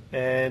shot.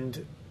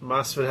 And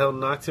Masvidal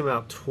knocked him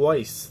out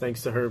twice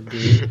thanks to Herb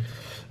Dean.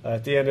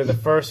 At the end of the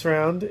first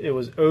round, it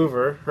was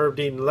over. Herb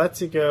Dean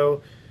lets it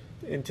go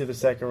into the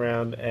second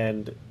round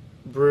and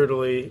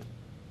brutally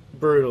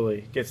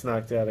gets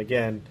knocked out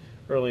again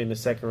early in the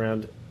second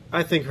round.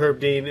 I think Herb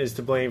Dean is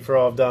to blame for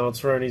all of Donald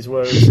Cerrone's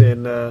woes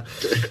in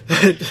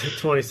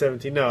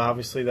 2017. No,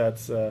 obviously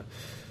that's a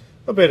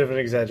bit of an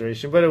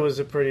exaggeration, but it was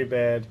a pretty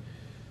bad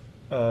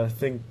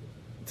thing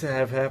to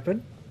have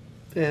happen.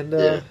 And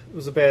it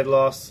was a bad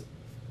loss.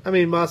 I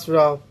mean,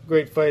 Masvidal,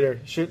 great fighter.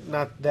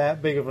 Not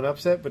that big of an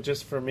upset, but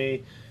just for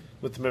me,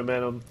 with the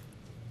momentum,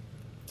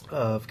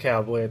 of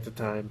Cowboy at the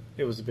time.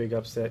 It was a big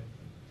upset.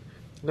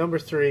 Number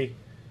 3,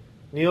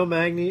 Neil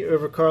Magny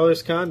over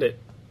Carlos Condit,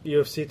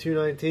 UFC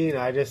 219.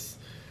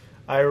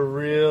 I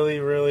really,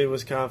 really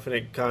was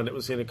confident Condit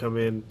was going to come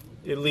in,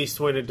 at least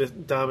win a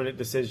dominant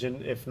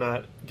decision, if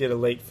not get a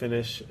late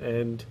finish,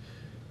 and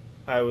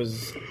I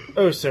was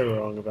so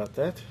wrong about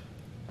that.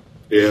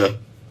 Yeah.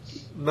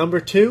 Number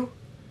 2,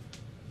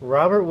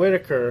 Robert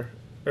Whittaker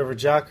over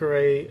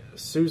Jacare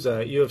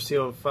Souza,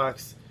 UFC on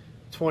Fox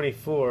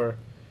 24.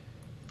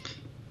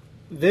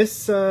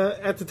 This,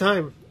 at the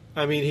time,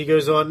 I mean, he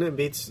goes on and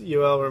beats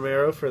Yoel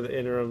Romero for the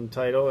interim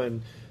title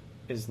and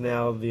is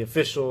now the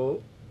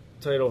official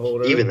title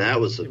holder. Even that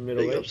was a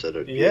big upset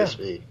if you ask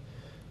me.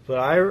 But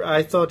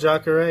I thought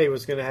Jacare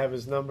was going to have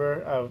his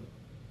number.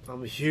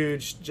 I'm a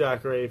huge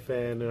Jacare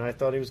fan, and I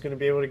thought he was going to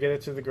be able to get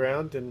it to the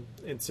ground and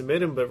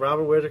submit him. But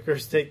Robert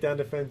Whittaker's takedown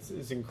defense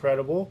is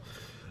incredible.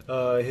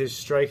 His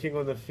striking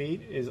on the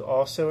feet is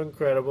also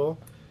incredible.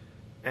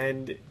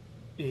 And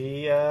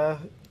he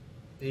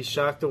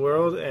shocked the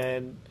world,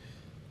 and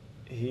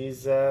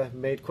he's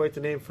made quite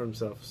the name for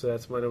himself. So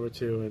that's my number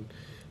 2. And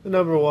the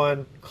number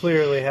 1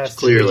 clearly has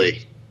to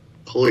be...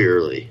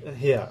 Clearly.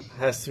 Yeah,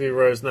 has to be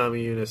Rose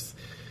Namajunas.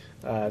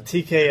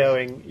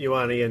 TKOing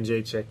Joanna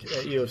Jędrzejczyk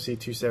at UFC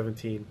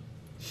 217.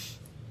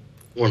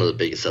 One of the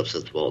biggest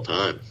upsets of all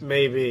time.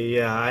 Maybe,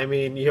 yeah. I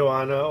mean,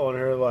 Joanna on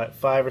her,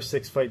 5 or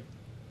 6 fight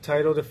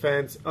title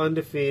defense,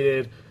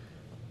 undefeated.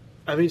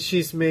 I mean,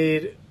 she's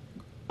made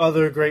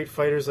other great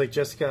fighters like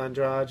Jessica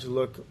Andrade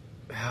look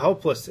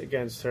helpless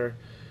against her.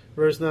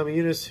 Rose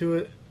Namajunas,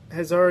 who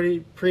has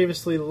already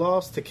previously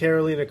lost to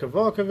Karolina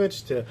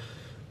Kowalkiewicz, to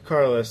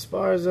Carla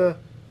Esparza.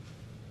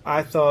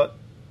 I thought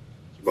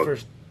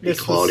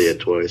Claudia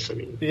twice.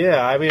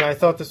 I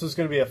thought this was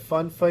going to be a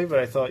fun fight, but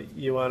I thought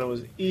Joanna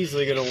was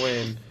easily going to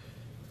win.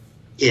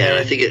 Yeah, and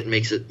I think it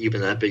makes it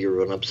even that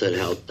bigger of an upset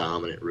how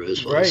dominant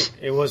Rose was. Right,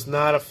 it was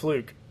not a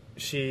fluke.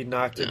 She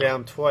knocked her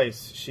down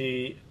twice.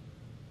 She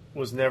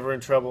was never in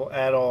trouble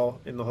at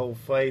all in the whole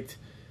fight.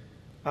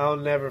 I'll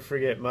never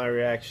forget my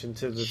reaction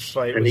to this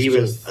fight.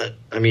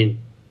 And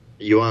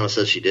Joanna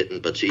says she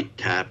didn't, but she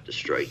tapped the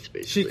strikes,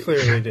 basically.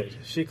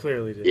 She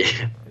clearly did.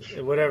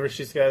 Yeah. Whatever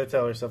she's got to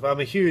tell herself. I'm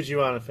a huge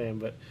Joanna fan,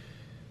 but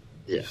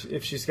yeah,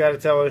 if she's got to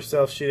tell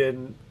herself she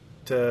didn't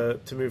to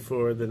move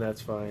forward, then that's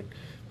fine.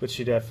 But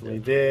she definitely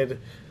did.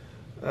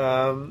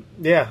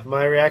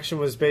 My reaction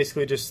was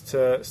basically just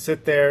to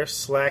sit there,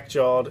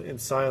 slack-jawed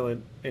and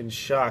silent, in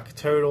shock,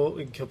 total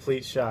and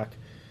complete shock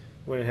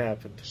when it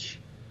happened.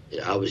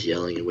 Yeah, I was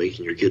yelling and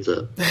waking your kids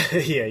up.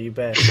 Yeah, you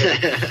bet.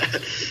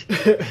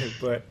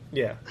 But,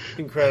 yeah,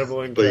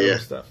 incredible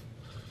stuff.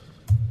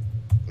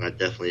 I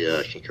definitely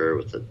concur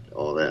with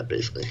all that,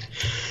 basically.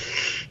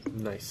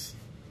 Nice.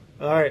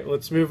 All right,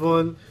 let's move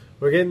on.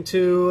 We're getting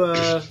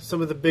to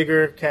some of the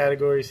bigger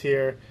categories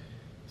here.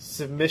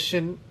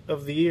 Submission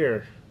of the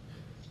year.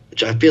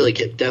 Which I feel like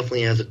it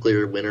definitely has a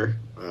clear winner.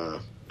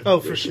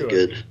 For sure.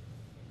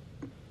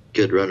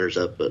 Good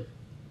runners-up, but...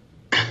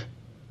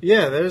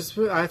 Yeah,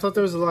 I thought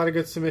there was a lot of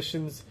good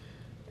submissions,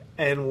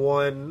 and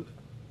one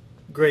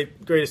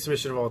greatest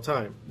submission of all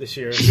time this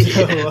year.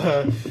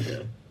 So,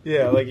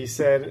 like you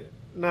said,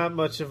 not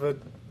much of a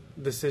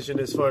decision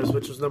as far as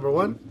which was number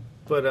 1.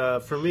 But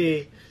for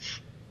me,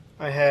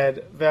 I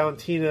had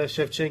Valentina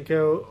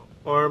Shevchenko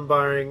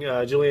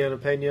armbarring Juliana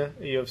Pena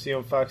at UFC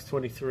on Fox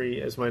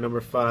 23 as my number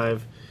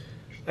 5.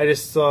 I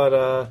just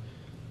thought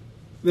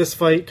this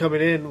fight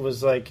coming in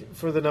was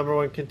for the number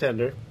 1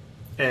 contender,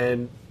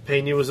 and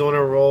Pena was on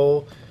a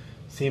roll.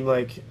 Seemed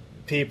like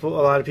a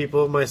lot of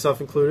people, myself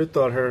included,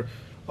 thought her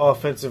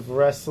offensive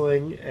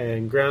wrestling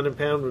and ground and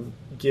pound would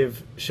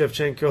give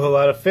Shevchenko a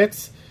lot of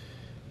fits.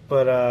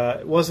 But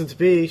it wasn't to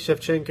be.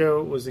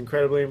 Shevchenko was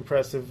incredibly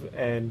impressive,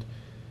 and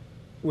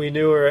we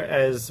knew her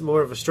as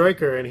more of a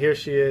striker, and here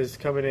she is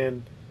coming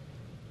in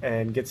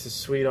and gets a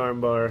sweet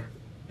armbar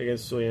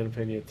against Juliana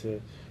Pena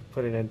to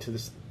put an end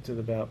to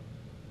the bout.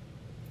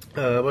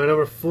 My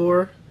number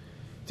 4,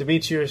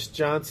 Demetrius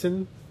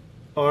Johnson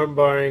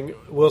armbarring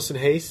Wilson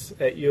Hayes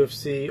at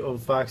UFC on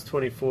Fox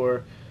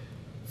 24.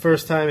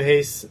 First time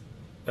Hayes,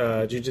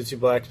 Jiu-Jitsu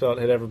black belt,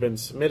 had ever been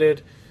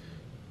submitted.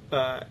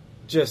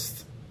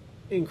 Just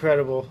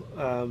incredible.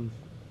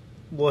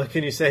 What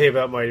can you say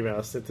about Mighty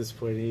Mouse at this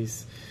point?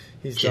 He's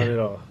done it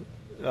all.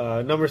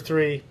 Number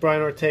 3,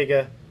 Brian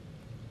Ortega,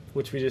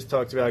 which we just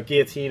talked about,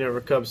 guillotine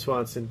over Cub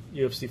Swanson,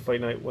 UFC Fight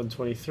Night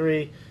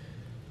 123.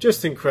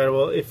 Just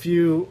incredible. If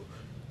you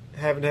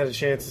haven't had a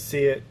chance to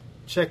see it,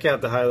 check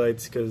out the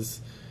highlights,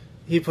 because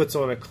he puts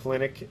on a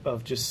clinic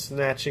of just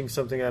snatching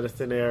something out of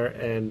thin air,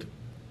 and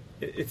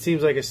it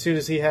seems like as soon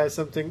as he has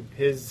something,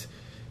 his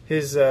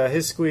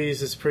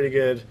squeeze is pretty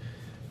good,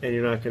 and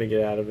you're not going to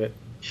get out of it.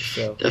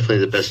 So definitely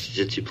the best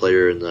jiu-jitsu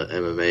player in the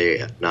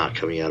MMA not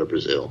coming out of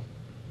Brazil.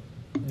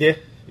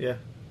 Yeah,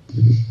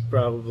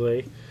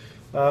 probably.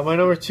 My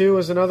number 2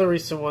 was another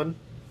recent one,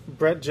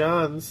 Brett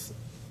Johns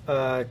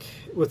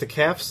with a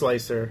calf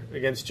slicer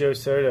against Joe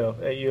Soto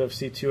at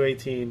UFC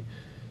 218.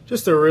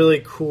 Just a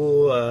really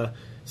cool,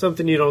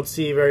 something you don't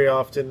see very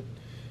often.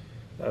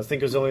 I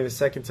think it was only the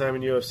second time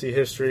in UFC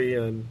history,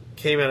 and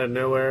came out of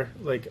nowhere.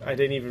 Like, I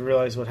didn't even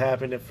realize what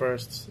happened at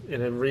first,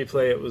 and in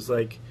replay it was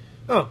like,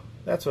 oh,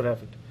 that's what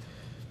happened.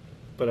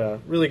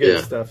 But really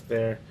good stuff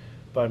there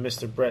by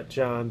Mr. Brett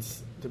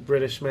Johns, the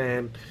British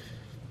man.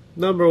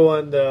 Number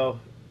one, though,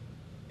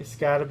 it's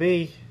got to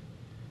be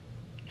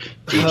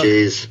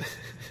DJ's.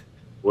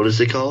 What is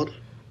it called?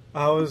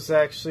 I was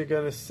actually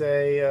going to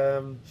say,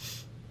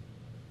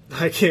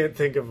 I can't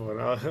think of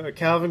one.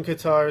 Calvin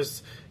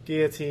Kattar's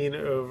guillotine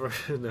over,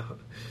 no.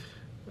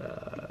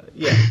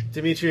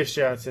 Demetrius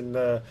Johnson,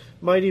 the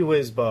Mighty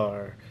Whiz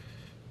Bar.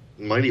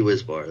 Mighty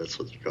Whiz Bar, that's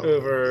what you call it.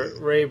 Over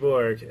Ray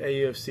Borg at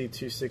UFC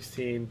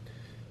 216.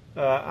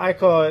 I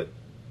call it,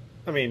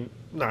 I mean,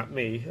 not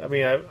me. I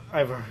mean,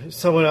 I've heard,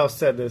 someone else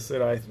said this,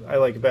 and I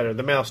like it better.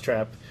 The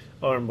Mousetrap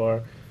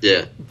armbar.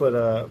 Yeah.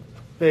 But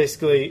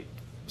basically,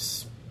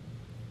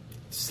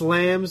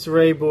 slams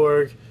Ray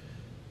Borg,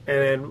 and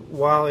then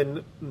while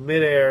in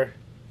midair,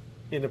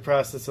 in the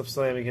process of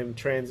slamming him,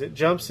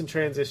 jumps and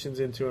transitions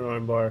into an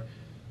armbar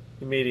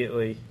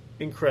immediately.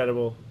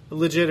 Incredible. I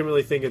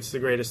legitimately think it's the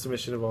greatest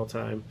submission of all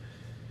time.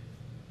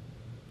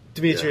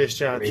 Demetrius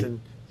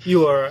Johnson,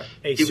 you are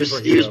a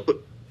superhero. He was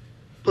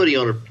putting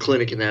on a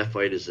clinic in that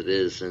fight as it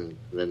is, and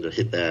then to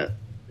hit that,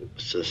 it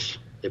was just,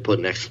 they put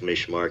an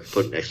exclamation mark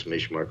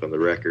on the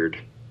record.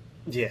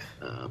 Yeah.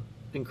 It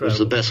Incredible. was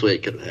the best way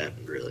it could have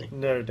happened, really.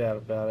 No doubt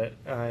about it.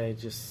 I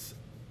just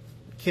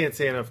can't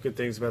say enough good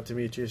things about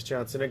Demetrius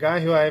Johnson, a guy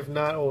who I have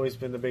not always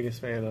been the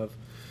biggest fan of.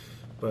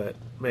 But,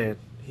 man,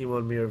 he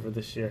won me over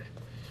this year.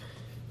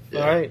 Yeah.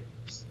 All right.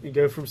 You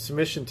go from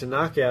submission to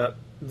knockout.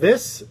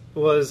 This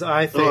was,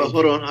 I think... Oh,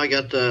 hold on. I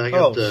got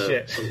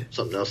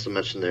something else to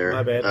mention there.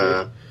 My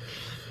bad.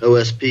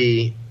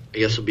 OSP, I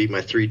guess, will be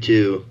my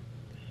 3-2.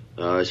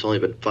 It's only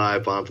been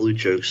 5 Von Flue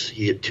chokes.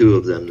 He hit 2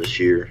 of them this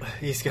year.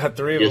 He's got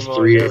 3 of them. He has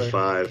 3 out of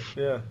 5.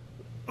 Yeah.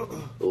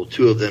 Well,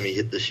 2 of them he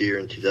hit this year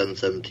in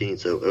 2017.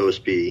 So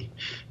OSP,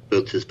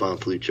 both his Von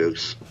Flue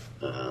chokes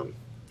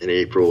in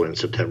April and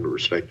September,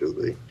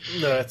 respectively.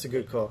 No, that's a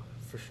good call,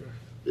 for sure.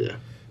 Yeah.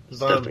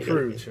 Von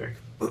Flue choke.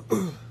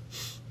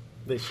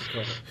 They should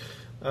call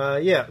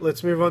it.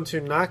 Let's move on to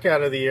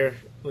knockout of the year,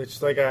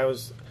 which, like I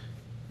was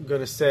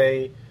going to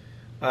say,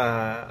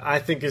 I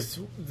think is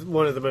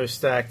one of the most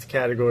stacked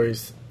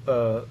categories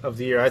of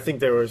the year. I think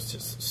there was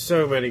just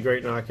so many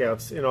great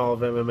knockouts in all of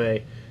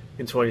MMA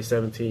in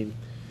 2017.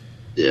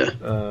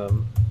 Yeah.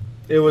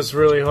 It was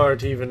really hard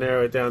to even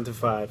narrow it down to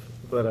 5,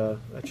 but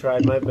I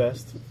tried my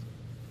best.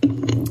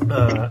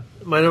 My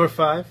number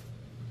 5,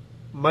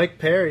 Mike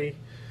Perry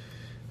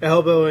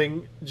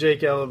elbowing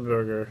Jake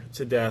Ellenberger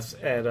to death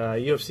at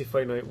UFC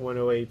Fight Night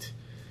 108.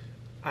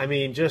 I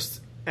mean,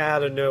 just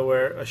out of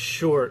nowhere, a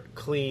short,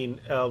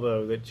 clean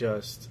elbow that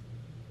just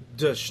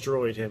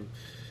destroyed him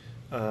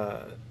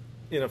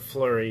in a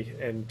flurry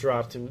and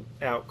dropped him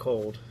out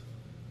cold.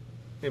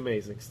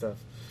 Amazing stuff.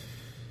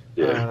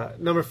 Yeah.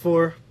 Number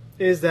 4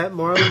 is that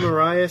Marlon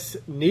Moraes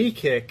knee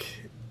kick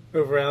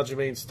over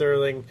Aljamain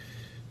Sterling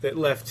that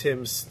left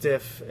him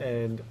stiff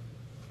and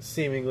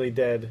seemingly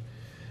dead.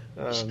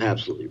 It's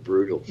absolutely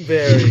brutal.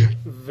 Very,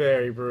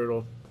 very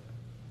brutal.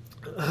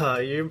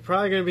 You're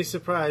probably going to be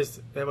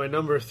surprised that my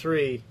number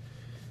 3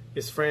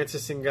 is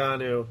Francis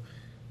Ngannou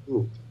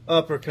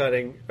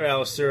uppercutting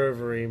Alistair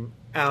Overeem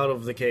out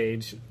of the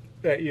cage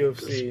at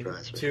UFC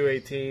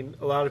 218.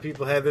 A lot of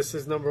people had this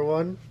as number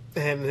 1,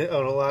 and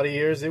on a lot of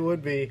years it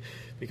would be,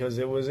 because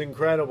it was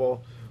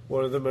incredible.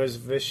 One of the most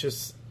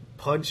vicious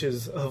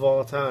punches of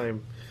all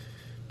time.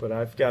 But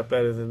I've got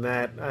better than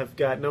that. I've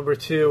got number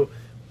 2,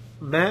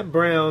 Matt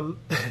Brown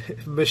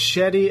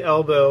machete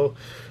elbow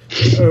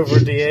over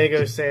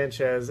Diego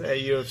Sanchez at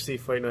UFC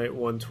Fight Night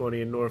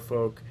 120 in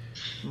Norfolk.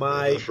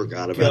 I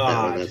forgot about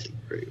that one. That's a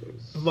great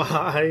one.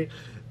 My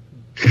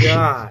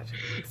God.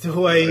 The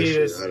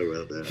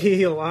way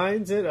he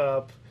lines it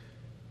up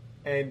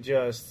and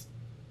just,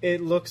 it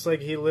looks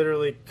like he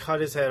literally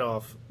cut his head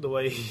off the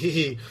way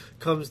he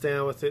comes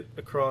down with it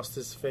across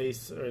his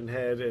face and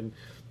head, and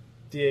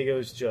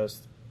Diego's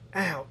just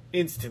out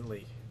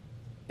instantly.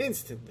 It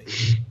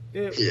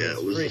was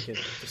freaking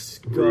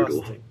disgusting.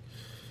 Brutal.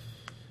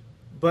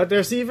 But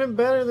there's even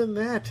better than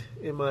that,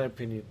 in my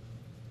opinion.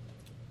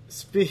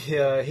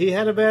 He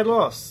had a bad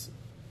loss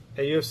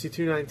at UFC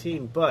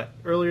 219, but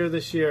earlier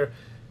this year,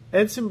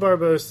 Edson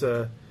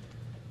Barbosa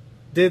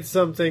did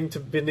something to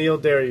Beneil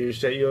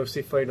Dariush at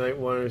UFC Fight Night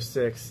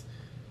 106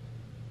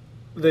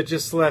 that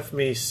just left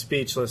me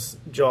speechless,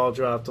 jaw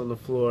dropped on the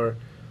floor.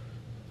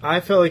 I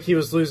felt like he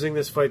was losing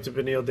this fight to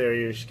Beneil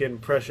Dariush, getting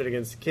pressured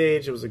against the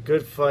cage. It was a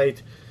good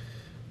fight.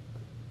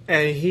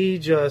 And he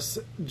just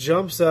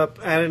jumps up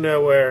out of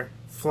nowhere,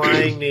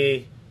 flying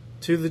knee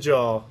to the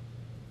jaw,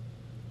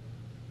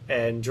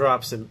 and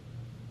drops him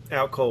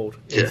out cold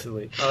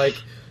instantly.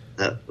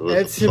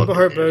 Edson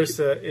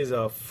Barbosa is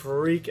a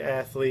freak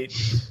athlete,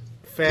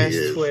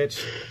 fast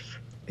twitch.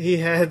 He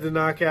had the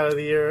knockout of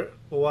the year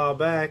a while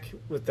back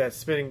with that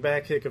spinning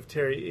back kick of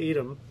Terry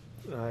Edom.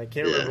 I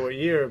can't remember what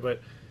year,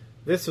 but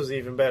this was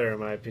even better in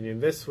my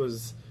opinion. This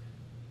was,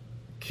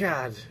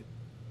 God,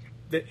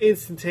 the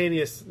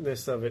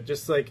instantaneousness of it,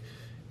 just like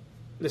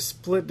the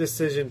split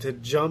decision to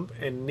jump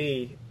and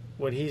knee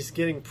when he's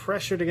getting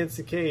pressured against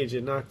the cage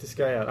and knock this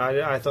guy out.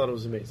 I thought it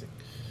was amazing.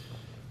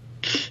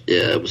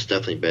 Yeah, it was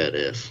definitely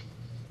badass.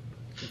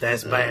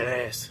 That's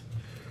badass.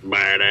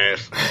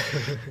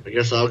 Badass. I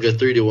guess I'll go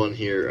 3-1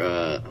 here.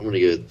 I'm going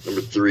to go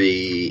number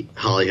 3,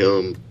 Holly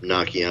Holm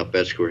knocking out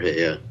Betch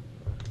Correia.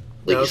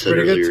 Like you said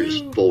earlier,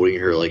 just folding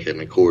her like an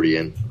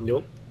accordion.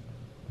 Nope.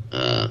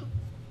 And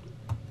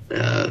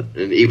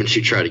even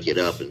she tried to get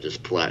up and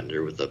just flattened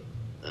her with the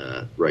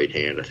right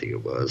hand, I think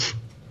it was,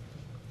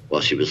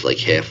 while she was like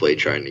halfway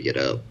trying to get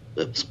up.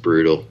 That was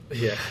brutal.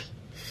 Yeah.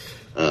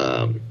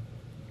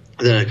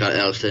 Then I got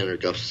Alexander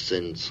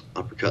Gustafsson's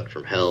uppercut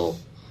from hell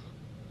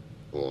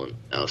on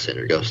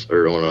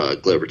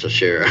Glover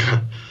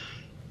Teixeira.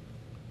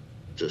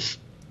 Just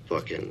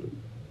fucking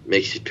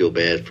makes you feel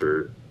bad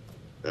for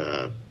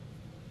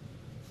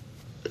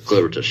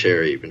Glover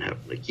Teixeira even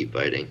having to keep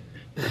fighting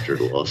after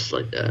a loss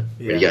like that.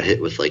 Yeah. He got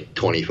hit with like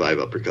 25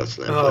 uppercuts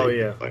in that fight. Oh,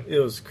 yeah. It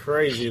was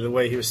crazy the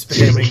way he was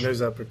spamming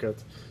those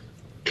uppercuts.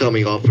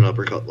 Coming off an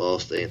uppercut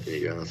loss to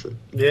Anthony Johnson.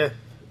 Yeah.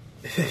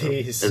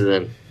 And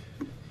then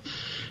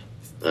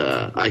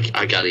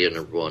I got to get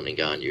number 1 and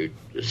Ngannou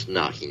just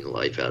knocking the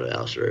life out of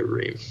Alistair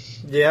Overeem.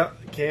 Yeah,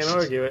 can't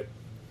argue it.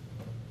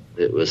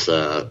 It was,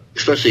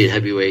 especially at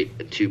heavyweight,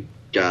 and 2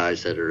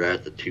 guys that are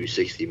at the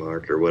 260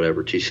 mark or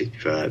whatever,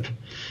 265.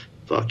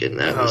 Fucking,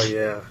 that was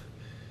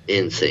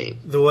insane.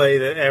 The way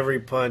that every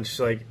punch,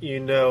 like,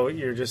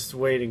 you're just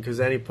waiting because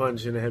any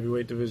punch in the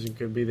heavyweight division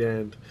could be the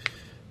end.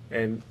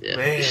 And,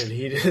 man,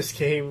 he just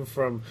came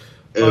from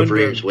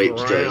Overeem's weight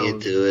was going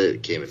into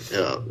it. Came in,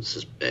 oh, this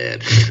is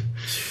bad.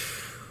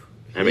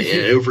 I mean,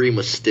 and Overeem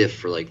was stiff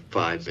for like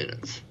 5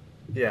 minutes.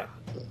 Yeah.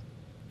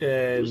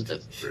 And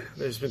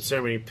there's been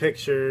so many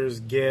pictures,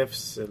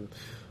 GIFs, and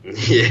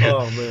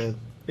oh man,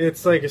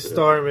 it's like a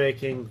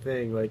star-making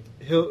thing. Like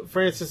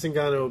Francis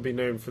Ngannou will be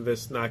known for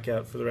this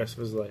knockout for the rest of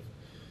his life.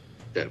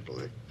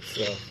 Definitely.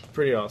 So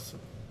pretty awesome.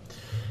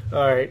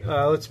 All right,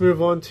 let's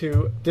move on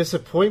to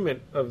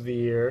disappointment of the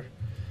year.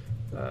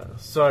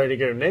 Sorry to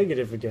go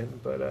negative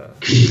again, but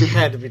it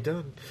had to be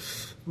done.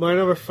 My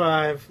number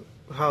 5,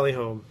 Holly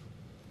Holm.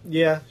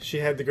 Yeah, she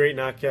had the great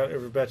knockout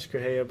over Betch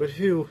Correia, but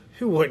who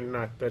wouldn't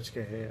knock Betch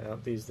Correia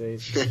out these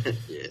days?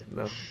 Yeah.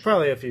 No,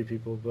 probably a few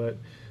people, but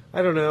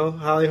I don't know.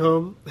 Holly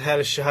Holm had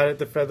a shot at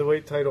the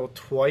featherweight title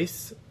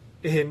twice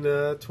in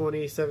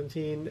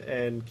 2017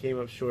 and came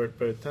up short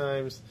both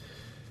times.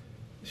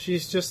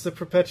 She's just a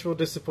perpetual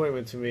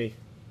disappointment to me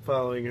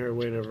following her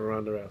win over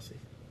Ronda Rousey.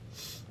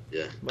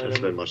 Yeah, there's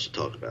been much to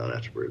talk about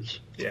afterwards.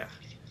 Yeah.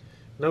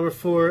 Number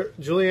 4,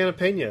 Juliana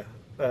Pena.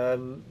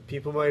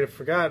 People might have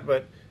forgot,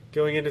 but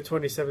going into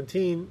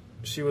 2017,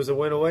 she was a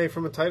win away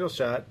from a title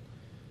shot.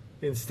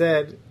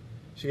 Instead,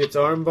 she gets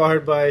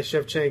armbarred by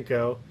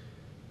Shevchenko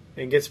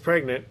and gets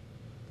pregnant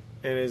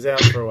and is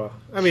out for a while.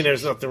 I mean,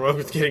 there's nothing wrong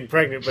with getting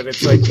pregnant, but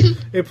it's like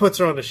it puts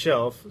her on the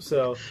shelf.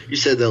 So you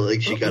said that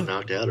like she got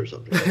knocked out or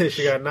something.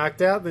 She got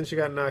knocked out, then she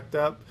got knocked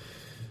up.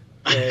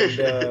 And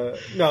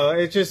no,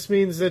 it just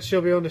means that she'll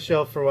be on the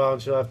shelf for a while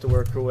and she'll have to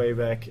work her way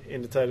back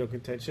into title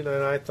contention.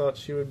 And I thought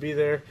she would be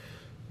there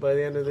by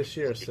the end of this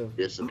year. So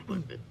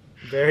disappointment.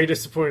 Very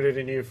disappointed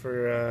in you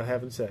for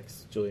having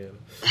sex, Juliana.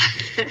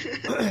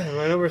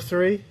 My number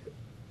 3,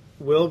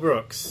 Will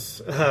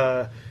Brooks.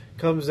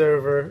 Comes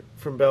over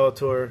from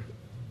Bellator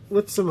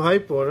with some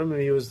hype on him.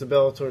 He was the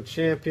Bellator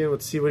champion.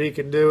 Let's see what he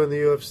can do in the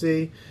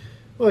UFC.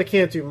 Well, he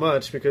can't do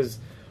much because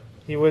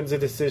he wins a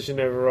decision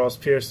over Ross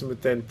Pearson,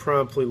 but then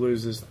promptly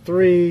loses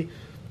 3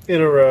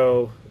 in a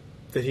row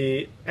that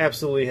he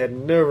absolutely had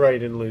no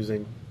right in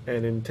losing,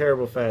 and in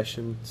terrible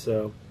fashion.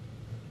 So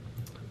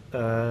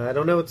I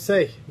don't know what to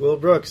say. Will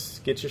Brooks,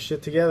 get your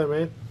shit together,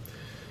 man.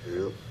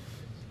 Yep.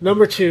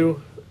 Number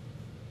 2,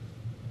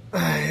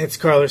 it's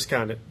Carlos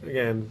Condit.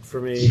 Again,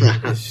 for me,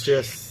 it's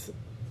just,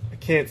 I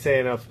can't say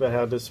enough about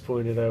how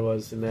disappointed I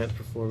was in that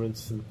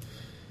performance. And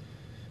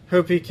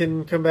hope he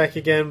can come back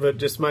again, but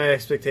just my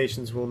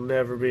expectations will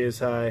never be as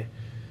high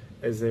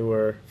as they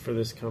were for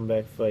this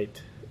comeback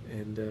fight.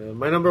 And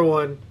my number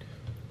 1,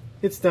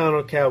 it's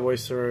Donald Cowboy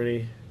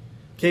Cerrone.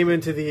 Came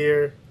into the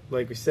year,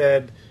 like we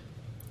said,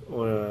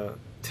 on a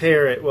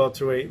tear at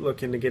welterweight,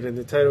 looking to get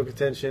into title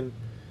contention.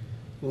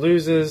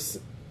 Loses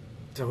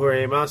to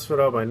Jorge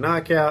Masvidal by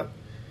knockout.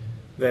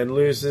 Then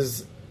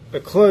loses a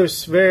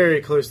close, very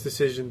close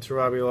decision to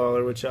Robbie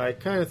Lawler, which I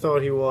kind of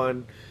thought he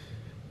won.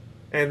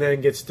 And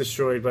then gets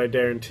destroyed by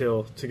Darren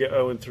Till to get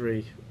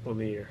 0-3 on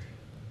the year.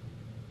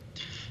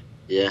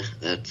 Yeah,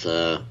 that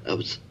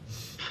was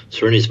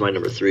Cerrone's my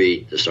number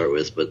 3 to start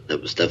with, but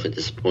that was definitely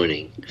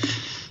disappointing.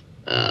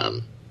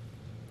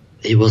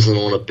 He wasn't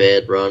on a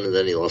bad run, and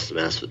then he lost to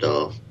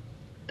Masvidal,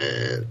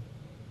 and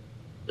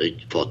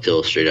he fought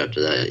Till straight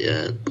after that.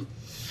 Yeah,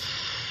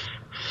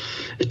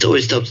 it's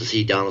always tough to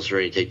see Donald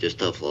Cerrone take those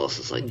tough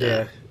losses like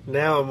that. Yeah.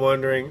 Now I'm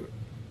wondering.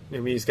 I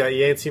mean, he's got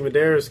Yancy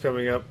Medeiros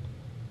coming up.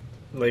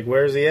 Like,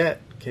 where's he at?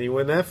 Can he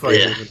win that fight?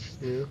 Yeah.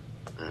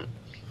 Yeah.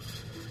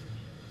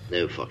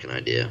 No fucking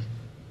idea.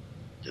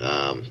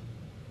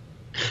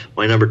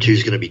 My number 2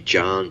 is going to be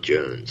John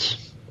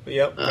Jones.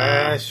 Yep,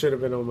 that should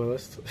have been on my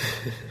list.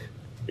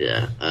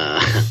 Yeah.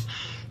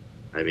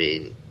 I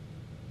mean,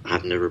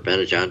 I've never been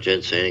a John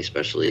Jones fan,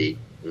 especially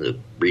in the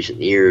recent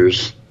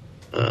years.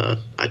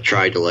 I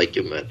tried to like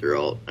him after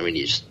all. I mean,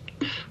 he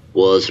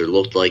was or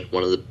looked like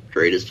one of the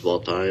greatest of all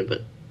time,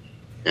 but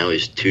now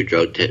he's 2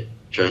 drug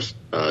test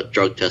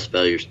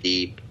failures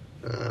deep,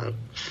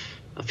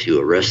 a few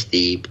arrests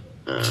deep.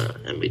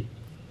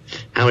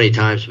 How many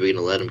times are we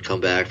going to let him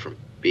come back from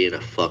being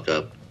a fuck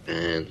up?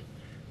 And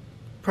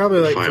probably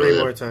like 3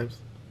 more times.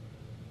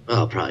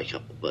 Oh, probably a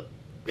couple, but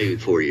maybe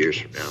 4 years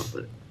from now.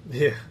 But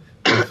yeah.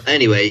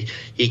 Anyway,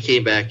 he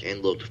came back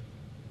and looked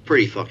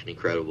pretty fucking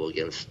incredible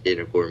against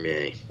Daniel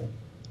Cormier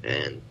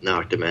and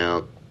knocked him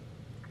out.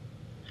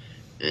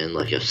 And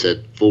like I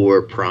said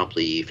before,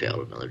 promptly he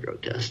failed another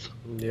drug test.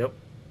 Yep.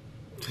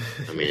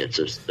 I mean, it's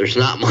just, there's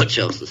not much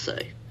else to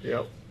say.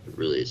 Yep. It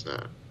really is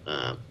not.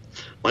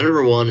 My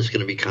number 1 is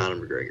going to be Conor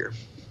McGregor.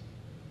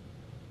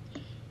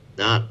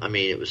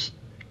 It was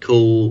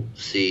cool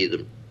to see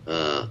the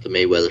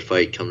Mayweather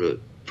fight come to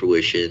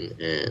fruition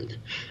and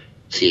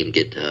see him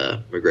get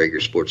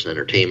McGregor Sports and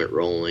Entertainment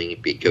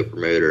rolling, beat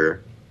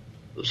co-promoter.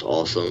 It was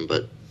awesome,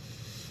 but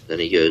then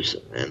he goes,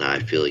 and I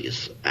feel like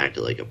he's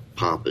acted like a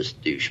pompous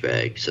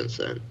douchebag since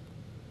then.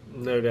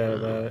 No doubt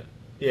about it.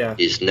 Yeah.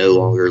 He's no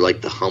longer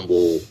like the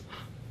humble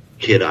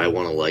kid I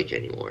want to like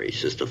anymore.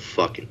 He's just a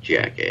fucking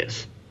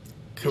jackass.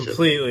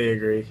 Completely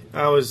agree.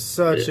 I was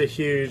such a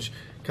huge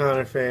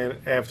Conor fan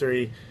after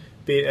he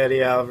beat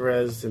Eddie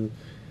Alvarez and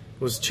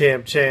was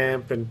champ,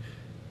 and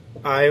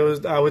I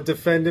would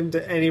defend him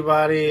to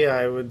anybody.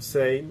 I would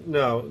say,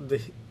 no,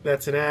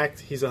 that's an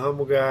act. He's a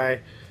humble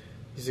guy.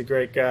 He's a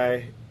great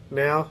guy.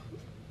 Now,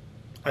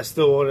 I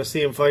still want to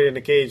see him fight in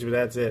the cage, but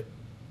that's it.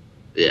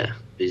 Yeah,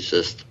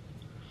 he's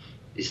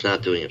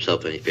not doing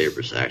himself any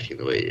favors acting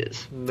the way he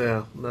is.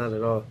 No, not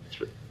at all.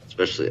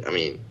 Especially, I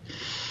mean,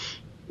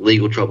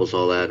 legal troubles,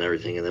 all that and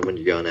everything, and then when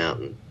you're going out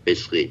and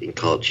basically you can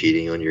call it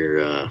cheating on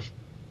your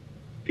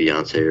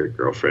fiance or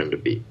girlfriend to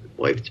be,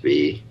 wife to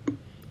be,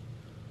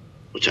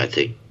 which I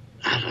think,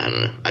 I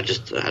don't know.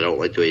 I don't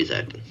like the way he's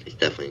acting. He's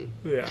definitely,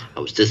 I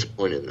was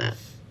disappointed in that.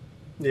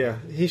 Yeah,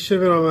 he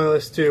should have been on my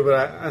list too, but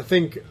I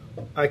think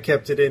I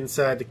kept it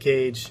inside the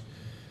cage.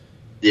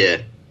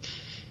 Yeah.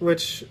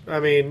 Which, I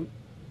mean,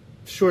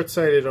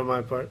 short-sighted on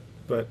my part,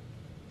 but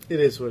it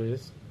is what it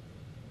is.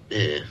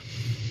 Yeah.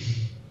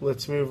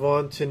 Let's move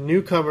on to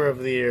newcomer of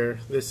the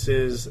year. This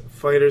is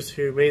fighters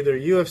who made their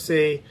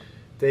UFC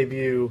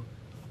debut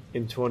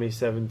in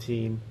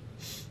 2017.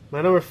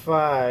 My number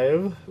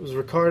 5 was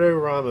Ricardo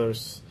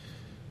Ramos,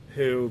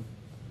 who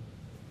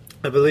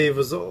I believe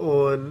was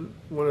on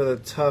one of the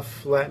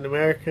tough Latin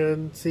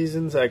American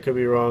seasons. I could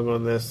be wrong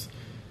on this.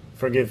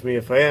 Forgive me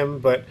if I am,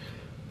 but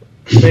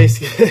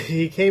basically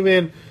he came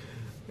in,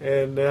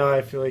 and now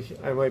I feel like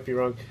I might be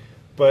wrong,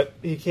 but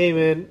he came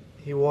in,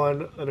 he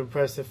won an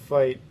impressive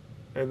fight,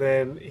 and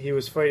then he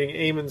was fighting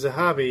Ayman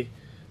Zahabi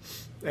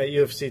at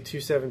UFC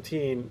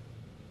 217.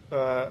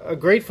 A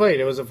great fight.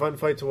 It was a fun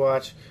fight to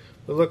watch.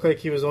 It looked like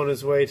he was on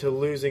his way to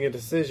losing a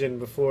decision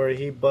before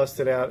he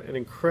busted out an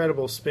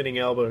incredible spinning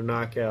elbow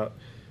knockout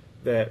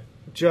that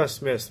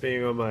just missed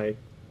being on my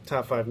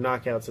top 5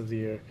 knockouts of the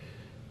year.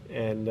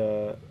 And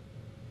I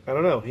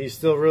don't know. He's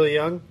still really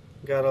young,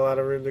 got a lot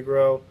of room to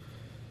grow,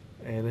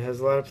 and has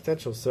a lot of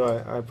potential.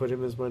 So I put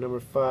him as my number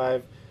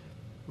 5.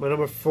 My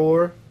number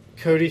 4,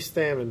 Cody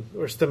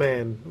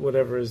Stamann,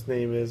 whatever his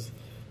name is.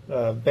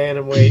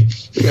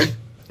 Bantamweight.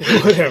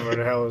 Whatever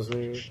the hell his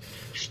name is.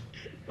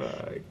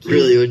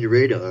 Really on your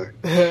radar.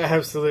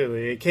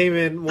 Absolutely. He came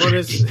in,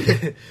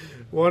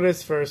 won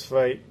his first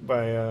fight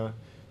by a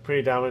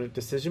pretty dominant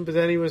decision, but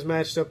then he was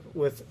matched up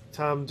with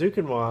Tom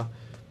Duquesnoy,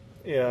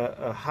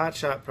 a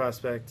hotshot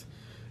prospect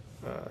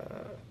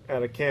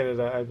out of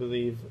Canada, I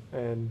believe,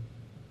 and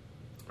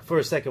for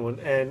a second one.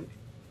 And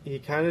he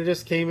kind of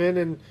just came in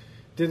and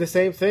did the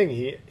same thing.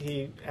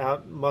 He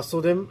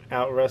out-muscled him,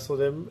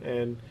 out-wrestled him,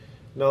 and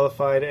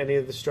nullified any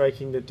of the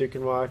striking that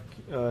Duquesnoy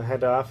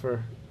had to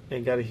offer,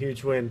 and got a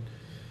huge win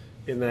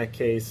in that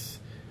case.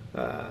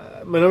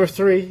 My number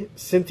 3,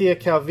 Cynthia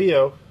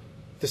Calvillo.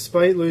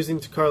 Despite losing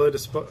to Carla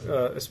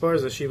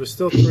Esparza, she was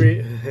still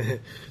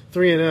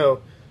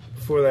 3-0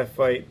 before that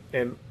fight,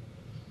 and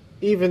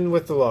even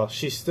with the loss,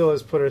 she still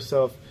has put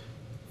herself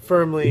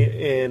firmly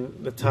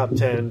in the top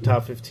 10,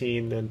 top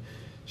 15, and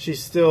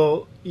she's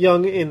still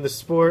young in the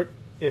sport,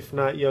 if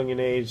not young in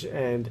age,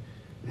 and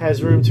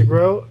has room to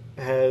grow,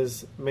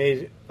 has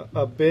made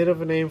a bit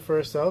of a name for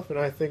herself, and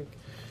I think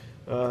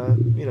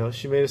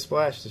she made a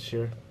splash this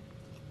year.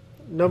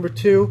 Number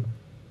 2,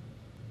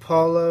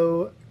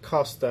 Paulo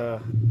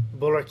Costa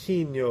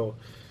Buraquinho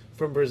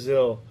from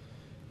Brazil.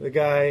 The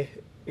guy,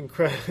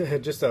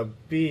 just a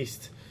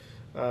beast.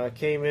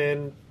 Came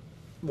in,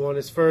 won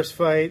his first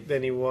fight,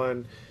 then he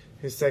won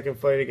his second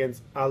fight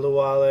against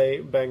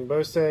Aluale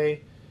Bangbose,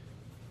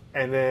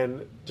 and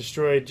then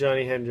destroyed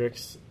Johnny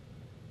Hendricks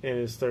in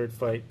his third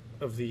fight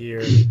of the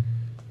year.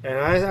 And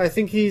I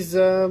think he's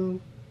kind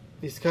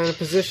of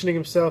positioning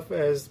himself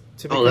as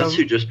to become. Oh, that's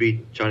who just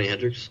beat Johnny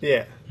Hendricks?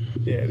 Yeah,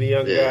 the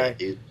young guy.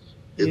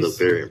 He looked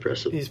very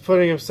impressive. He's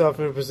putting himself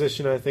in a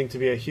position, I think, to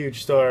be a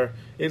huge star,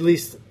 at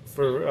least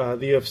for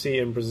the UFC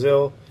in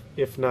Brazil,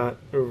 if not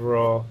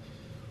overall.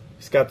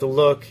 He's got the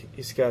look.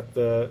 He's got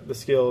the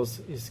skills.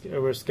 He's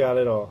almost got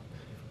it all.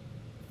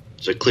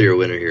 It's a clear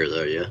winner here,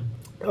 though, yeah?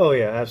 Oh,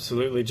 yeah,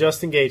 absolutely.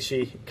 Justin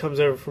Gaethje comes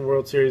over from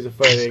World Series of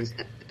Fighting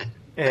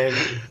and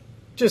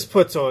just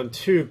puts on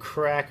 2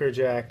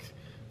 crackerjack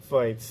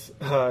fights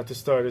to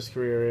start his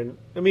career, and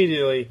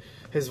immediately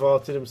has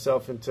vaulted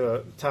himself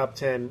into top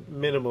 10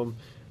 minimum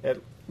at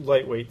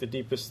lightweight, the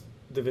deepest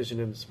division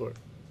in the sport.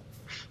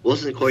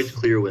 Wasn't quite the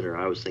clear winner,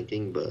 I was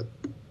thinking, but...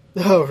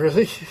 Oh,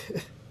 really?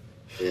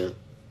 Yeah.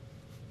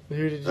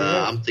 Who did you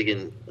have? I'm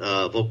thinking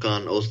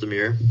Volkan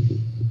Ozdemir.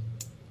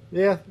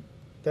 Yeah,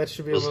 that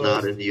should be was on my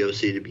not list. in the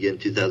UFC to begin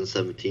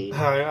 2017.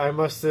 I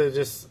must have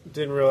just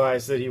didn't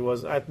realize that he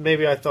was.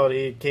 Maybe I thought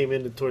he came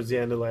in towards the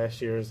end of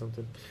last year or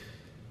something.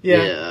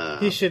 Yeah,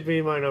 he should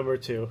be my number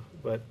 2,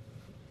 but...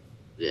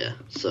 Yeah,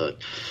 so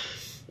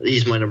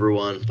he's my number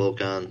 1,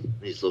 Volkan.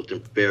 He's looked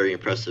very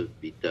impressive.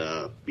 Beat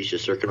Misha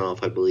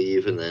Serkinov, I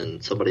believe, and then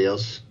somebody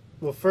else.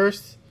 Well,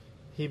 first,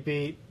 he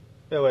beat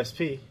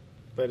OSP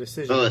by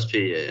decision.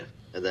 OSP, yeah.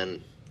 And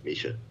then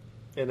Misha.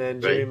 And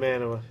then Jimmy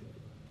Manoa.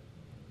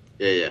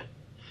 Yeah.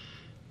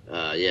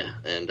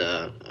 And,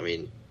 I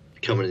mean,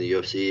 coming to the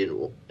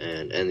UFC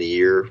and end the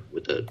year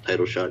with a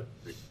title shot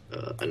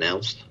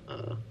announced,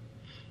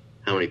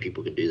 how many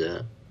people can do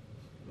that?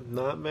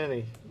 Not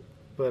many.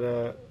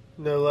 But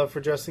no love for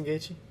Justin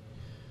Gaethje?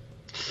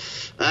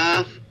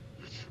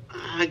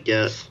 I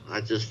guess.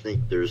 I just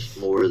think there's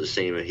more of the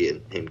same of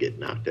him getting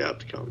knocked out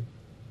to come.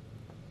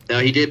 Now,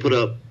 he did put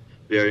up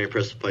very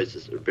impressive fights,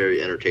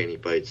 very entertaining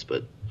fights,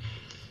 but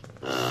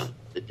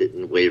it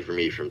didn't waver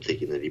me from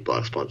thinking that he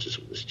blocks punches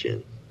with his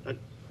chin. I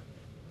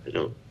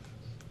don't.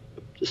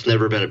 Just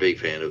never been a big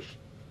fan of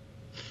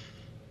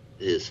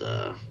his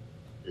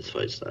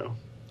fight style.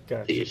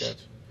 Gotcha.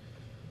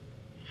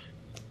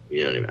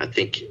 You know what I mean? I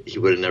think he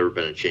would have never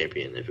been a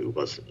champion if it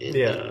wasn't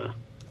in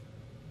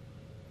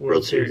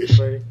World Series.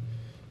 Fighting.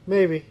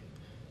 Maybe.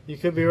 You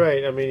could be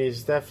right. I mean,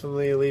 he's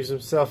definitely leaves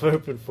himself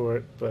open for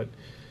it, but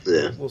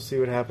we'll see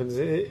what happens.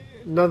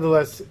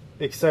 Nonetheless,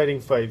 exciting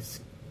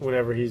fights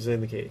whenever he's in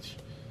the cage.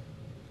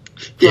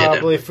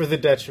 Probably for the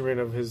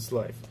detriment of his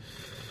life.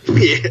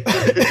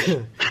 Yeah.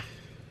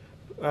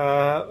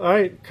 All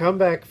right,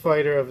 comeback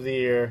fighter of the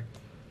year.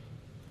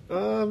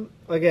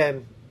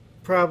 Again,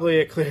 probably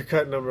a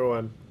clear-cut number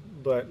 1,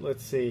 but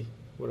let's see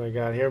what I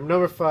got here.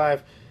 Number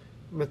 5,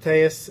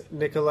 Mateus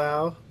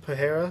Nicolau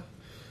Pereira.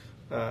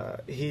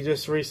 He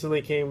just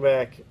recently came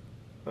back,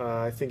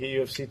 I think at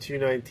UFC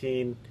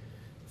 219,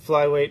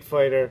 flyweight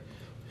fighter,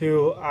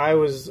 who I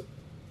was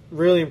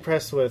really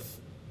impressed with.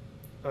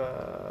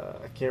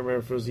 I can't remember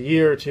if it was a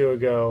year or 2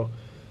 ago,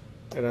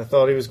 and I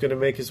thought he was going to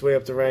make his way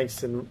up the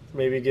ranks and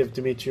maybe give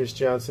Demetrius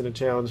Johnson a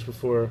challenge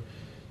before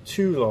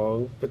too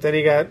long. But then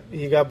he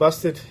got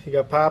busted, he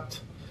got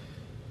popped,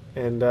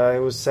 and he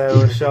was sat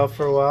on a shelf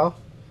for a while.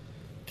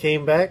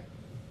 Came back,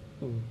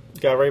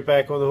 got right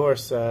back on the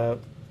horse,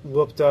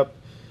 whooped up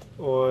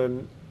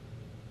on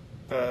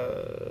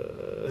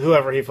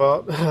whoever he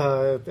fought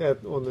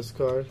on this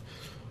card,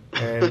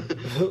 and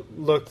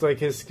looked like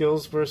his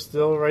skills were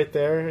still right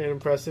there and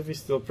impressive. He's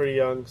still pretty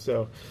young,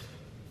 so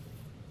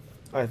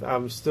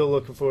I'm still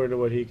looking forward to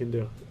what he can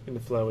do in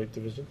the flyweight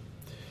division.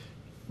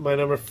 My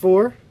number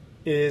 4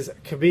 is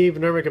Khabib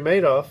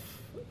Nurmagomedov.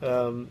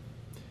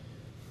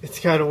 It's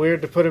kind of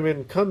weird to put him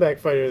in comeback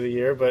fighter of the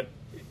year, but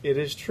it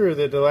is true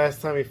that the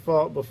last time he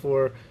fought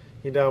before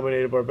he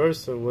dominated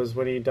Barbosa was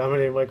when he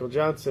dominated Michael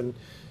Johnson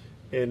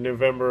in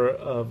November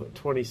of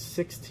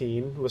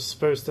 2016. Was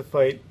supposed to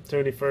fight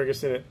Tony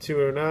Ferguson at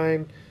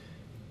 209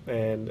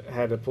 and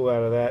had to pull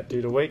out of that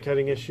due to weight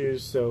cutting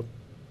issues. So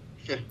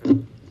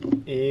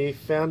he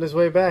found his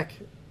way back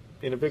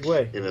in a big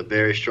way. In a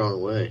very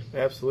strong way.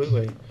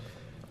 Absolutely.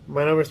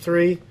 My number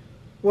 3,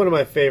 one of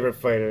my favorite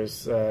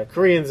fighters,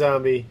 Korean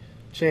Zombie,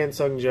 Chan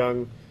Sung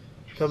Jung,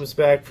 comes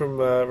back from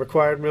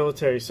required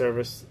military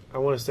service. I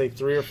want to say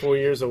 3 or 4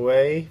 years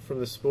away from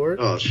the sport.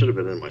 Oh, it should have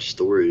been in my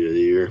story of the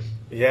year.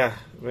 Yeah,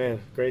 man,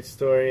 great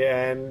story.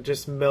 And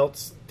just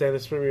melts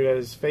Dennis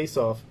Bermudez's face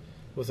off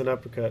with an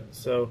uppercut.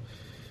 So,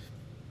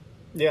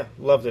 yeah,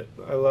 loved it.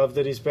 I love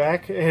that he's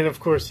back. And, of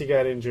course, he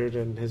got injured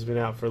and has been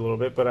out for a little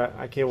bit, but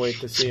I can't wait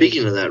to see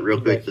Speaking of that, real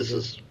quick, this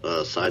is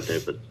a side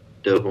note, but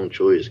Do Hong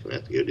Choi is going to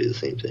have to go do the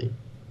same thing.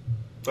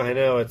 I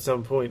know, at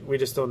some point. We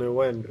just don't know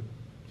when.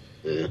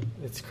 Yeah.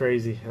 It's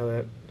crazy how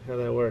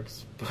that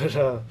works. But,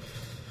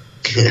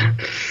 Yeah.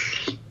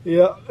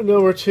 yeah,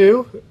 number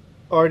 2,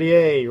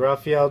 RDA,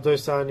 Rafael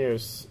Dos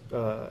Anjos.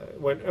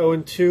 Went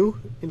 0-2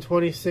 in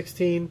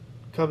 2016,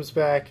 comes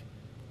back,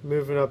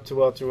 moving up to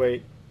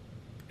welterweight,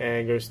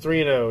 and goes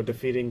 3-0,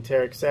 defeating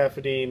Tarek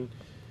Safadine,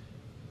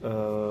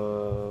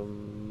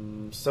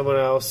 someone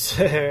else,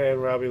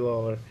 and Robbie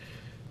Lawler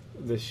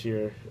this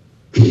year.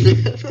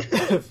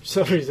 For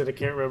some reason, I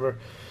can't remember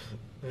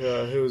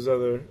who was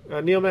other.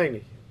 Neil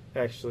Magny,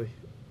 actually.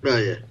 Oh,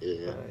 yeah.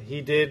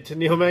 He did to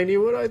Neil Magny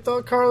what I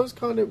thought Carlos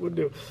Condit would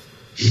do.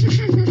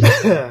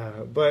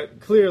 But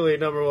clearly,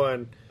 number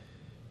one,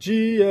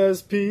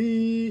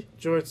 GSP,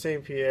 George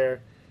St.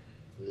 Pierre,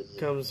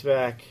 comes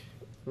back,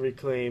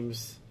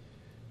 reclaims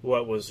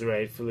what was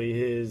rightfully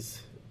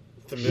his,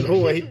 the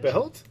middleweight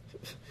belt.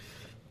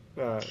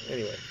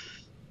 Anyway,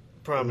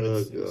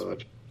 prominence. Oh,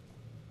 God.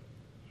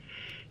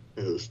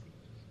 It was,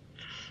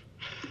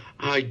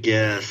 I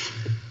guess.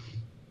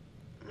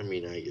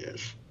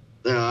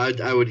 No,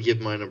 I would give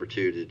my number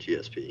 2 to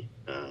GSP.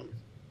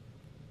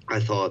 I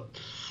thought,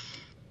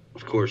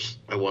 of course,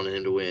 I wanted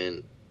him to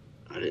win.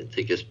 I didn't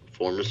think his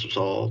performance was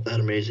all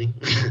that amazing.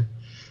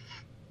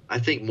 I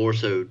think more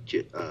so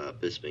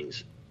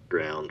Bisping's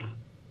ground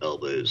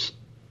elbows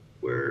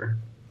were,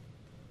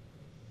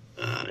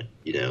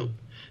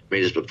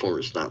 made his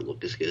performance not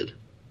look as good.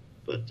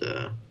 But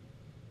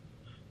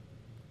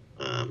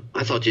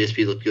I thought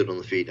GSP looked good on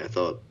the feet. I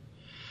thought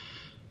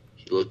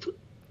he looked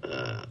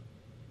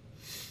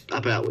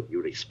about what you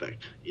would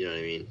expect. You know what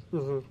I mean?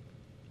 Mm-hmm.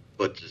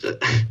 But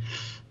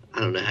I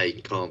don't know how you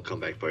can call him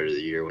comeback fighter of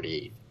the year when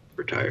he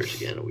retires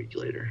again a week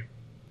later.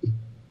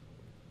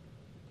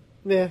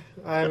 Yeah,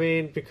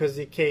 because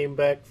he came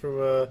back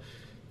from a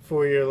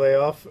 4-year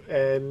layoff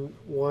and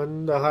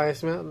won the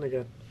highest mountain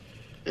again.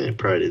 And he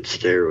probably did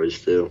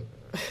steroids too.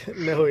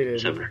 No, he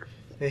didn't.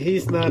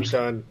 He's not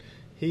done.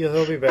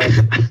 He'll be back.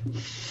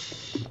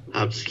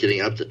 I'm just kidding.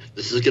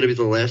 This is going to be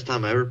the last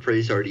time I ever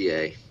praise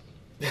RDA.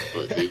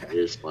 But he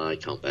is my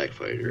comeback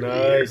fighter.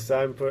 Nice.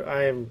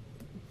 I am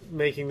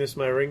making this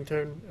my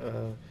ringtone.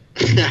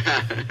 To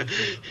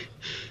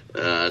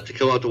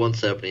come out to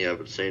 170, I've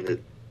been saying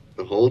it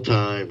the whole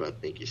time. I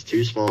think he's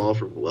too small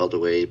for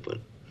welterweight, but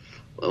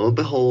lo and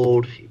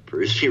behold, he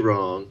proves me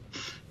wrong.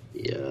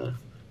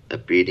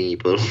 That beating he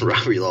put on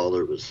Robbie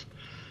Lawler was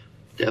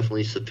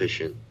definitely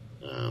sufficient.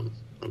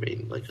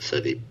 Like I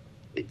said, he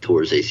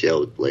tore his ACL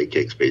with leg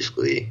kicks,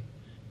 basically.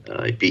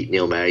 He beat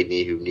Neil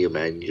Magny, who Neil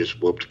Magny just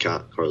whooped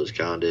Carlos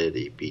Condit.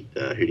 He beat,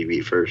 who did he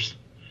beat first?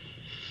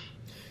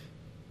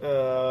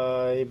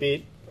 He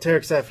beat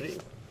Tarek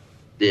Safdie.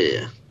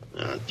 Yeah.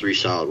 3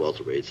 solid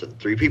welterweights. And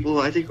 3 people who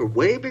I think are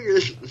way bigger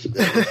than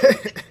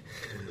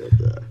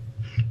but,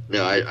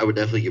 no, I would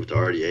definitely give it to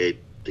RDA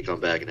to come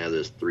back and have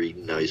those 3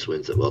 nice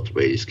wins at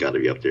welterweight. He's got to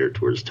be up there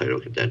towards title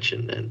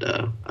contention, and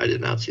I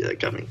did not see that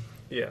coming.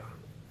 Yeah.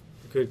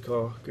 Good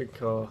call.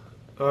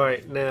 All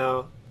right,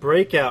 now,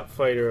 breakout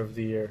fighter of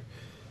the year.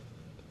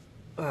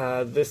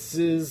 There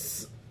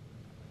was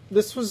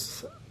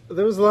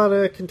a lot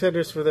of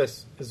contenders for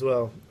this as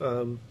well.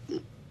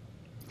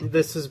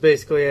 This is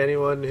basically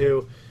anyone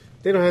who,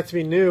 they don't have to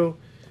be new,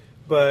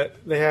 but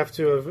they have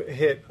to have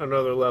hit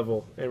another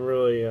level and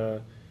really,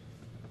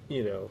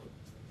 you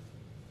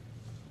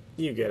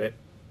get it.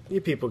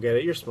 You people get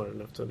it. You're smart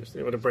enough to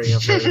understand what a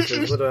breakout fighter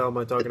is. What the hell am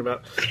I talking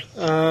about?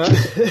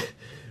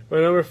 My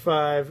number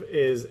 5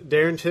 is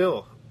Darren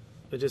Till.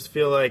 I just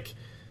feel like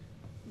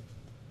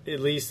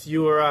at least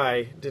you or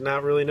I did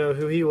not really know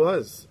who he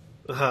was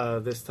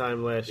this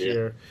time last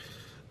year.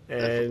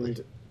 And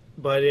definitely.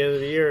 By the end of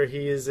the year,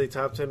 he is a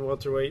top 10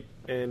 welterweight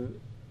and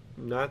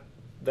not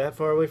that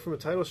far away from a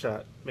title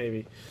shot,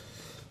 maybe.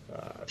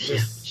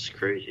 It's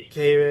crazy.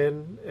 Came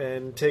in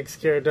and takes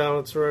care of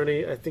Donald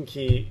Cerrone. I think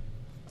he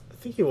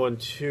won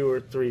 2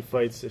 or 3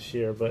 fights this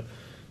year, but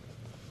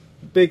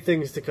big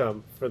things to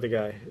come for the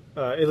guy.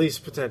 At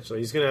least potentially.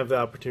 He's going to have the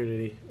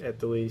opportunity at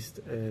the least,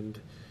 and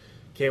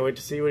can't wait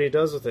to see what he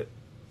does with it.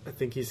 I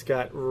think he's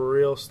got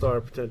real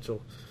star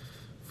potential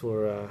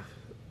for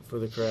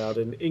the crowd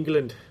in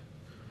England.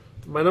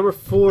 My number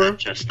 4...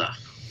 Manchester.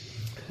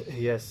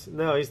 Yes.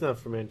 No, he's not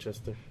from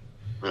Manchester.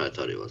 Oh, I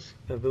thought he was.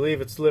 I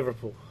believe it's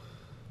Liverpool.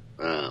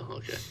 Oh,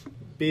 okay.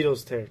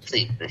 Beatles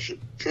territory.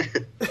 Same.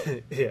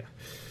 Yeah.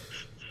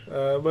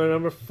 My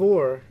number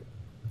 4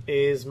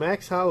 is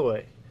Max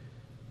Holloway.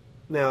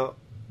 Now,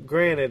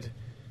 granted,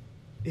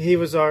 he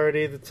was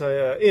already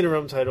the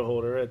interim title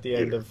holder at the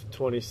end of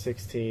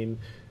 2016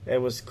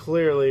 and was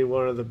clearly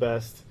one of the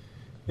best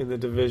in the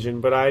division,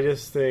 but I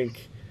just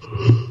think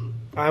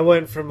I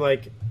went from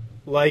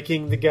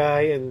liking the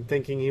guy and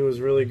thinking he was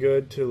really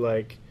good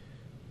to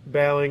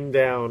bowing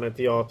down at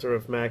the altar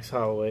of Max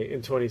Holloway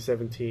in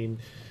 2017,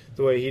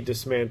 the way he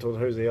dismantled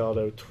Jose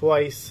Aldo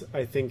twice.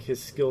 I think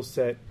his skill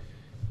set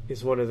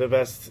is one of the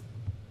best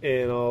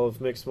in all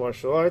of mixed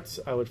martial arts.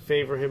 I would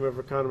favor him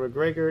over Conor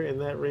McGregor in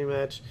that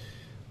rematch.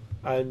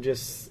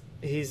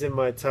 He's in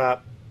my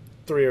top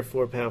 3 or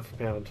 4 pound for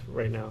pound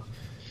right now.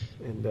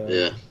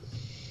 And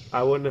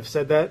I wouldn't have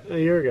said that a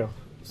year ago.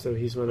 So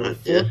he's my number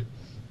 4. Yeah.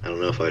 I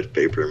don't know if I'd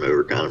favor him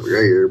over Conor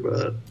McGregor,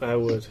 but... I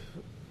would.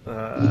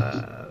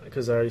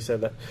 Because I already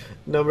said that.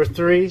 Number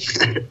 3,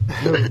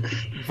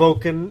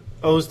 Volkan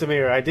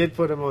Ozdemir. I did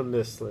put him on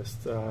this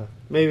list.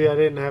 Maybe I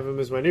didn't have him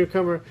as my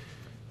newcomer,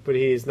 but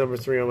he's number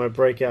 3 on my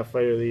breakout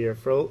fighter of the year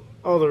for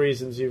all the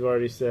reasons you've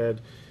already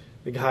said.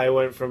 The guy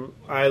went from,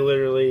 I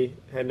literally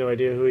had no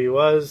idea who he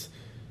was,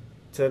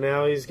 to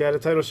now he's got a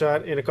title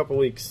shot in a couple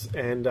weeks,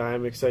 and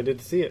I'm excited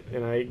to see it.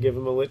 And I give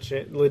him a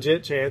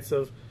legit chance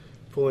of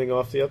pulling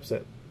off the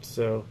upset.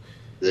 So,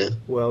 Yeah.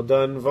 well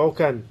done,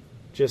 Volkan.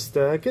 Just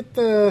get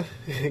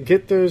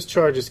those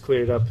charges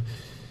cleared up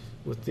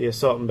with the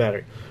assault and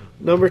battery.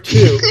 Number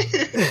 2,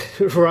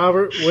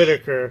 Robert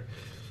Whittaker.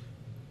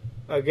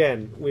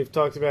 Again, we've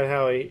talked about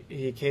how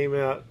he came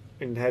out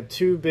and had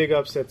 2 big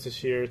upsets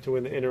this year to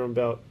win the interim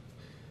belt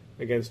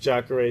against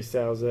Jacare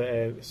Souza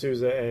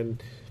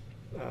and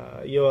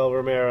Yoel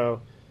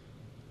Romero.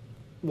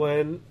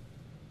 When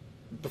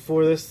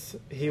before this,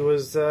 he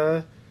was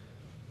at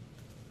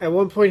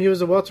one point he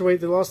was a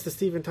welterweight that lost to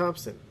Stephen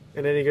Thompson,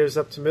 and then he goes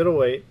up to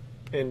middleweight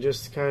and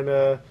just kind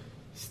of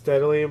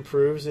steadily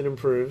improves and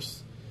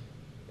improves.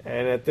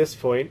 And at this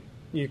point,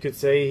 you could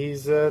say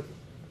he's a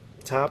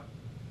top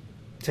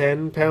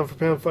 10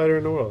 pound-for-pound fighter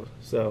in the world.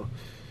 So,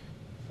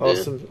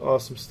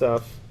 awesome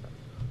stuff.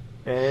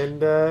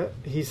 And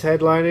he's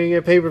headlining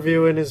a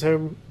pay-per-view in his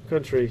home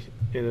country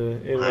in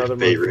another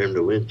month. I favor him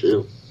to win,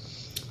 too.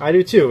 I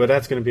do, too, but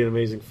that's going to be an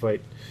amazing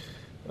fight.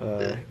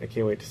 I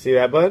can't wait to see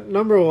that. But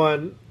number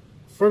 1,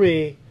 for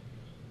me,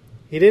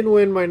 he didn't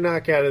win my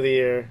knockout of the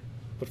year,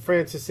 but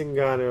Francis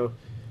Ngannou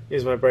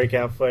is my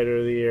breakout fighter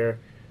of the year.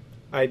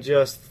 I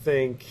just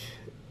think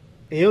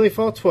he only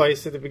fought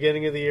twice at the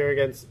beginning of the year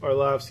against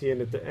Arlovsky and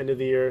at the end of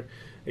the year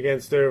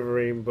against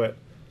Overeem. But,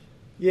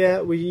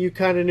 yeah, you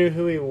kind of knew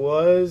who he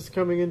was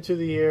coming into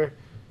the year.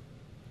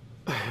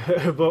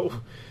 But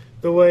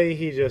the way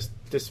he just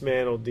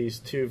dismantled these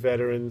 2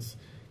 veterans,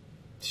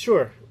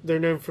 sure, they're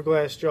known for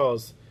glass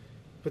jaws,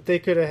 but they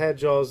could have had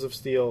jaws of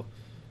steel,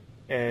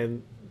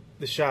 and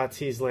the shots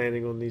he's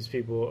landing on these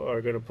people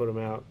are going to put him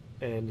out.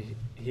 And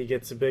he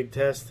gets a big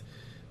test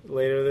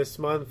later this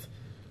month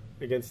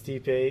against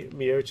Stipe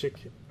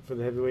Miocic for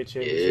the heavyweight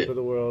championship of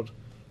the world.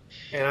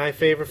 And I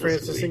favor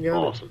Francis Ngannou.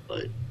 Awesome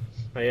fight.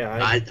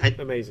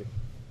 Amazing.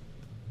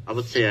 I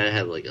would say I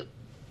have like a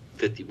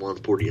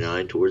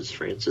 51-49 towards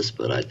Francis,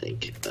 but I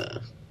think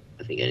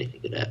anything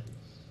could happen.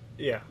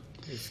 Yeah,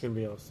 it's going to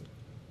be awesome.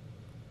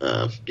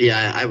 I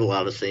have a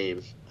lot of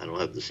same. I don't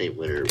have the same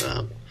winner.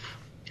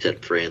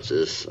 Except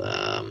Francis,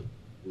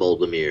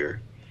 Voldemir.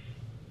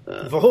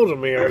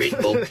 Voldemir. I mean,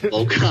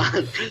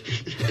 Volkan.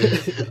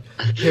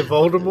 Yeah,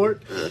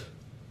 Voldemort?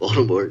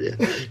 Voldemort,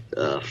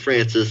 yeah.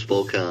 Francis,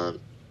 Volkan,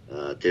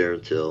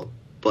 Darren Till.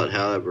 But,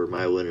 however,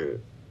 my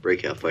winner,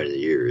 breakout fight of the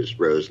year, is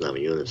Rose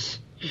Namajunas.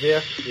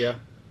 Yeah.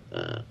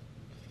 It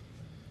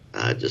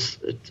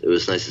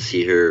was nice to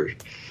see her.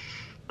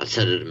 I've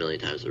said it a million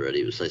times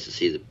already. It was nice to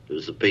see it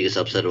was the biggest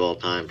upset of all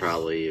time,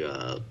 probably.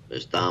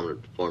 Most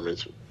dominant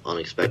performance,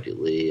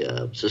 unexpectedly.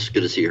 It's just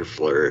good to see her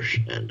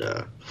flourish, and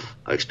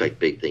I expect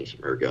big things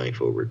from her going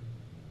forward.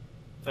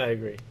 I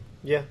agree.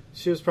 Yeah,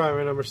 she was probably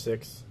my number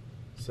 6.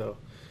 So,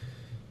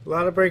 a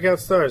lot of breakout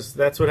stars.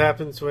 That's what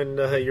happens when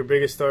your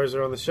biggest stars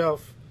are on the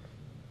shelf.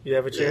 You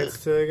have a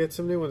chance to get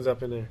some new ones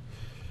up in there.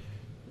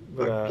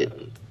 But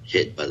getting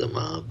hit by the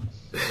mob.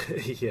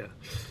 Yeah.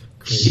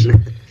 Crazy.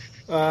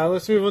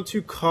 Let's move on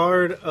to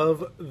card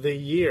of the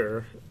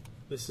year.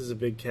 This is a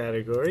big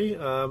category.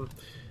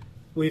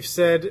 We've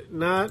said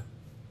not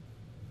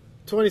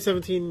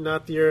 2017,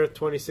 not the year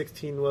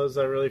 2016 was.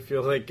 I really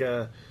feel like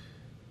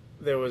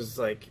there was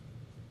like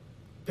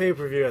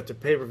pay-per-view after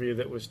pay-per-view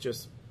that was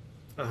just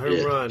a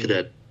home run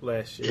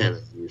last year. 10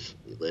 of these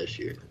last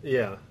year.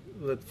 Yeah.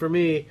 But for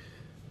me,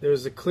 there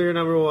was a clear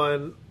number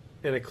 1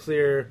 and a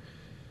clear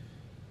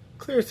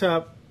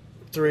top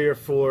 3 or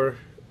 4.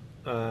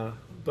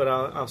 But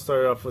I'll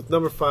start off with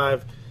number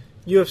 5,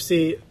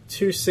 UFC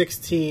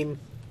 216,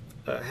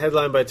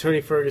 headlined by Tony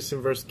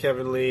Ferguson versus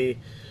Kevin Lee.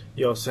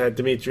 You also had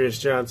Demetrius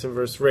Johnson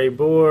versus Ray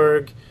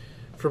Borg,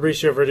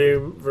 Fabricio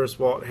Verdum versus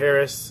Walt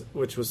Harris,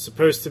 which was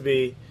supposed to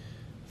be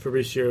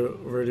Fabricio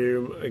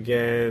Verdum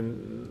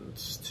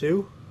against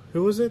who?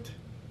 Who was it?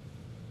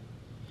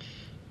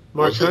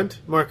 Mark Hunt?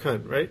 Mark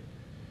Hunt, right?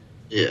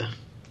 Yeah.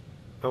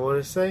 I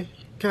want to say.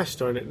 Gosh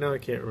darn it, now I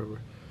can't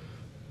remember.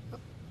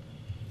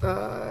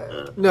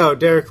 No,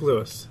 Derek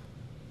Lewis.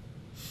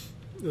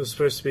 It was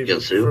supposed to be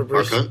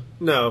Fabricio.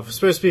 No, it was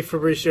supposed to be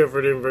Fabricio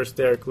Verdum versus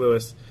Derek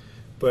Lewis,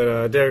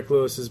 but Derek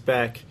Lewis is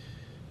back.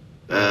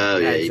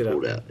 He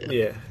pulled out.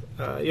 Yeah.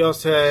 You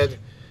also had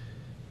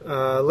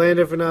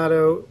Lando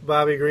Venado,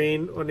 Bobby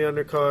Green on the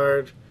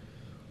undercard,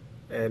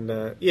 and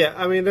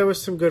there was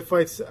some good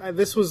fights.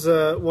 This was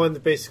one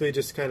that basically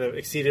just kind of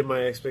exceeded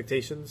my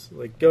expectations.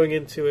 Like going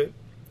into it,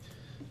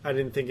 I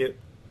didn't think it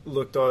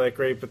looked all that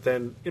great, but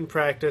then in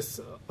practice,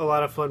 a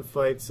lot of fun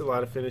fights, a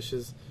lot of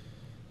finishes.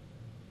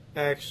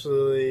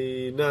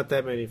 Actually, not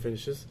that many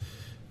finishes.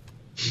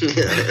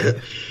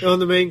 On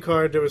the main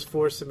card, there was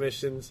 4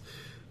 submissions.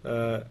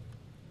 On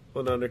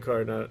the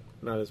undercard,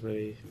 not as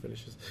many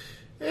finishes.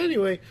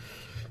 Anyway,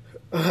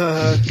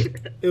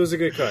 it was a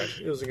good card.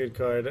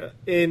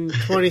 In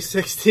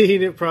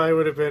 2016, it probably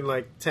would have been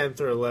like 10th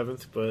or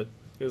 11th, but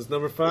it was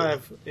number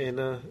 5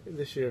 in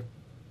this year.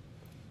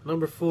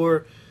 Number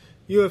 4,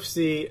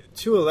 UFC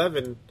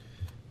 211.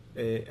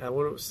 I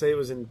want to say it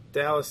was in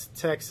Dallas,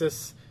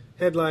 Texas.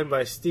 Headlined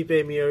by Stipe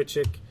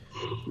Miocic,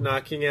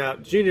 knocking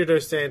out Junior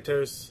Dos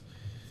Santos.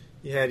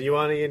 You had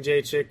Ioana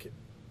Jędrzejczyk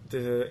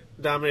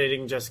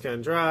dominating Jessica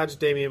Andrade,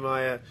 Damian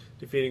Maya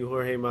defeating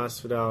Jorge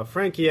Masvidal,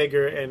 Frankie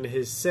Edgar and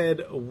his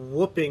said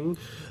whooping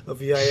of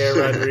Yair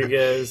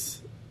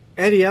Rodriguez,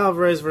 Eddie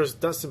Alvarez versus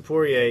Dustin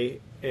Poirier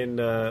in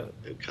No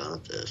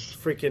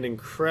contest. freaking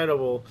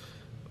incredible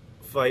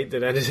fight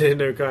that ended in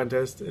no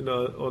contest on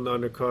the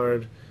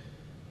undercard.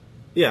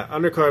 Yeah,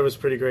 undercard was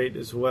pretty great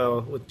as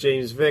well, with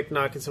James Vick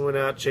knocking someone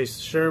out, Chase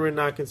Sherman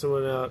knocking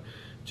someone out,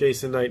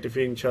 Jason Knight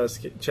defeating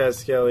Chaz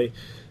Skelly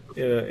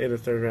in a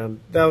third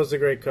round. That was a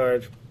great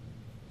card.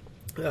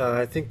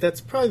 I think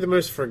that's probably the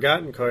most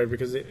forgotten card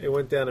because it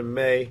went down in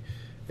May,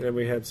 and then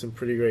we had some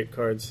pretty great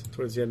cards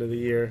towards the end of the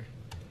year.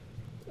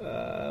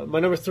 My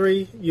number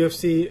 3,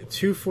 UFC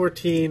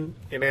 214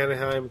 in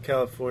Anaheim,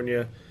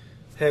 California,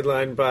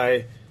 headlined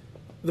by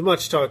the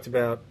much talked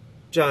about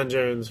John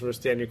Jones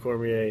versus Daniel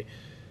Cormier,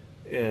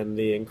 and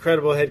the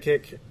incredible head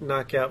kick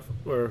knockout,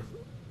 or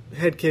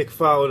head kick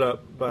followed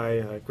up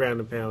by ground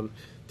and pound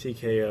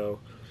TKO.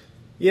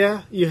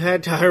 Yeah, you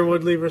had Tyron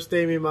Woodley versus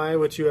Damian Maya,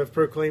 which you have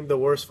proclaimed the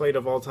worst fight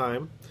of all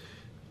time.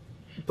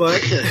 But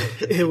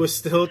it was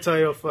still a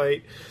title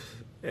fight.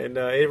 And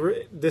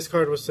this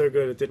card was so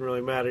good it didn't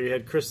really matter. You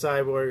had Chris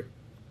Cyborg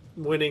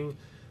winning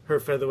her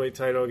featherweight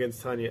title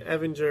against Tanya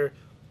Evinger.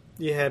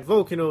 You had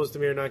Volkan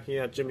Ozdemir knocking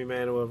out Jimmy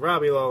Manuwa,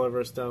 Robbie Lawler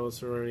versus Donald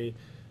Cerrone,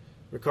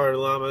 Ricardo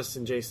Lamas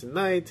and Jason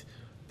Knight,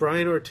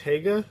 Brian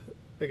Ortega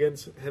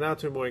against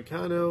Renato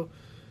Moicano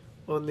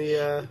on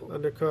the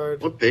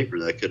undercard. What paper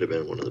that could have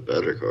been one of the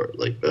better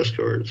best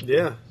cards.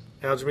 Yeah.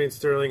 Aljamain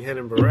Sterling,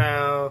 Henan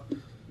Barral.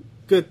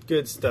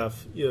 Good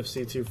stuff.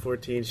 UFC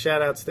 214.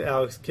 Shout outs to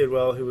Alex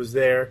Kidwell, who was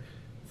there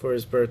for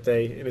his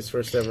birthday in his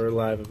first ever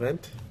live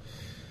event.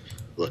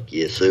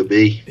 Lucky SOB.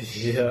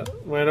 Yeah.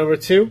 My number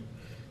 2,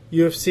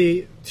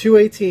 UFC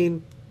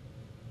 218.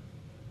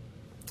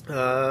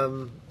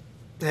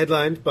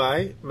 Headlined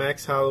by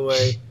Max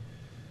Holloway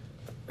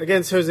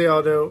against Jose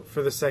Aldo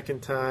for the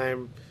second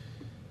time.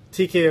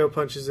 TKO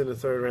punches in the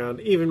third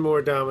round, even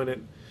more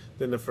dominant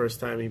than the first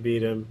time he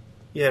beat him.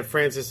 You had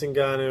Francis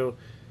Ngannou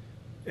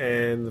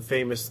and the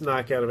famous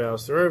knockout of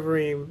Alistair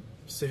Overeem,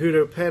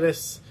 Cejudo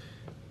Pettis,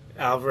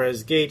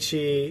 Alvarez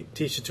Gaethje,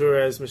 Tisha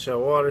Torres, Michelle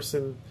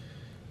Watterson.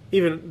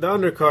 Even the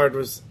undercard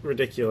was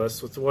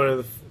ridiculous, with one of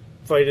the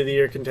Fight of the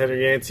Year contender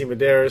Yancy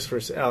Medeiros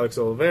versus Alex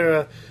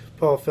Oliveira,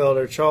 Paul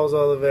Felder, Charles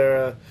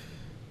Oliveira.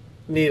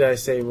 Need I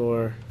say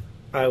more?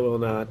 I will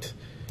not.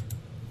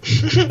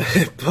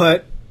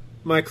 But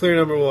my clear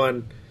number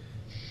 1,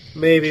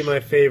 maybe my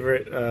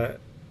favorite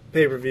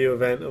pay-per-view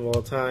event of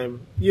all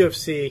time,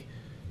 UFC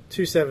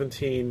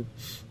 217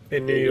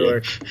 in New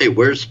York. Hey,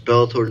 where's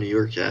Bellator New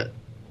York at?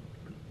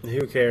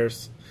 Who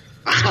cares?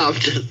 I'm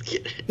just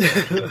kidding.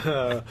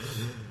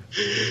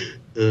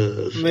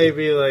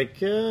 Maybe like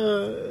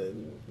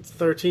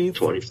 13th,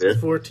 25th?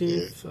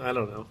 14th. Yeah. I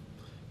don't know.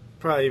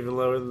 Probably even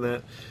lower than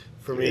that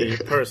for me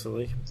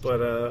personally.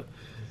 But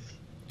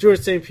George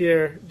St.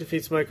 Pierre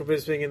defeats Michael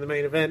Bisping in the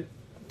main event.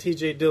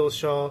 TJ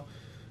Dillashaw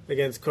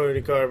against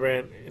Cody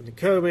Garbrandt in the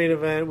co-main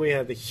event. We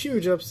had the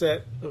huge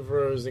upset of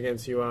Rose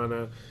against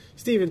Joanna.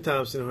 Stephen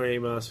Thompson, Jorge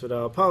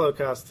Masvidal, Paulo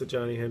Costa,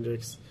 Johnny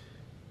Hendricks.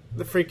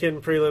 The freaking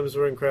prelims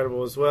were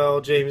incredible as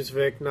well. James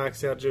Vick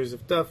knocks out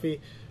Joseph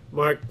Duffy.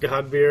 Mark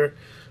Godbeer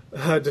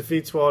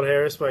defeats Walt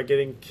Harris by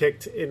getting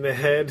kicked in the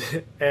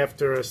head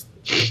after a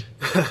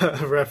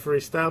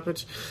referee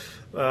stoppage.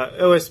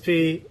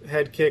 OSP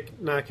head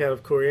kick knockout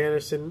of Corey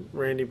Anderson,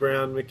 Randy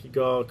Brown, Mickey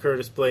Gall,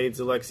 Curtis Blades,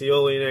 Alexi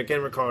Olenek,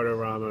 and Ricardo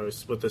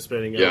Ramos with the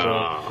spinning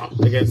elbow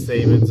against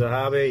David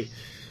Zahabi.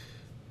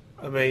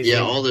 Amazing.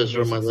 Yeah, all those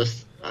were on my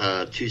list.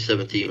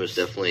 217 was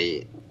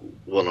definitely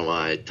one of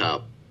my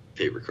top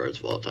favorite cards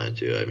of all time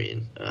too. I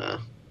mean, the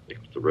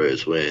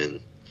Rose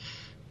win,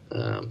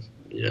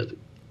 the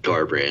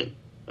Garbrandt,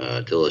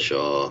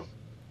 Dillashaw,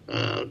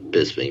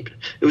 Bisping.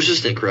 It was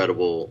just an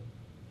incredible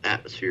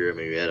atmosphere. I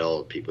mean, we had all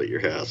the people at your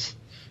house.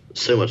 It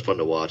was so much fun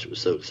to watch. It was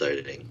so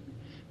exciting.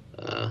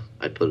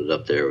 I'd put it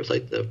up there with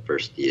like the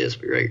first Diaz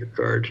McGregor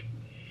card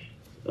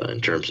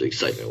in terms of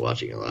excitement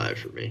watching it live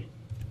for me.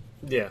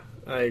 Yeah,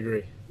 I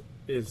agree.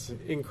 It's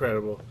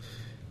incredible.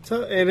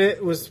 So, and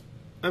it was,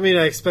 I mean,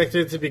 I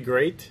expected it to be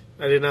great.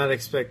 I did not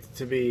expect it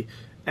to be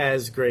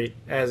as great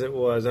as it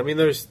was. I mean,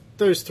 those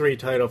 3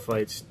 title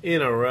fights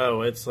in a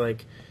row, it's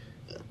like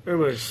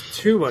almost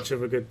too much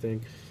of a good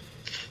thing.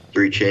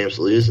 3 champs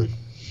losing.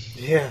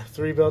 Yeah,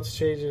 3 belts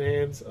changing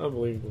hands.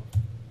 Unbelievable.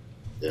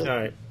 Yep. All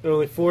right.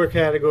 Only 4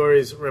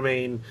 categories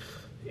remain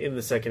in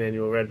the second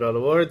annual Red Belt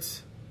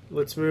Awards.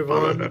 Let's move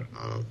on. No.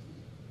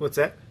 What's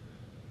that?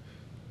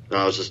 No,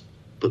 I was just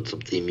putting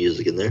some theme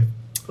music in there.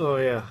 Oh,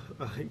 yeah.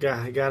 I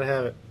gotta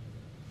have it.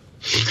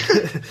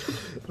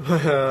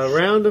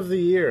 Round of the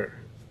Year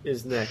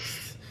is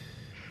next.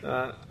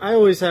 I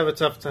always have a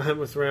tough time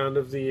with Round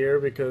of the Year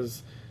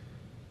because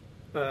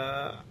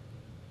I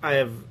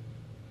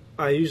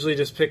usually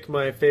just pick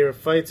my favorite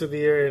fights of the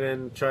year and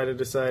then try to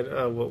decide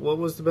what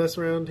was the best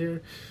round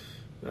here.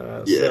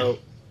 So,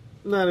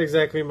 not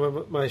exactly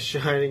my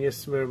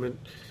shiningest moment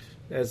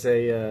as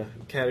a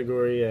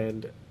category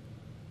and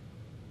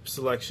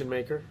selection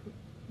maker.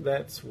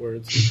 That's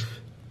words.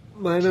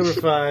 My number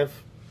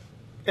 5,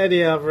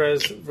 Eddie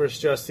Alvarez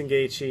versus Justin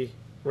Gaethje,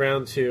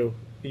 round 2,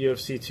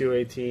 UFC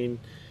 218.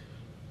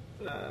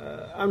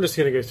 I'm just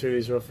going to go through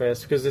these real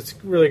fast because it's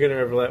really going to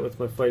overlap with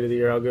my fight of the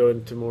year. I'll go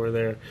into more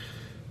there.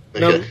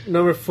 Okay.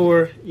 Number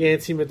 4,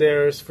 Yancy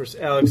Medeiros versus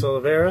Alex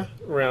Oliveira,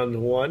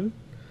 round 1.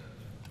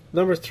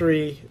 Number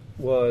 3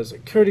 was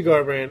Cody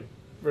Garbrandt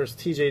versus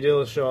TJ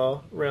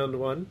Dillashaw, round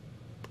 1.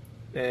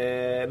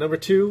 And number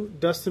 2,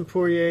 Dustin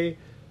Poirier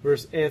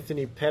versus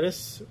Anthony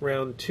Pettis,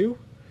 round 2.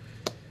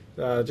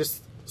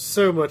 Just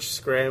so much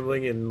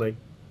scrambling and like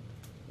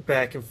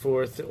back and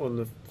forth on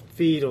the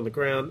feet, on the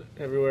ground,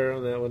 everywhere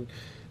on that one.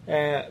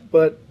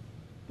 But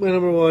my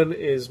number 1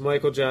 is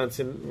Michael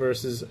Johnson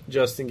versus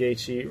Justin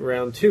Gaethje,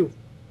 round 2,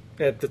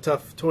 at the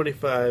TUF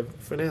 25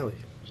 finale.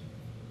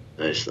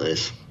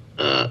 Nice.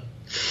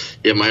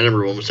 Yeah, my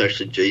number 1 was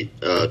actually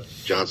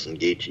Johnson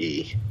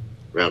Gaethje,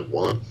 round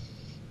 1.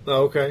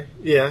 Oh, okay.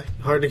 Yeah,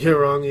 hard to get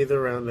wrong either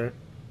round there.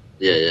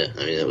 Yeah.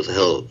 I mean, that was a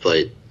hell of a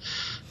fight.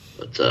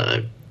 But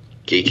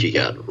Gaethje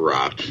got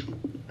rocked.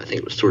 I think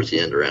it was towards the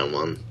end of round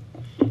 1.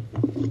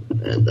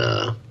 And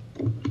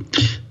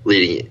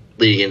leading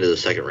into the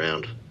second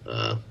round,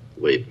 the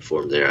way he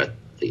performed there, I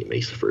think it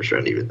makes the first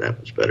round even that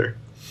much better.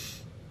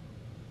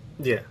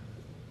 Yeah,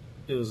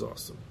 it was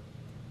awesome.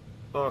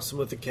 Awesome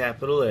with a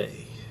capital A.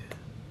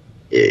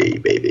 Yay,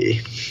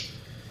 baby.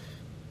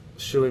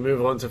 Should we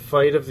move on to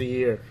fight of the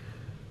year?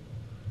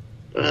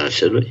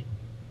 Should we?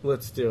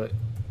 Let's do it.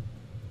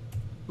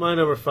 My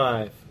number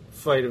 5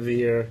 fight of the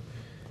year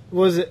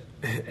was it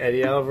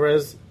Eddie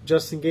Alvarez,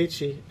 Justin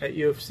Gaethje at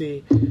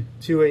UFC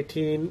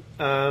 218.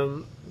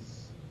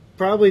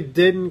 Probably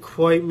didn't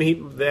quite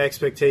meet the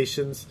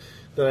expectations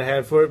that I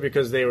had for it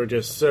because they were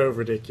just so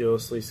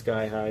ridiculously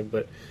sky high,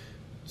 but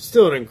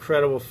still an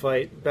incredible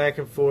fight, back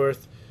and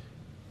forth.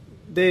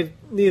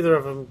 Neither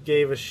of them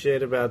gave a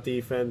shit about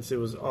defense. It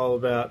was all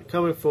about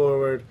coming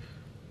forward,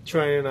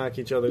 trying to knock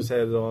each other's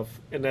heads off,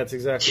 and that's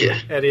exactly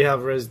what Eddie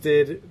Alvarez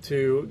did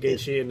to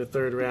Gaethje in the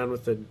third round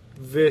with a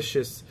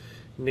vicious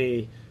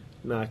knee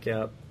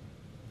knockout.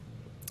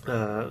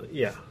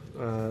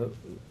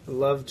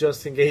 Love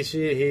Justin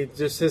Gaethje.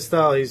 His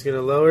style. He's going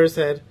to lower his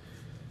head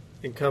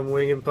and come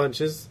winging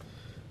punches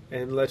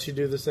and let you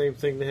do the same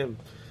thing to him.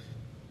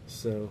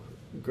 So,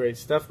 great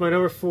stuff. My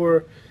number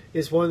 4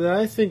 is one that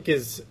I think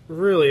is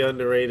really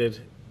underrated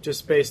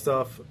just based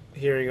off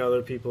hearing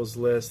other people's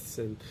lists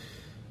and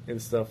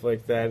stuff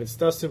like that. It's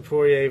Dustin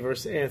Poirier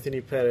versus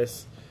Anthony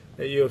Pettis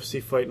at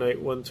UFC Fight Night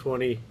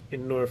 120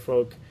 in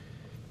Norfolk,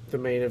 the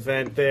main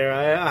event there.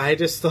 I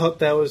just thought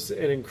that was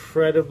an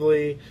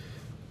incredibly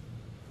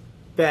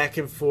back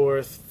and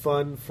forth,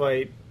 fun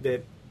fight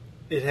that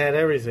it had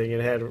everything.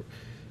 It had,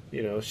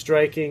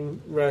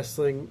 striking,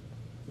 wrestling,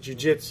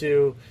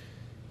 jiu-jitsu,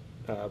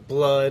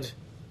 blood.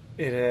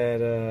 It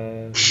had,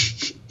 and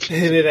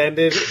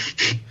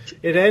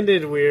it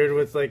ended weird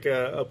with like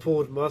a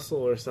pulled muscle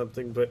or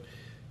something. But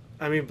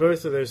I mean,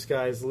 both of those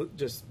guys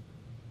just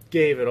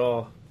gave it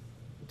all,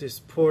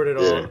 just poured it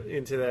all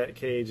into that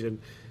cage,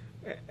 and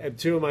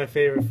two of my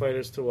favorite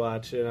fighters to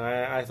watch. And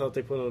I thought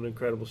they put on an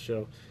incredible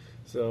show.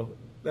 So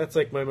that's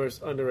like my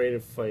most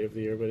underrated fight of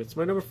the year, but it's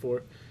my number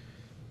 4.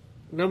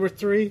 Number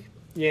 3,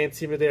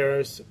 Yancy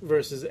Medeiros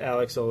versus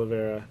Alex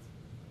Oliveira.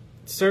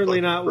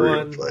 Certainly not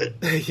one.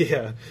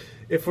 Yeah.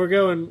 If we're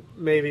going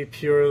maybe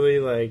purely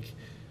like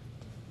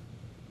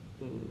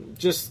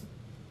just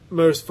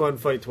most fun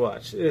fight to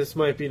watch, this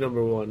might be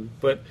number 1.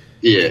 But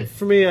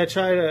for me, I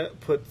try to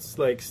put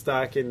like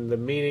stock in the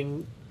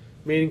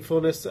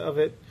meaningfulness of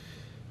it.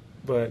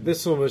 But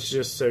this one was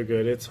just so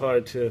good. It's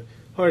hard to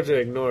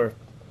ignore.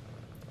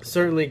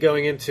 Certainly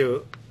going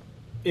into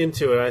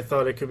it, I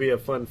thought it could be a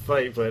fun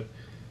fight, but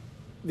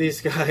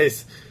these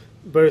guys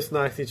both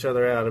knocked each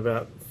other out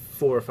about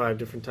 4 or 5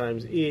 different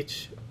times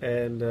each,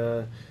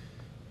 and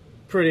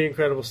pretty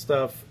incredible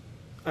stuff.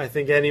 I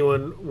think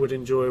anyone would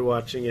enjoy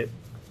watching it,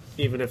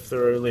 even if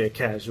they're only a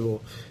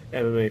casual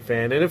MMA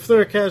fan. And if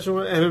they're a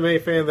casual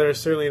MMA fan, they're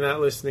certainly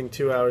not listening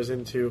 2 hours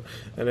into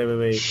an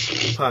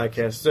MMA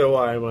podcast, so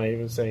why am I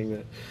even saying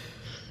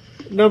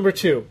that? Number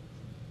 2,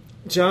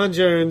 Jon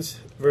Jones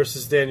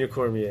versus Daniel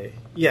Cormier.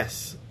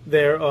 Yes,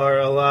 there are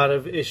a lot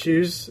of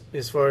issues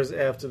as far as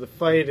after the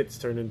fight. It's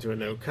turned into a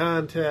no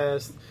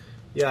contest,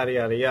 yada,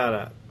 yada,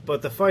 yada.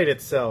 But the fight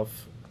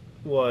itself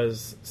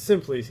was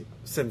simply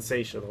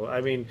sensational. I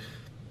mean,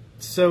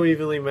 so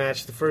evenly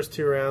matched. The first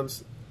 2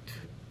 rounds,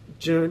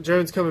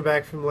 Jones coming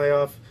back from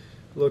layoff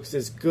looks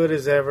as good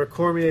as ever.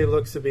 Cormier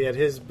looks to be at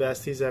his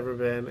best he's ever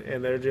been,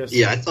 and they're just...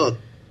 Yeah,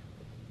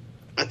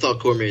 I thought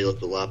Cormier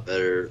looked a lot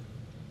better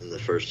in the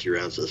first 2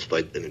 rounds of this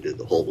fight than he did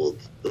the whole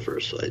of the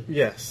first fight.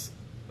 Yes,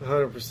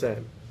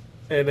 100%.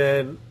 And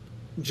then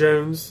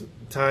Jones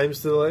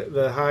times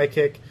the high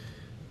kick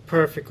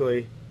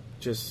perfectly,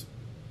 just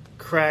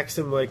cracks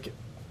him like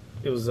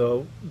it was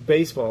a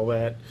baseball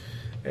bat,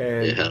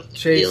 and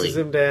chases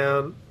him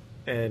down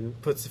and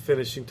puts the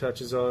finishing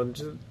touches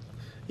on.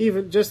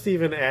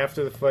 Even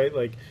after the fight,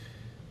 like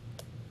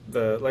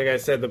like I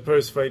said, the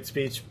post-fight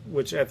speech,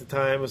 which at the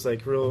time was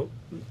like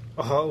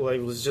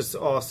was just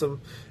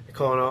awesome,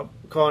 calling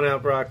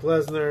out Brock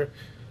Lesnar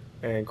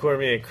and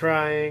Cormier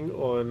crying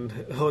on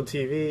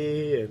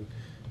TV, and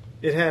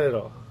it had it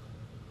all.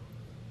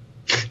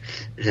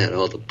 It had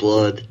all the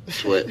blood,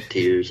 sweat,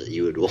 tears that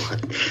you would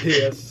want.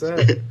 Yes,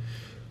 sir.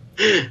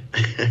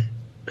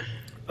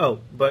 Oh,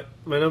 but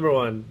my number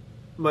one,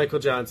 Michael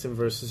Johnson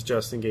versus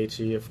Justin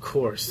Gaethje, of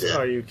course. Yeah.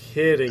 Are you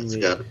kidding me?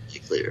 That's gotta be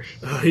clear.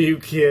 Are you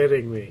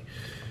kidding me?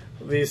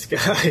 These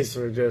guys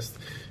were just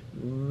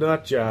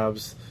nut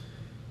jobs.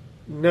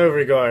 No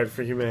regard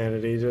for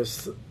humanity.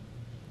 Just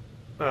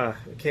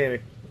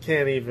can't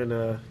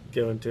even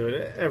go into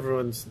it.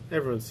 Everyone's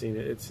seen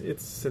it.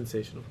 It's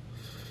sensational.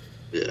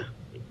 Yeah,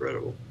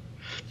 incredible.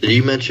 Did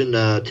you mention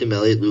Tim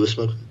Elliott, Lewis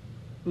Smoke?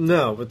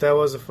 No, but that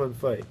was a fun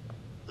fight.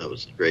 That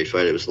was a great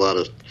fight. It was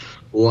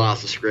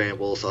lots of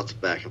scrambles, lots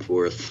of back and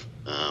forth.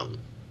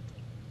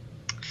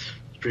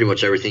 Pretty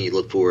much everything you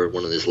look for in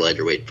one of these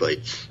lighter weight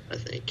fights, I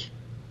think.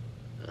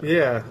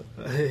 Yeah.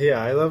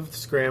 I love the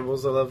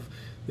scrambles. I love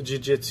the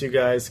jiu-jitsu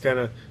guys kind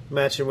of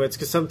matching wits,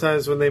 because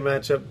sometimes when they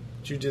match up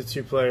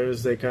jiu-jitsu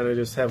players, they kind of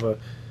just have a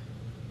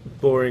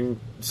boring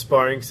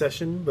sparring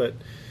session. But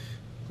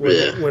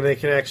when they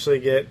can actually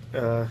get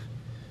on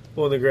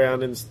the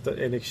ground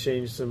and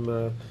exchange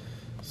some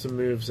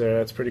moves there,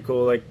 that's pretty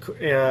cool. Like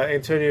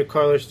Antonio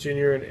Carlos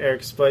Jr. and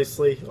Eric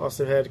Spicely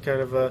also had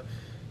kind of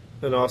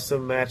an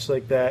awesome match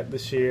like that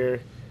this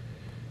year.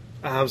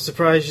 I'm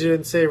surprised you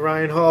didn't say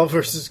Ryan Hall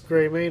versus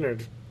Gray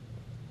Maynard.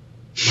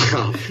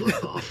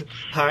 Oh,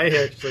 I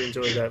actually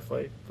enjoyed that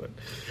fight, but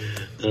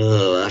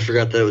I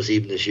forgot that was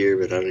even this year,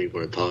 but I don't even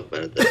want to talk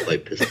about it. That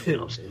fight pissed me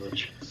off so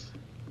much.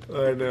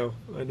 I know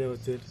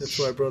it did. That's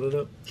why I brought it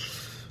up.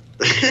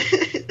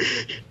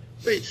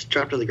 He just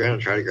dropped to the ground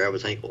and tried to grab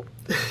his ankle.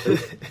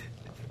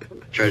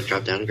 Tried to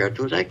drop down and grab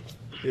to his ankle.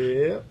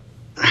 Yeah.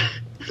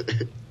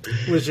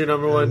 Was your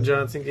number one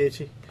Johnson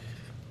Gaethje?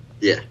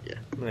 Yeah.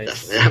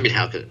 Nice. Definitely. I mean,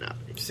 how could it not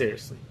be?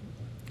 Seriously.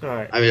 All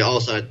right. I mean,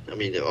 also,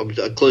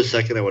 a close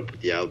second, I would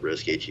put the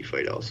Alvarez Gaethje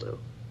fight also.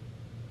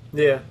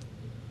 Yeah.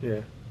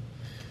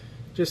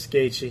 Just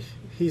Gaethje.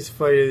 He's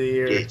fight of the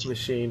year Gaethje.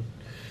 Machine.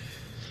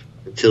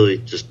 Until he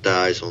just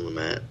dies on the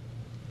mat.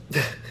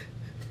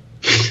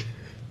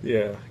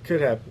 Yeah,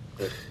 could happen.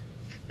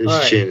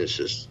 His chin is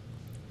just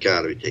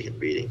got to be taking a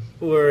beating.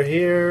 We're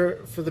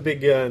here for the big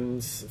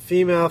guns.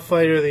 Female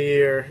Fighter of the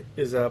Year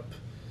is up.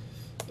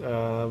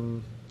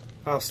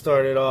 I'll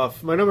start it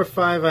off. My number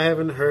 5, I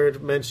haven't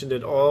heard mentioned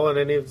at all in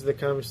any of the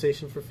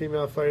conversation for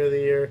Female Fighter of the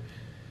Year,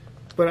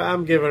 but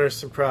I'm giving her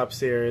some props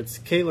here. It's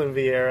Caitlin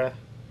Vieira.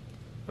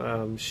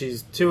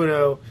 She's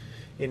 2-0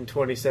 in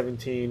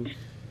 2017.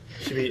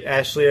 She beat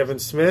Ashley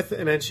Evans Smith,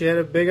 and then she had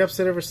a big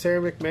upset over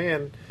Sarah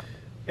McMahon.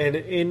 And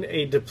in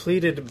a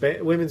depleted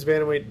women's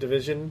bantamweight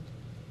division,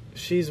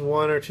 she's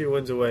 1 or 2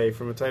 wins away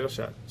from a title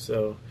shot.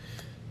 So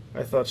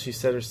I thought she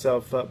set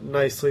herself up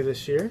nicely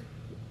this year.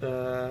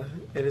 And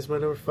is my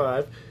number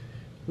 5.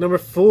 Number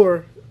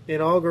 4,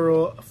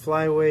 inaugural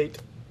flyweight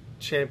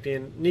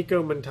champion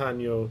Nico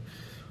Montano,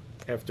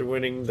 after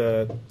winning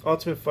the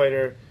Ultimate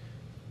Fighter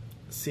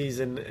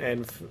season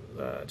and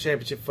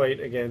championship fight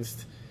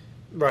against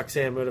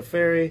Roxanne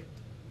Modafferi.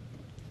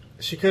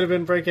 She could have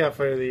been Breakout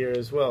Fighter of the Year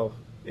as well,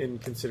 in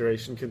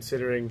consideration,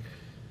 considering,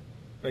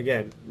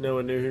 again, no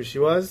one knew who she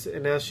was,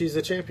 and now she's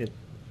a champion.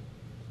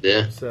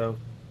 Yeah. So,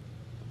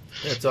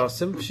 that's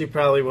awesome. She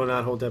probably will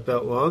not hold that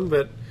belt long,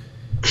 but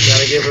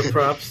gotta give her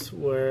props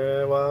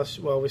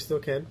while we still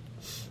can.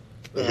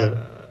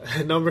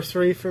 Number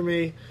 3 for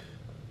me,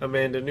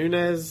 Amanda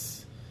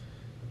Nunes.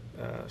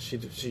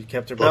 She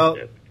kept her belt.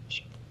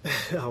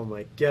 Oh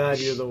my God,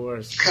 you're the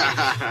worst.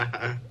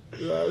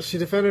 She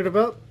defended her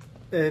belt,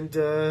 and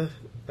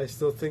I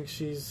still think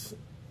she's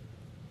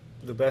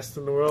the best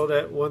in the world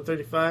at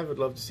 135. I'd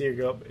love to see her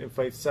go up and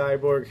fight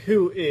Cyborg,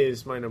 who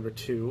is my number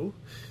 2,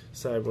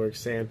 Cyborg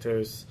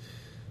Santos.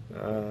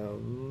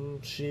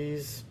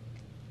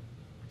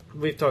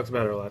 We've talked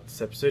about her a lot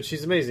this episode.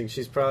 She's amazing.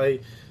 She's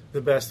probably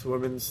the best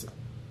women's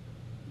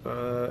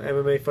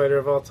MMA fighter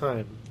of all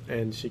time,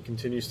 and she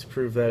continues to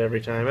prove that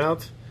every time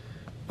out.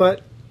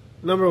 But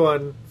number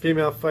 1,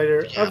 female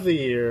fighter of the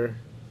year,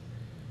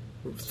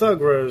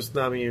 Thug Rose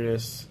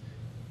Namajunas.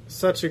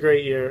 Such a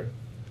great year.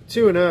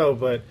 2-0,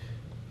 but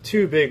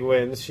 2 big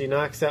wins. She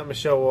knocks out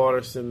Michelle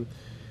Waterson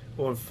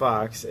on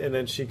Fox, and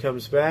then she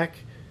comes back,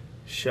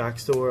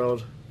 shocks the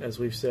world, as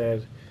we've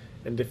said,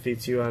 and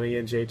defeats Joanna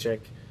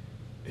Jędrzejczyk,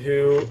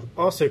 who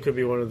also could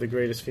be one of the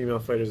greatest female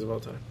fighters of all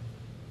time.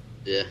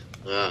 Yeah,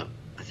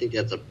 I think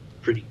that's a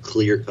pretty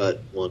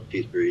clear-cut 1,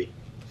 2, 3.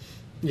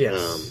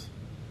 Yes.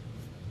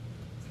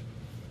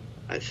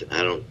 I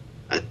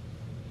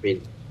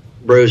mean,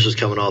 Rose was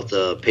coming off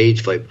the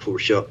Paige fight before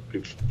she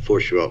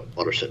went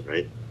Waterson,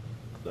 right?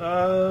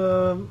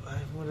 I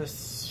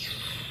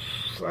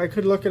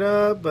could look it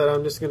up, but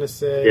I'm just gonna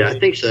say. Yeah, I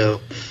think so.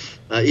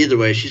 Either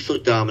way, she's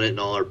looked dominant in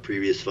all her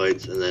previous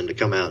fights, and then to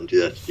come out and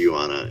do that to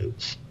Joanna,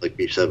 it's like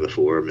we've said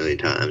before a million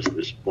times, it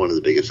was one of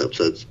the biggest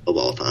upsets of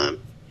all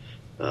time.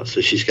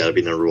 So she's got to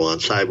be number one.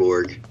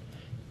 Cyborg,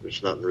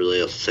 there's nothing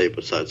really else to say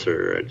besides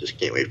her. I just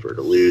can't wait for her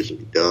to lose and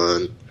be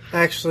done.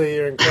 Actually,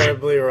 you're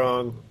incredibly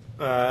wrong.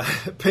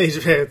 Paige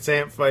Van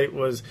Zandt fight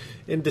was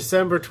in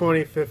December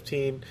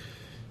 2015.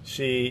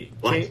 She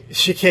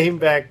came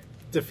back,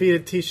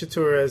 defeated Tisha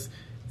Torres,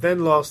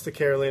 then lost to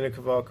Karolina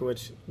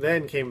Kowalkiewicz,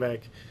 then came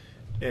back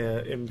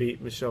and beat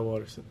Michelle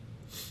Waterson.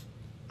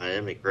 I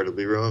am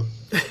incredibly wrong.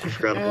 I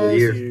forgot the whole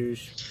year.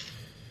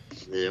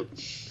 Yep.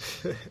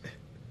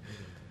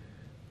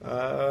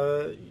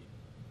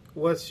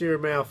 What's your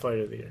male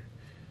fighter of the year?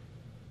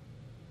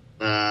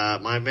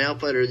 My male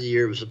fighter of the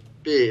year was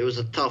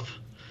a tough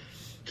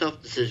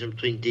decision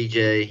between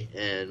DJ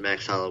and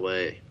Max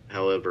Holloway.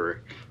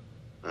 However,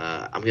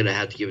 I'm gonna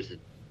have to give it to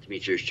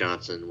Demetrius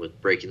Johnson with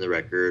breaking the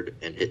record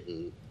and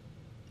hitting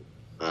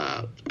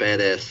the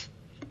badass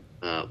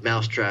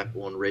mousetrap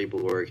on Ray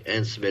Borg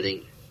and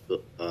submitting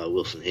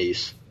Wilson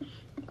Hayes,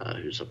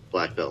 who's a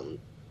black belt in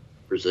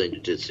Brazilian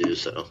Jiu-Jitsu.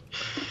 So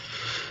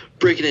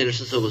breaking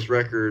Anderson Silva's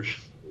record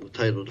with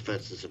title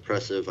defense is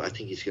impressive. I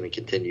think he's going to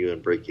continue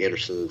and break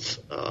Anderson's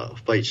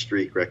fight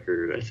streak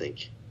record. I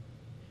think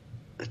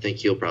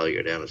he'll probably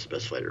go down as the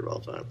best fighter of all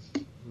time.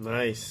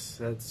 Nice.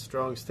 That's a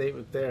strong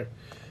statement there,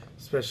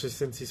 especially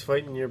since he's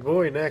fighting your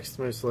boy next,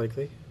 most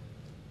likely.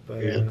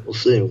 But, yeah, we'll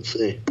see.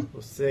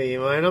 We'll see.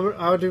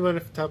 I'll do my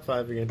top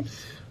 5 again.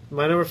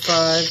 My number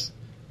 5,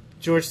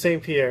 George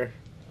St. Pierre.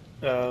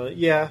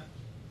 Yeah,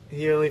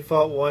 he only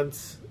fought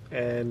once,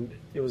 and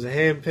it was a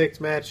hand-picked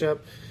matchup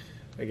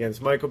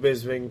against Michael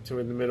Bisping to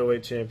win the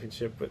middleweight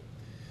championship. But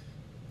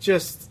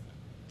just,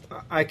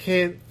 I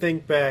can't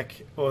think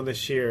back on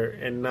this year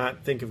and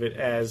not think of it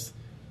as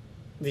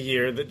the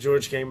year that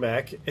George came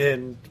back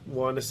and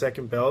won a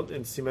second belt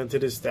and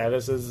cemented his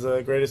status as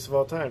the greatest of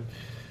all time.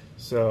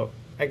 So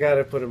I got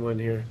to put him in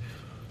here.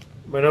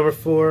 My number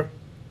 4,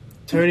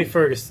 Tony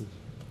Ferguson.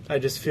 I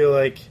just feel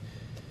like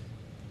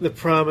the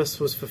promise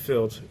was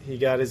fulfilled. He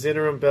got his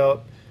interim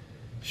belt.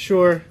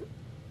 Sure,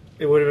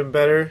 it would have been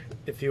better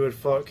if he would have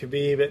fought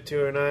Khabib at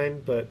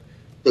 209, but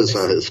it's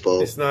not his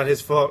fault. It's not his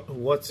fault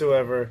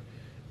whatsoever.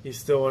 He's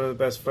still one of the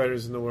best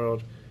fighters in the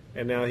world,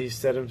 and now he's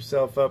set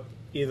himself up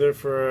either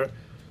for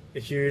a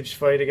huge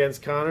fight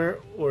against Conor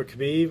or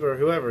Khabib or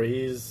whoever.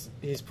 He's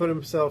put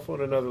himself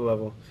on another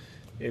level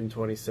in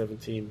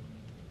 2017.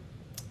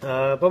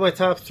 But my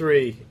top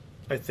 3,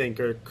 I think,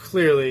 are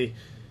clearly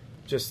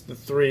just the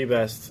 3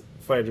 best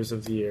fighters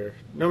of the year.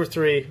 Number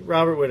 3,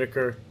 Robert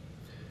Whittaker.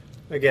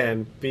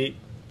 Again, beat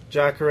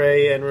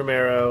Jacare and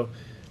Romero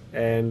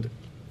and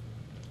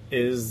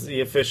is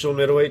the official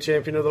middleweight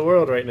champion of the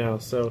world right now.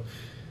 So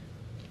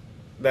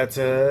that's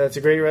a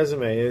great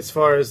resume. As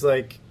far as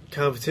like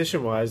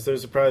competition-wise,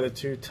 those are probably the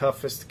 2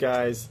 toughest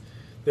guys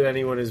that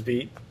anyone has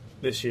beat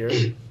this year.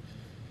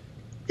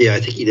 Yeah, I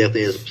think he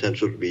definitely has the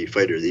potential to be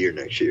fighter of the year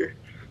next year,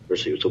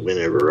 especially with a win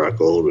over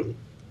Rockhold.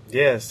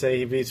 Yeah, say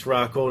he beats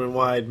Rockhold and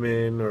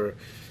Weidman or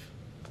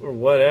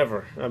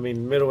whatever. I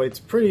mean, middleweight's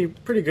pretty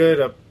good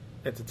up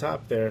at the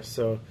top there.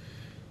 So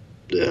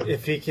yeah,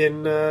 if he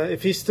can,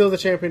 if he's still the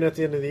champion at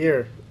the end of the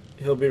year,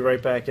 he'll be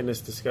right back in this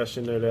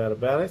discussion, no doubt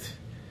about it.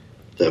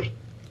 Yeah.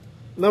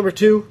 Number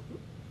 2,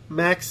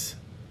 Max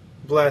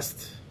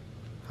Blessed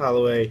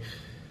Holloway.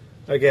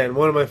 Again,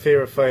 one of my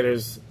favorite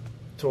fighters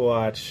to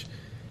watch.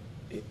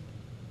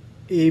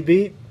 He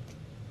beat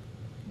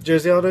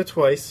Jose Aldo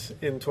twice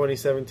in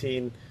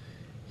 2017.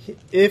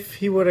 If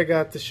he would have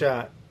got the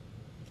shot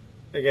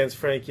against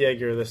Frankie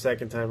Edgar the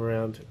second time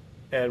around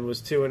and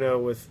was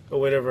 2-0 with a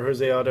win over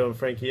Jose Aldo and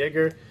Frankie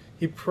Edgar,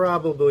 he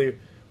probably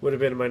would have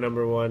been my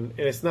number 1.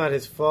 And it's not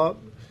his fault,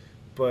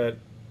 but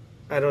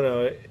I don't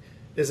know.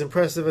 As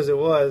impressive as it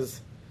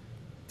was,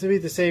 to beat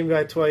the same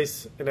guy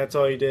twice, and that's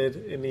all he did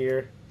in the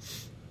year,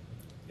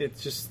 it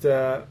just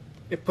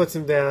it puts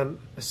him down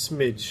a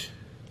smidge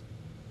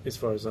as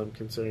far as I'm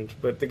concerned.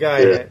 But the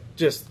guy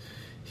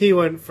he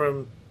went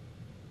from,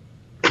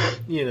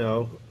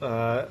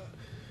 I've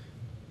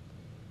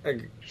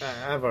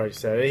already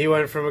said it. He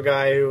went from a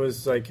guy who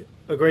was like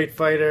a great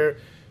fighter,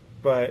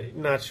 but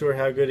not sure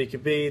how good he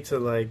could be, to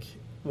like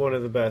one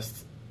of the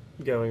best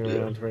going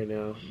around right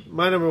now.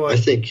 My number 1.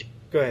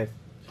 Go ahead.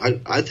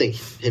 I think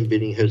him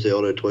beating Jose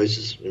Aldo twice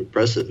is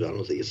impressive. I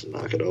don't think it's a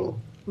knock at all.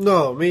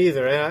 No, me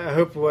either. And I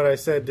hope what I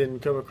said didn't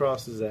come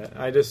across as that.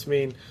 I just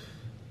mean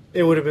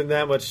it would have been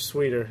that much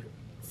sweeter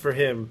for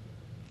him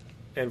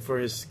and for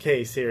his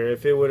case here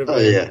if it would have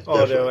been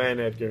Aldo and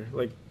Edgar,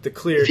 like the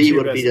clear. If he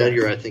would have beat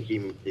Edgar, I think he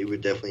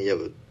would definitely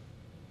have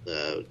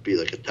be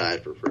like a tie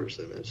for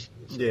first.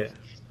 Yeah.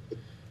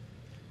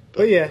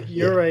 But yeah,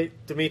 you're right.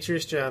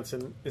 Demetrius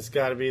Johnson has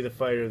got to be the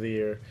fighter of the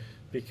year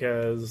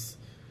because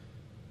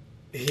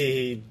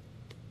he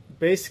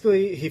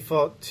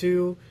fought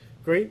 2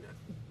 great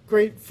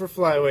for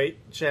flyweight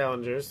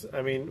challengers.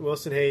 I mean,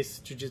 Wilson Hayes,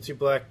 jiu-jitsu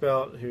black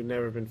belt, who'd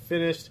never been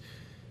finished.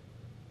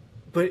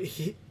 But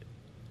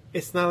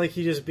it's not like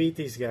he just beat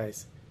these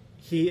guys.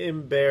 He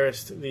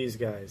embarrassed these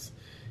guys.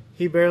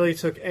 He barely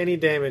took any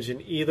damage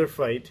in either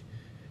fight.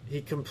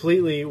 He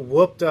completely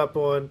whooped up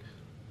on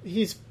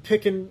he's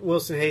picking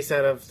Wilson Hayes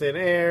out of thin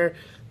air.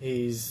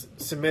 He's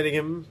submitting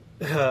him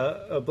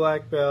a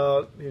black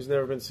belt who's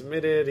never been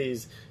submitted.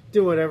 He's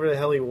doing whatever the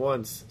hell he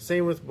wants.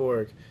 Same with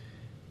Borg.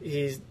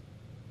 He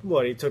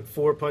took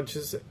 4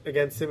 punches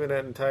against him in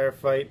that entire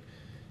fight.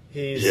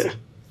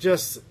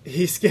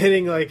 He's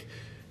getting like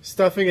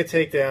stuffing a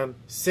takedown,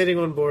 sitting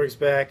on Borg's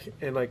back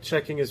and like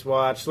checking his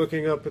watch,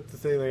 looking up at the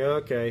thing like,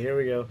 okay, here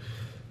we go.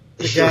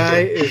 The guy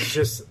is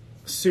just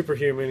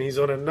superhuman. He's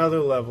on another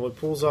level. He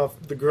pulls off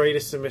the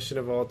greatest submission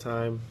of all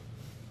time.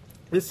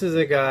 This is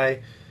a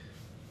guy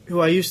who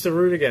I used to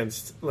root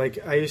against.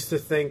 Like, I used to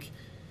think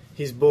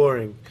he's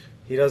boring.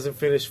 He doesn't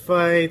finish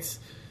fights.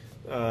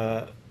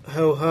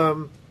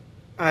 Ho-hum.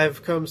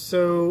 I've come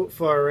so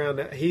far around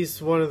that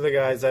he's one of the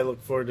guys I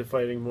look forward to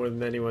fighting more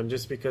than anyone,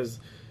 just because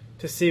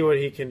to see what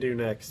he can do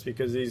next,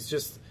 because he's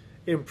just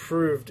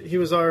improved. He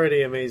was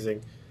already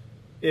amazing.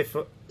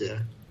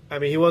 I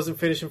mean, he wasn't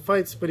finishing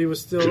fights, but he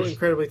was still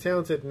incredibly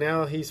talented.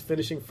 Now he's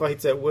finishing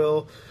fights at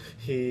will.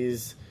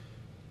 He's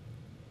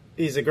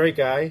a great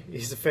guy.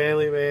 He's a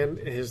family man.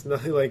 He's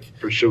nothing like,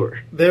 for sure.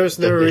 There was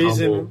no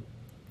reason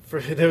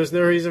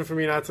for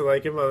me not to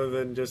like him, other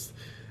than just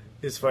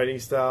his fighting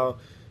style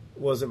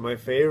wasn't my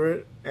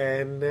favorite.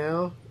 And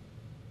now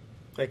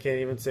I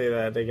can't even say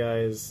that. The guy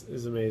is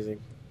amazing.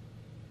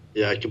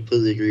 Yeah, I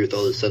completely agree with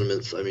all the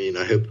sentiments. I mean,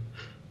 I hope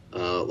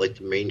like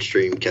the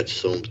mainstream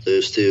catches on with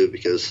those two,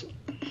 because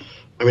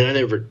I mean, I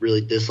never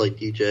really disliked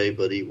DJ,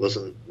 but he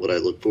wasn't what I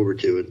look forward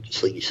to. And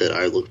just like you said,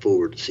 I look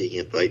forward to seeing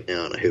him fight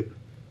now, and I hope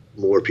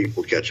more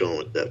people catch on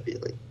with that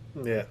feeling.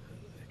 Yeah.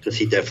 Because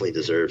he definitely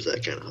deserves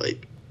that kind of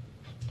hype.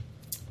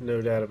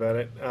 No doubt about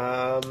it.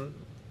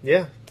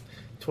 Yeah.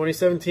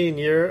 2017,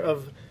 year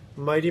of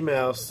Mighty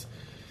Mouse.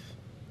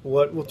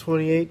 What will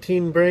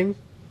 2018 bring?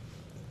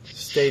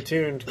 Stay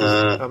tuned,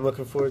 'cause I'm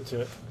looking forward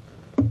to it.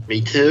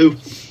 Me too.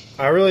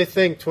 I really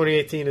think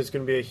 2018 is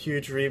going to be a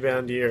huge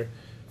rebound year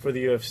for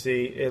the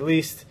UFC. At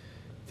least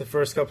the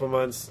first couple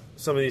months,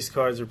 some of these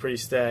cards are pretty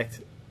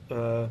stacked.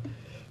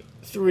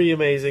 3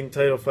 amazing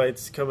title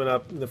fights coming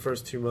up in the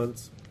first 2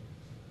 months.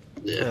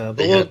 Yeah,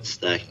 they had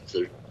stacked.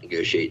 They're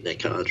negotiating that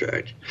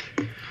contract.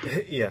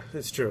 Yeah,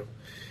 it's true.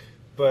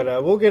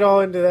 But we'll get all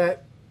into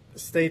that.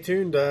 Stay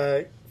tuned.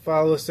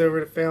 Follow us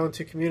over to Fallon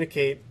to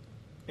Communicate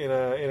in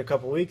a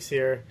couple weeks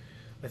here.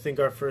 I think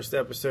our first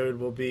episode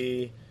will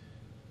be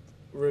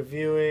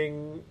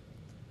reviewing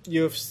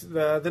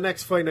UFC, the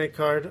next Fight Night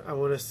card. I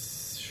want to...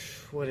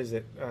 What is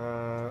it?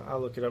 I'll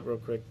look it up real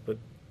quick. But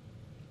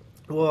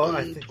well,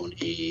 I think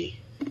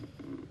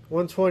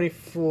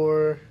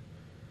 124.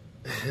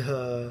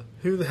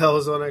 Who the hell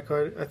is on that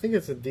card? I think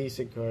it's a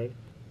decent card.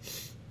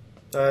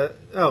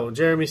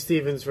 Jeremy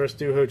Stevens versus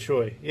Doo Ho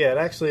Choi. Yeah, it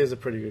actually is a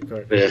pretty good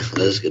card. Yeah, that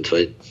is a good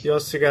fight. You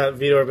also got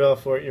Vitor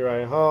Belfort,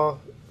 Uriah Hall.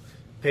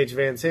 Paige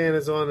Van Zandt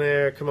is on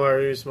there.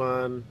 Kamaru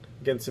Usman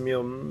against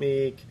Emil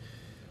Meek.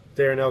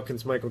 Darren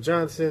Elkins, Michael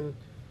Johnson.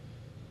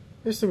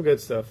 There's some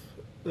good stuff.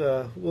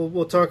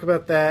 We'll talk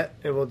about that,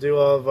 and we'll do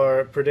all of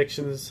our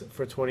predictions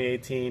for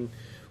 2018,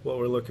 what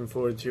we're looking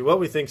forward to, what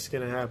we think is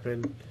going to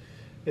happen,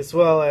 as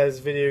well as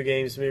video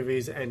games,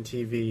 movies, and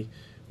TV,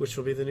 which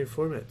will be the new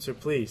format. So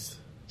please.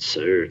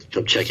 Sir,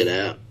 come check it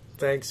out.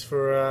 Thanks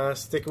for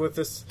sticking with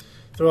us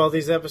through all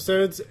these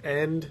episodes,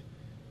 and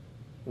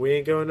we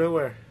ain't going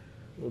nowhere.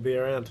 We'll be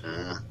around.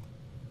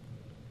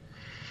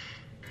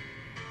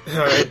 All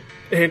right,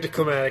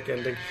 anticlimactic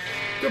ending.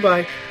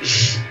 Goodbye.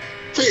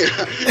 See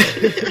ya.